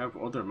 Like, we have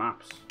other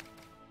maps.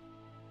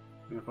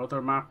 We have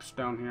other maps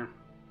down here,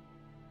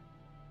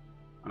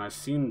 and I've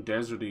seen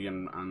deserty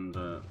and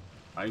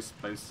ice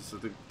places. So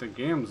the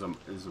game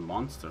is a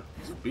monster.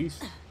 It's a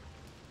beast,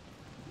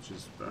 which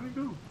is very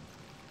good.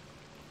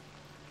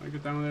 Can I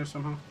get down there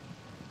somehow?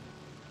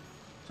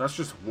 So that's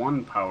just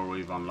one power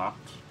we've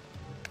unlocked.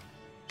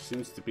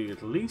 Seems to be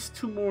at least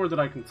two more that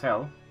I can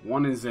tell.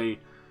 One is a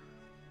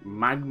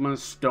magma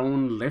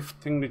stone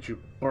lift thing that you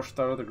burst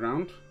out of the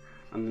ground,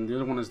 and then the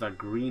other one is that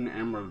green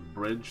emerald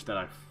bridge that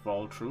I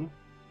fall through.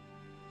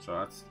 So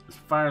that's as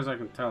far as I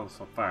can tell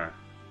so far.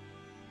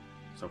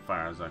 So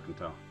far as I can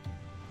tell.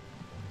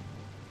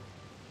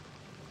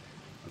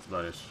 That's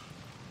about it.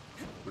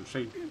 We'll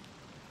see.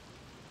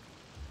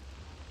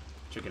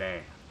 Check it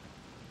out.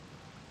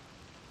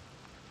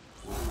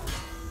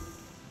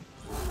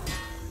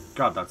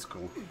 God, that's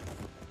cool.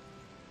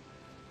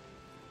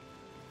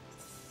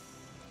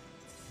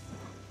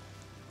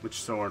 Which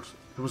sword?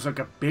 There was like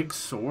a big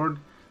sword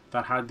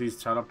that had these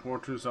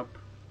teleporters up.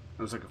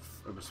 It was like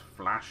it was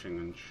flashing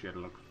and shit. It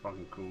looked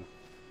fucking cool.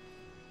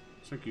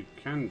 Looks like you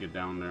can get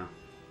down there.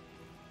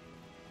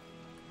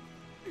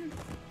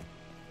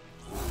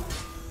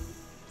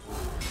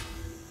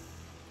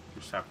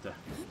 Just have to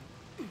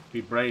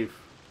be brave.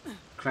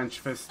 Clench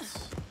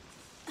fists.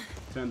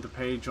 Turn the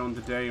page on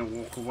the day and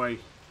walk away.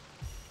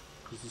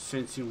 Because the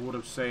sensei would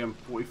have say I'm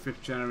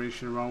 45th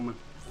generation Roman.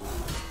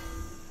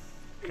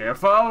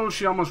 Careful!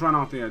 She almost ran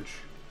off the edge.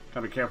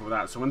 Gotta be careful with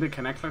that. So when they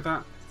connect like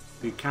that,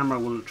 the camera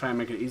will try and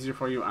make it easier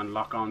for you and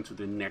lock on to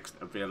the next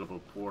available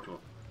portal.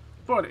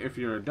 But if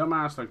you're a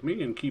dumbass like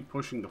me and keep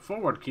pushing the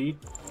forward key,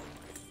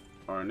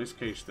 or in this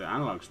case the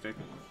analog stick,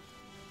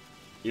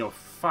 you'll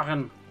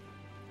fucking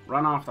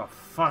run off the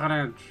fucking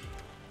edge.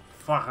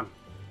 Fucking.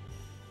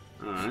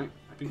 Alright.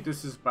 I think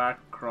this is back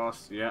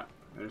across. Yeah,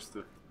 there's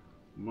the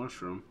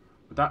mushroom.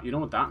 But that, you know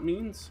what that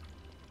means?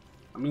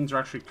 That means you're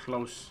actually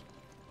close.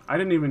 I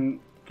didn't even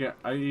get...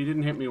 he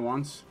didn't hit me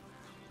once.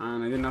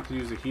 And I didn't have to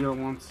use the heal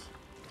once.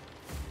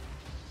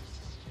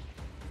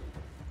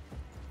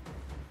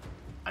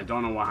 I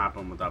don't know what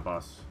happened with that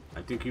boss.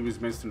 I think he was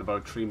missing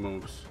about 3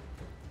 moves.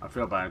 I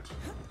feel bad.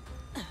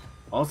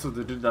 Also,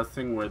 they did that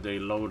thing where they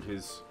load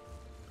his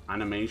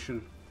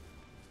animation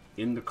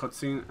in the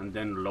cutscene and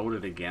then load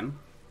it again.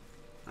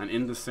 And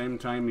in the same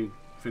time he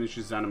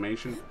finishes his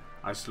animation,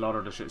 I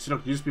slaughter the shit. See,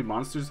 look, used to be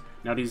monsters.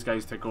 Now these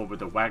guys take over.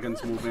 The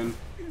wagons move in.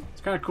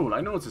 It's kind of cool.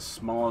 I know it's a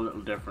small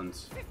little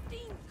difference. 15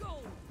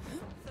 gold.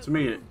 To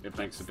me, it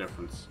makes a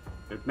difference.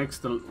 It makes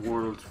the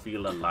world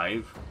feel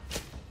alive.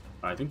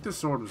 I think this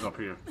sword was up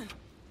here.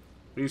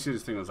 But you see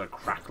this thing was like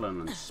crackling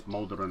and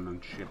smoldering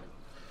and shit.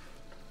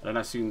 And then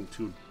I seen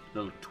 2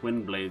 little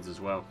twin blades as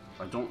well.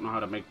 I don't know how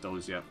to make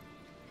those yet.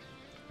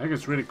 I think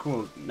it's really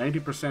cool.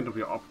 90% of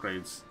your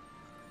upgrades,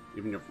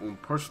 even your own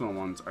personal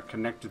ones, are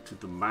connected to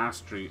the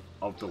mastery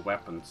of the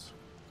weapons.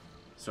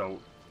 So,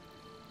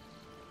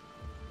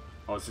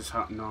 oh, is this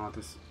how? No,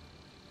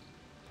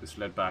 this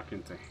led back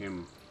into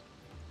him.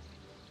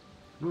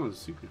 No, it's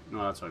a secret.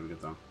 No, that's how we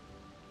get down.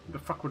 Where the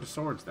fuck were the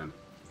swords then?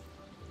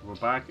 We're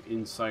back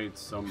inside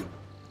some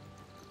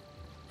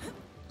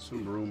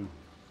room.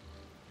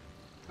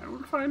 I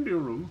will find your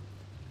room.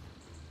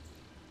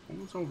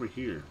 What's over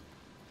here?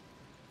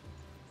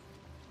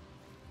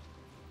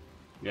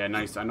 Yeah,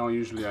 nice. I know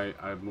usually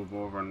I move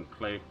over and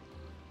play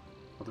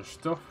other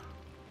stuff,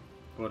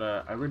 but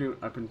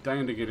I've been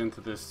dying to get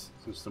into this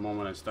since the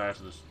moment I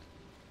started it.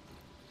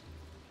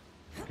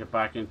 Get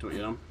back into it,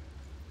 you know.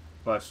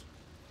 But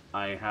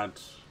I had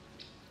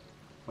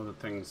other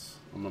things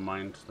on my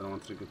mind that I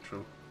wanted to get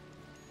through.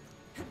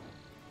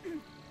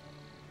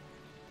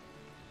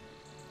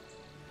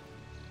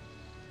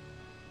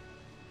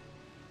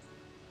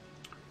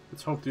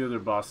 Let's hope the other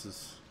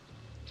bosses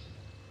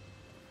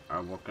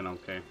are working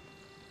okay.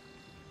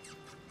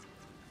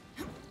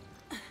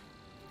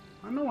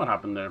 I know what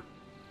happened there. I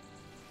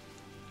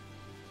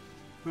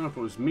don't know if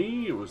it was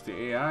me, it was the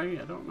AI, I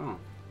don't know.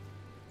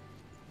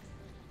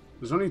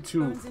 There's only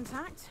two. Bones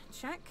intact?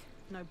 Check.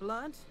 No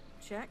blood?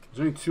 Check. There's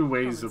only two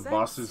ways Common of sense.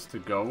 bosses to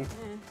go Eh.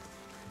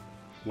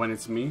 when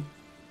it's me.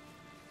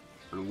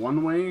 And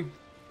one way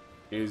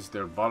is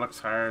they're bollocks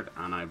hard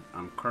and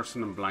I'm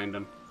cursing and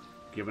blinding,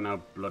 giving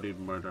out bloody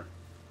murder.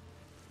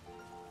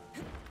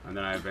 And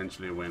then I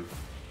eventually win.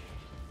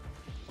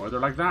 Or they're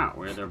like that,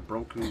 where they're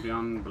broken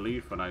beyond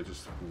belief and I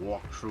just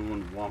walk through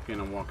and walk in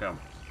and walk out.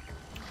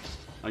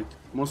 Like,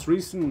 most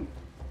recent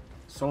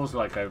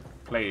Souls-like I've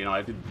played, you know,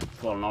 I did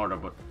Fallen Order,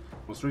 but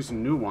most recent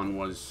new one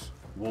was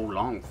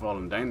Wolong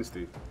Fallen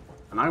Dynasty.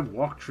 And I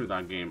walked through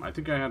that game. I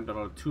think I had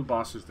about 2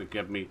 bosses that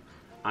gave me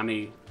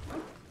any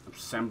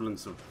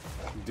semblance of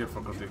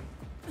difficulty.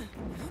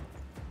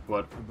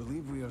 But I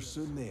believe we are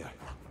soon there.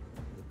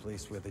 The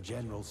place where the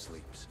general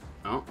sleeps.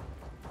 oh,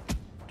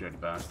 dirty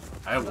bastard.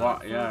 I Look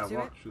walked forward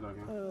to through that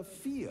game.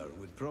 Fear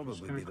would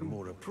probably be the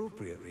more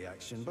appropriate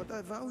reaction, but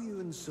I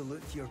value and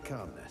salute your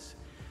calmness.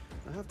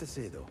 I have to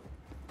say though,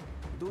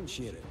 I don't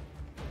share it.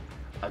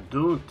 I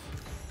don't.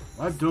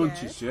 Why don't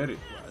you Scared? share it?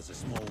 Well, as a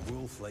small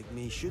wolf like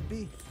me should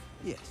be,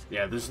 yes.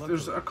 Yeah,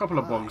 there's a couple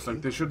of bugs.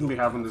 Like, they shouldn't be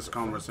having this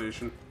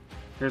conversation.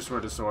 Here's where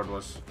the sword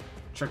was.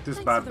 Check this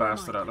Thanks bad for the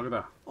bastard out. Look at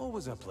that.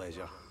 Always a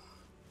pleasure.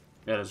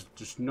 Yeah, there's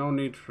just no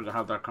need for to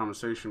have that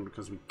conversation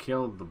because we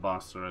killed the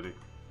boss already.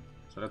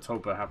 So let's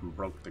hope I haven't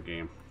broke the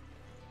game.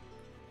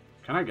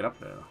 Can I get up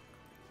there?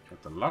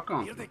 Get the lock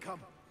on. Here they come.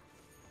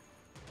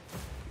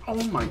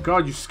 Oh my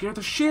god, you scared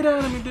the shit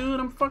out of me, dude.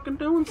 I'm fucking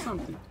doing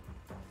something.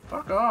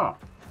 Fuck off.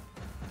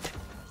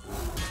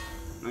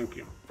 Thank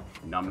you.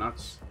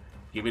 Numbnuts.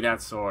 Give me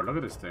that sword. Look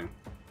at this thing.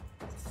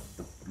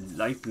 The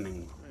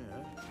lightning.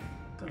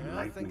 The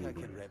I think lightning. I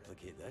can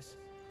replicate this,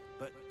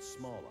 but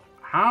smaller.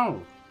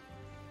 How?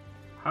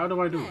 How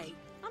do I do Hey, it?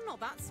 I'm not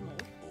that small.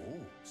 Oh,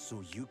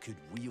 so you could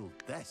wield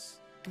this?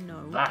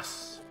 No.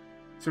 That's.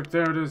 So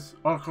there it is.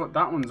 Oh,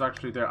 that one's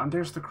actually there. And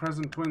there's the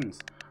Crescent Twins.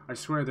 I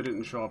swear they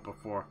didn't show up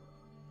before.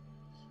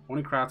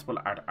 Only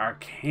craftable at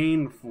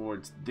Arcane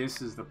Forge.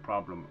 This is the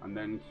problem. And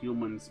then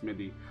Human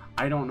Smithy.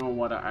 I don't know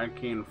what an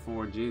Arcane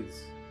Forge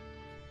is.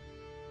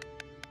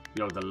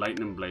 Yo, the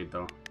Lightning Blade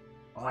though.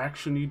 Oh, I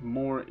actually need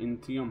more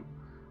Intium.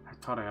 I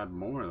thought I had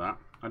more of that.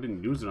 I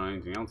didn't use it on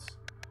anything else.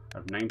 I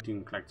have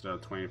 19 collected out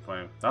of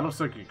 25. That looks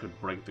like it could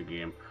break the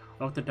game.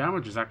 Oh, the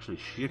damage is actually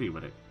shitty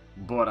with it.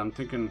 But I'm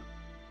thinking,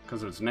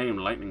 because of its name,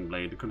 Lightning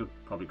Blade, it could have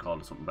probably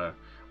called it something better.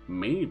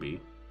 Maybe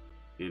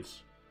it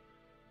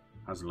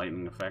has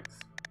lightning effects.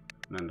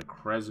 And then the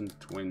Crescent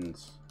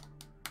Twins.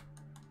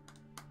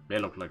 They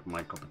look like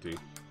my cup of tea.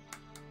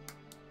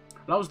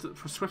 Allows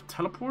for swift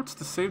teleports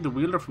to save the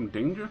wielder from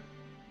danger?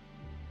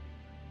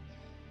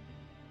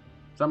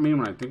 Does that mean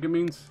what I think it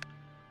means?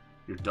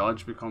 Your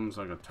dodge becomes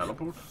like a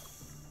teleport?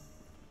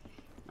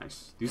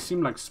 Nice. These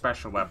seem like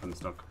special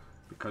weapons, look.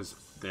 Because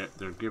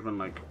they're given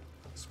like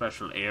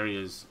special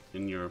areas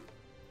in your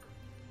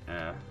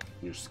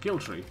skill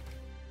tree.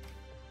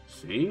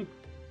 See?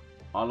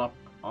 All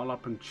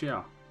up in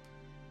cheer.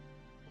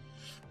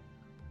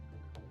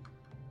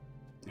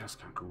 Yeah, that's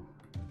kinda cool.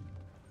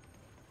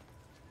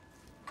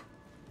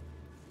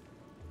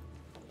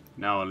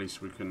 Now at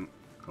least we can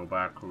go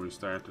back where we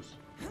started.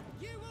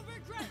 You will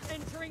regret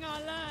entering our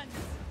lands.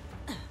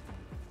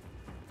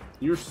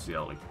 You're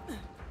silly.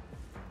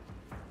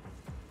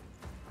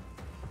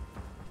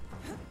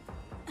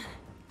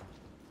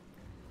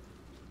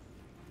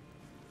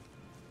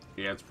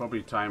 Yeah, it's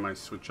probably time I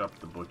switch up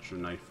the butcher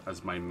knife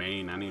as my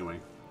main anyway.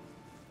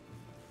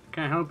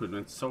 Can't help it,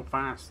 it's so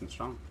fast and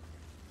strong.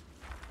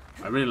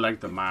 I really like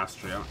the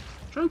mastery. I'm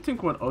trying to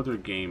think what other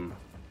game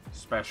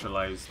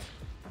specialized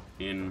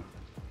in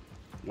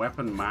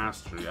weapon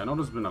mastery. I know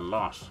there's been a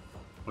lot,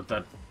 but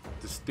that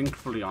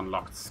distinctly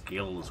unlocked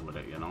skills with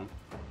it, you know?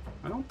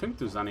 I don't think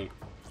there's any.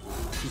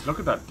 Just look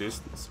at that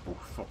distance. Oh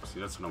fuck, see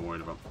that's what I'm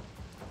worried about.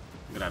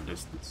 Look at that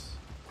distance.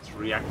 Let's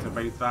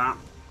reactivate that.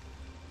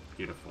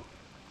 Beautiful.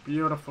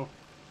 Beautiful.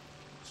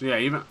 So yeah,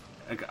 even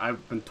like,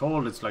 I've been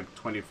told it's like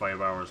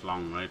 25 hours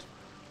long, right?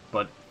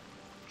 But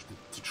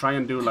to try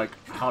and do like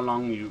how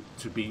long you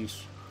to beat,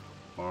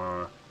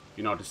 or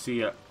you know, to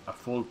see a a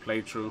full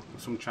playthrough.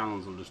 Some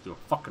channels will just do a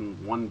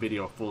fucking one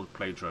video full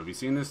playthrough. Have you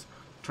seen this?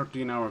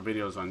 13-hour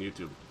videos on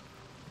YouTube.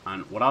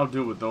 And what I'll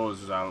do with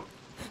those is I'll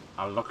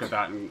look at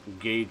that and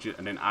gauge it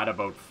and then add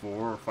about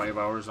 4 or 5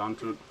 hours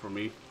onto it for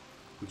me.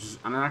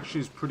 And it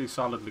actually is pretty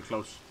solidly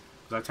close.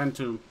 Because I tend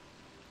to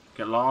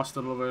get lost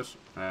a little bit.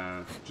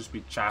 Just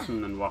be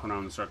chatting and walking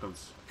around in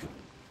circles.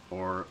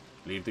 Or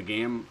leave the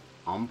game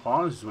on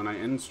pause when I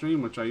end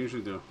stream, which I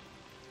usually do.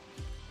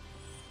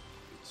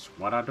 It's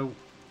what I do.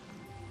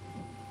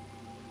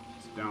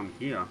 It's down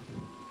here.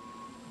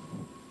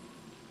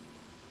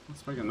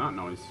 What's making that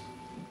noise?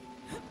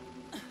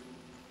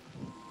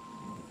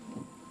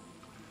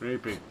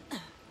 Creepy.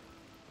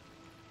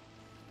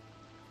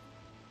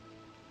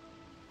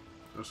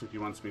 Looks like he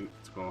wants me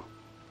to go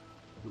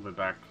a little bit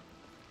back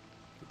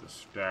at the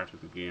start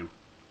of the game.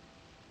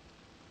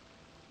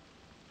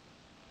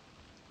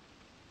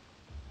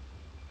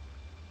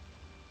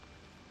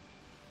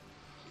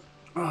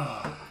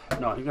 Oh,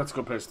 no, I think that's a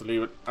good place to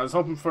leave it. I was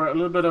hoping for a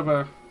little bit of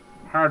a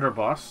harder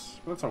boss,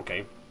 but that's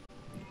okay.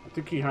 I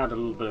think he had a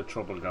little bit of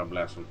trouble, God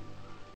bless him.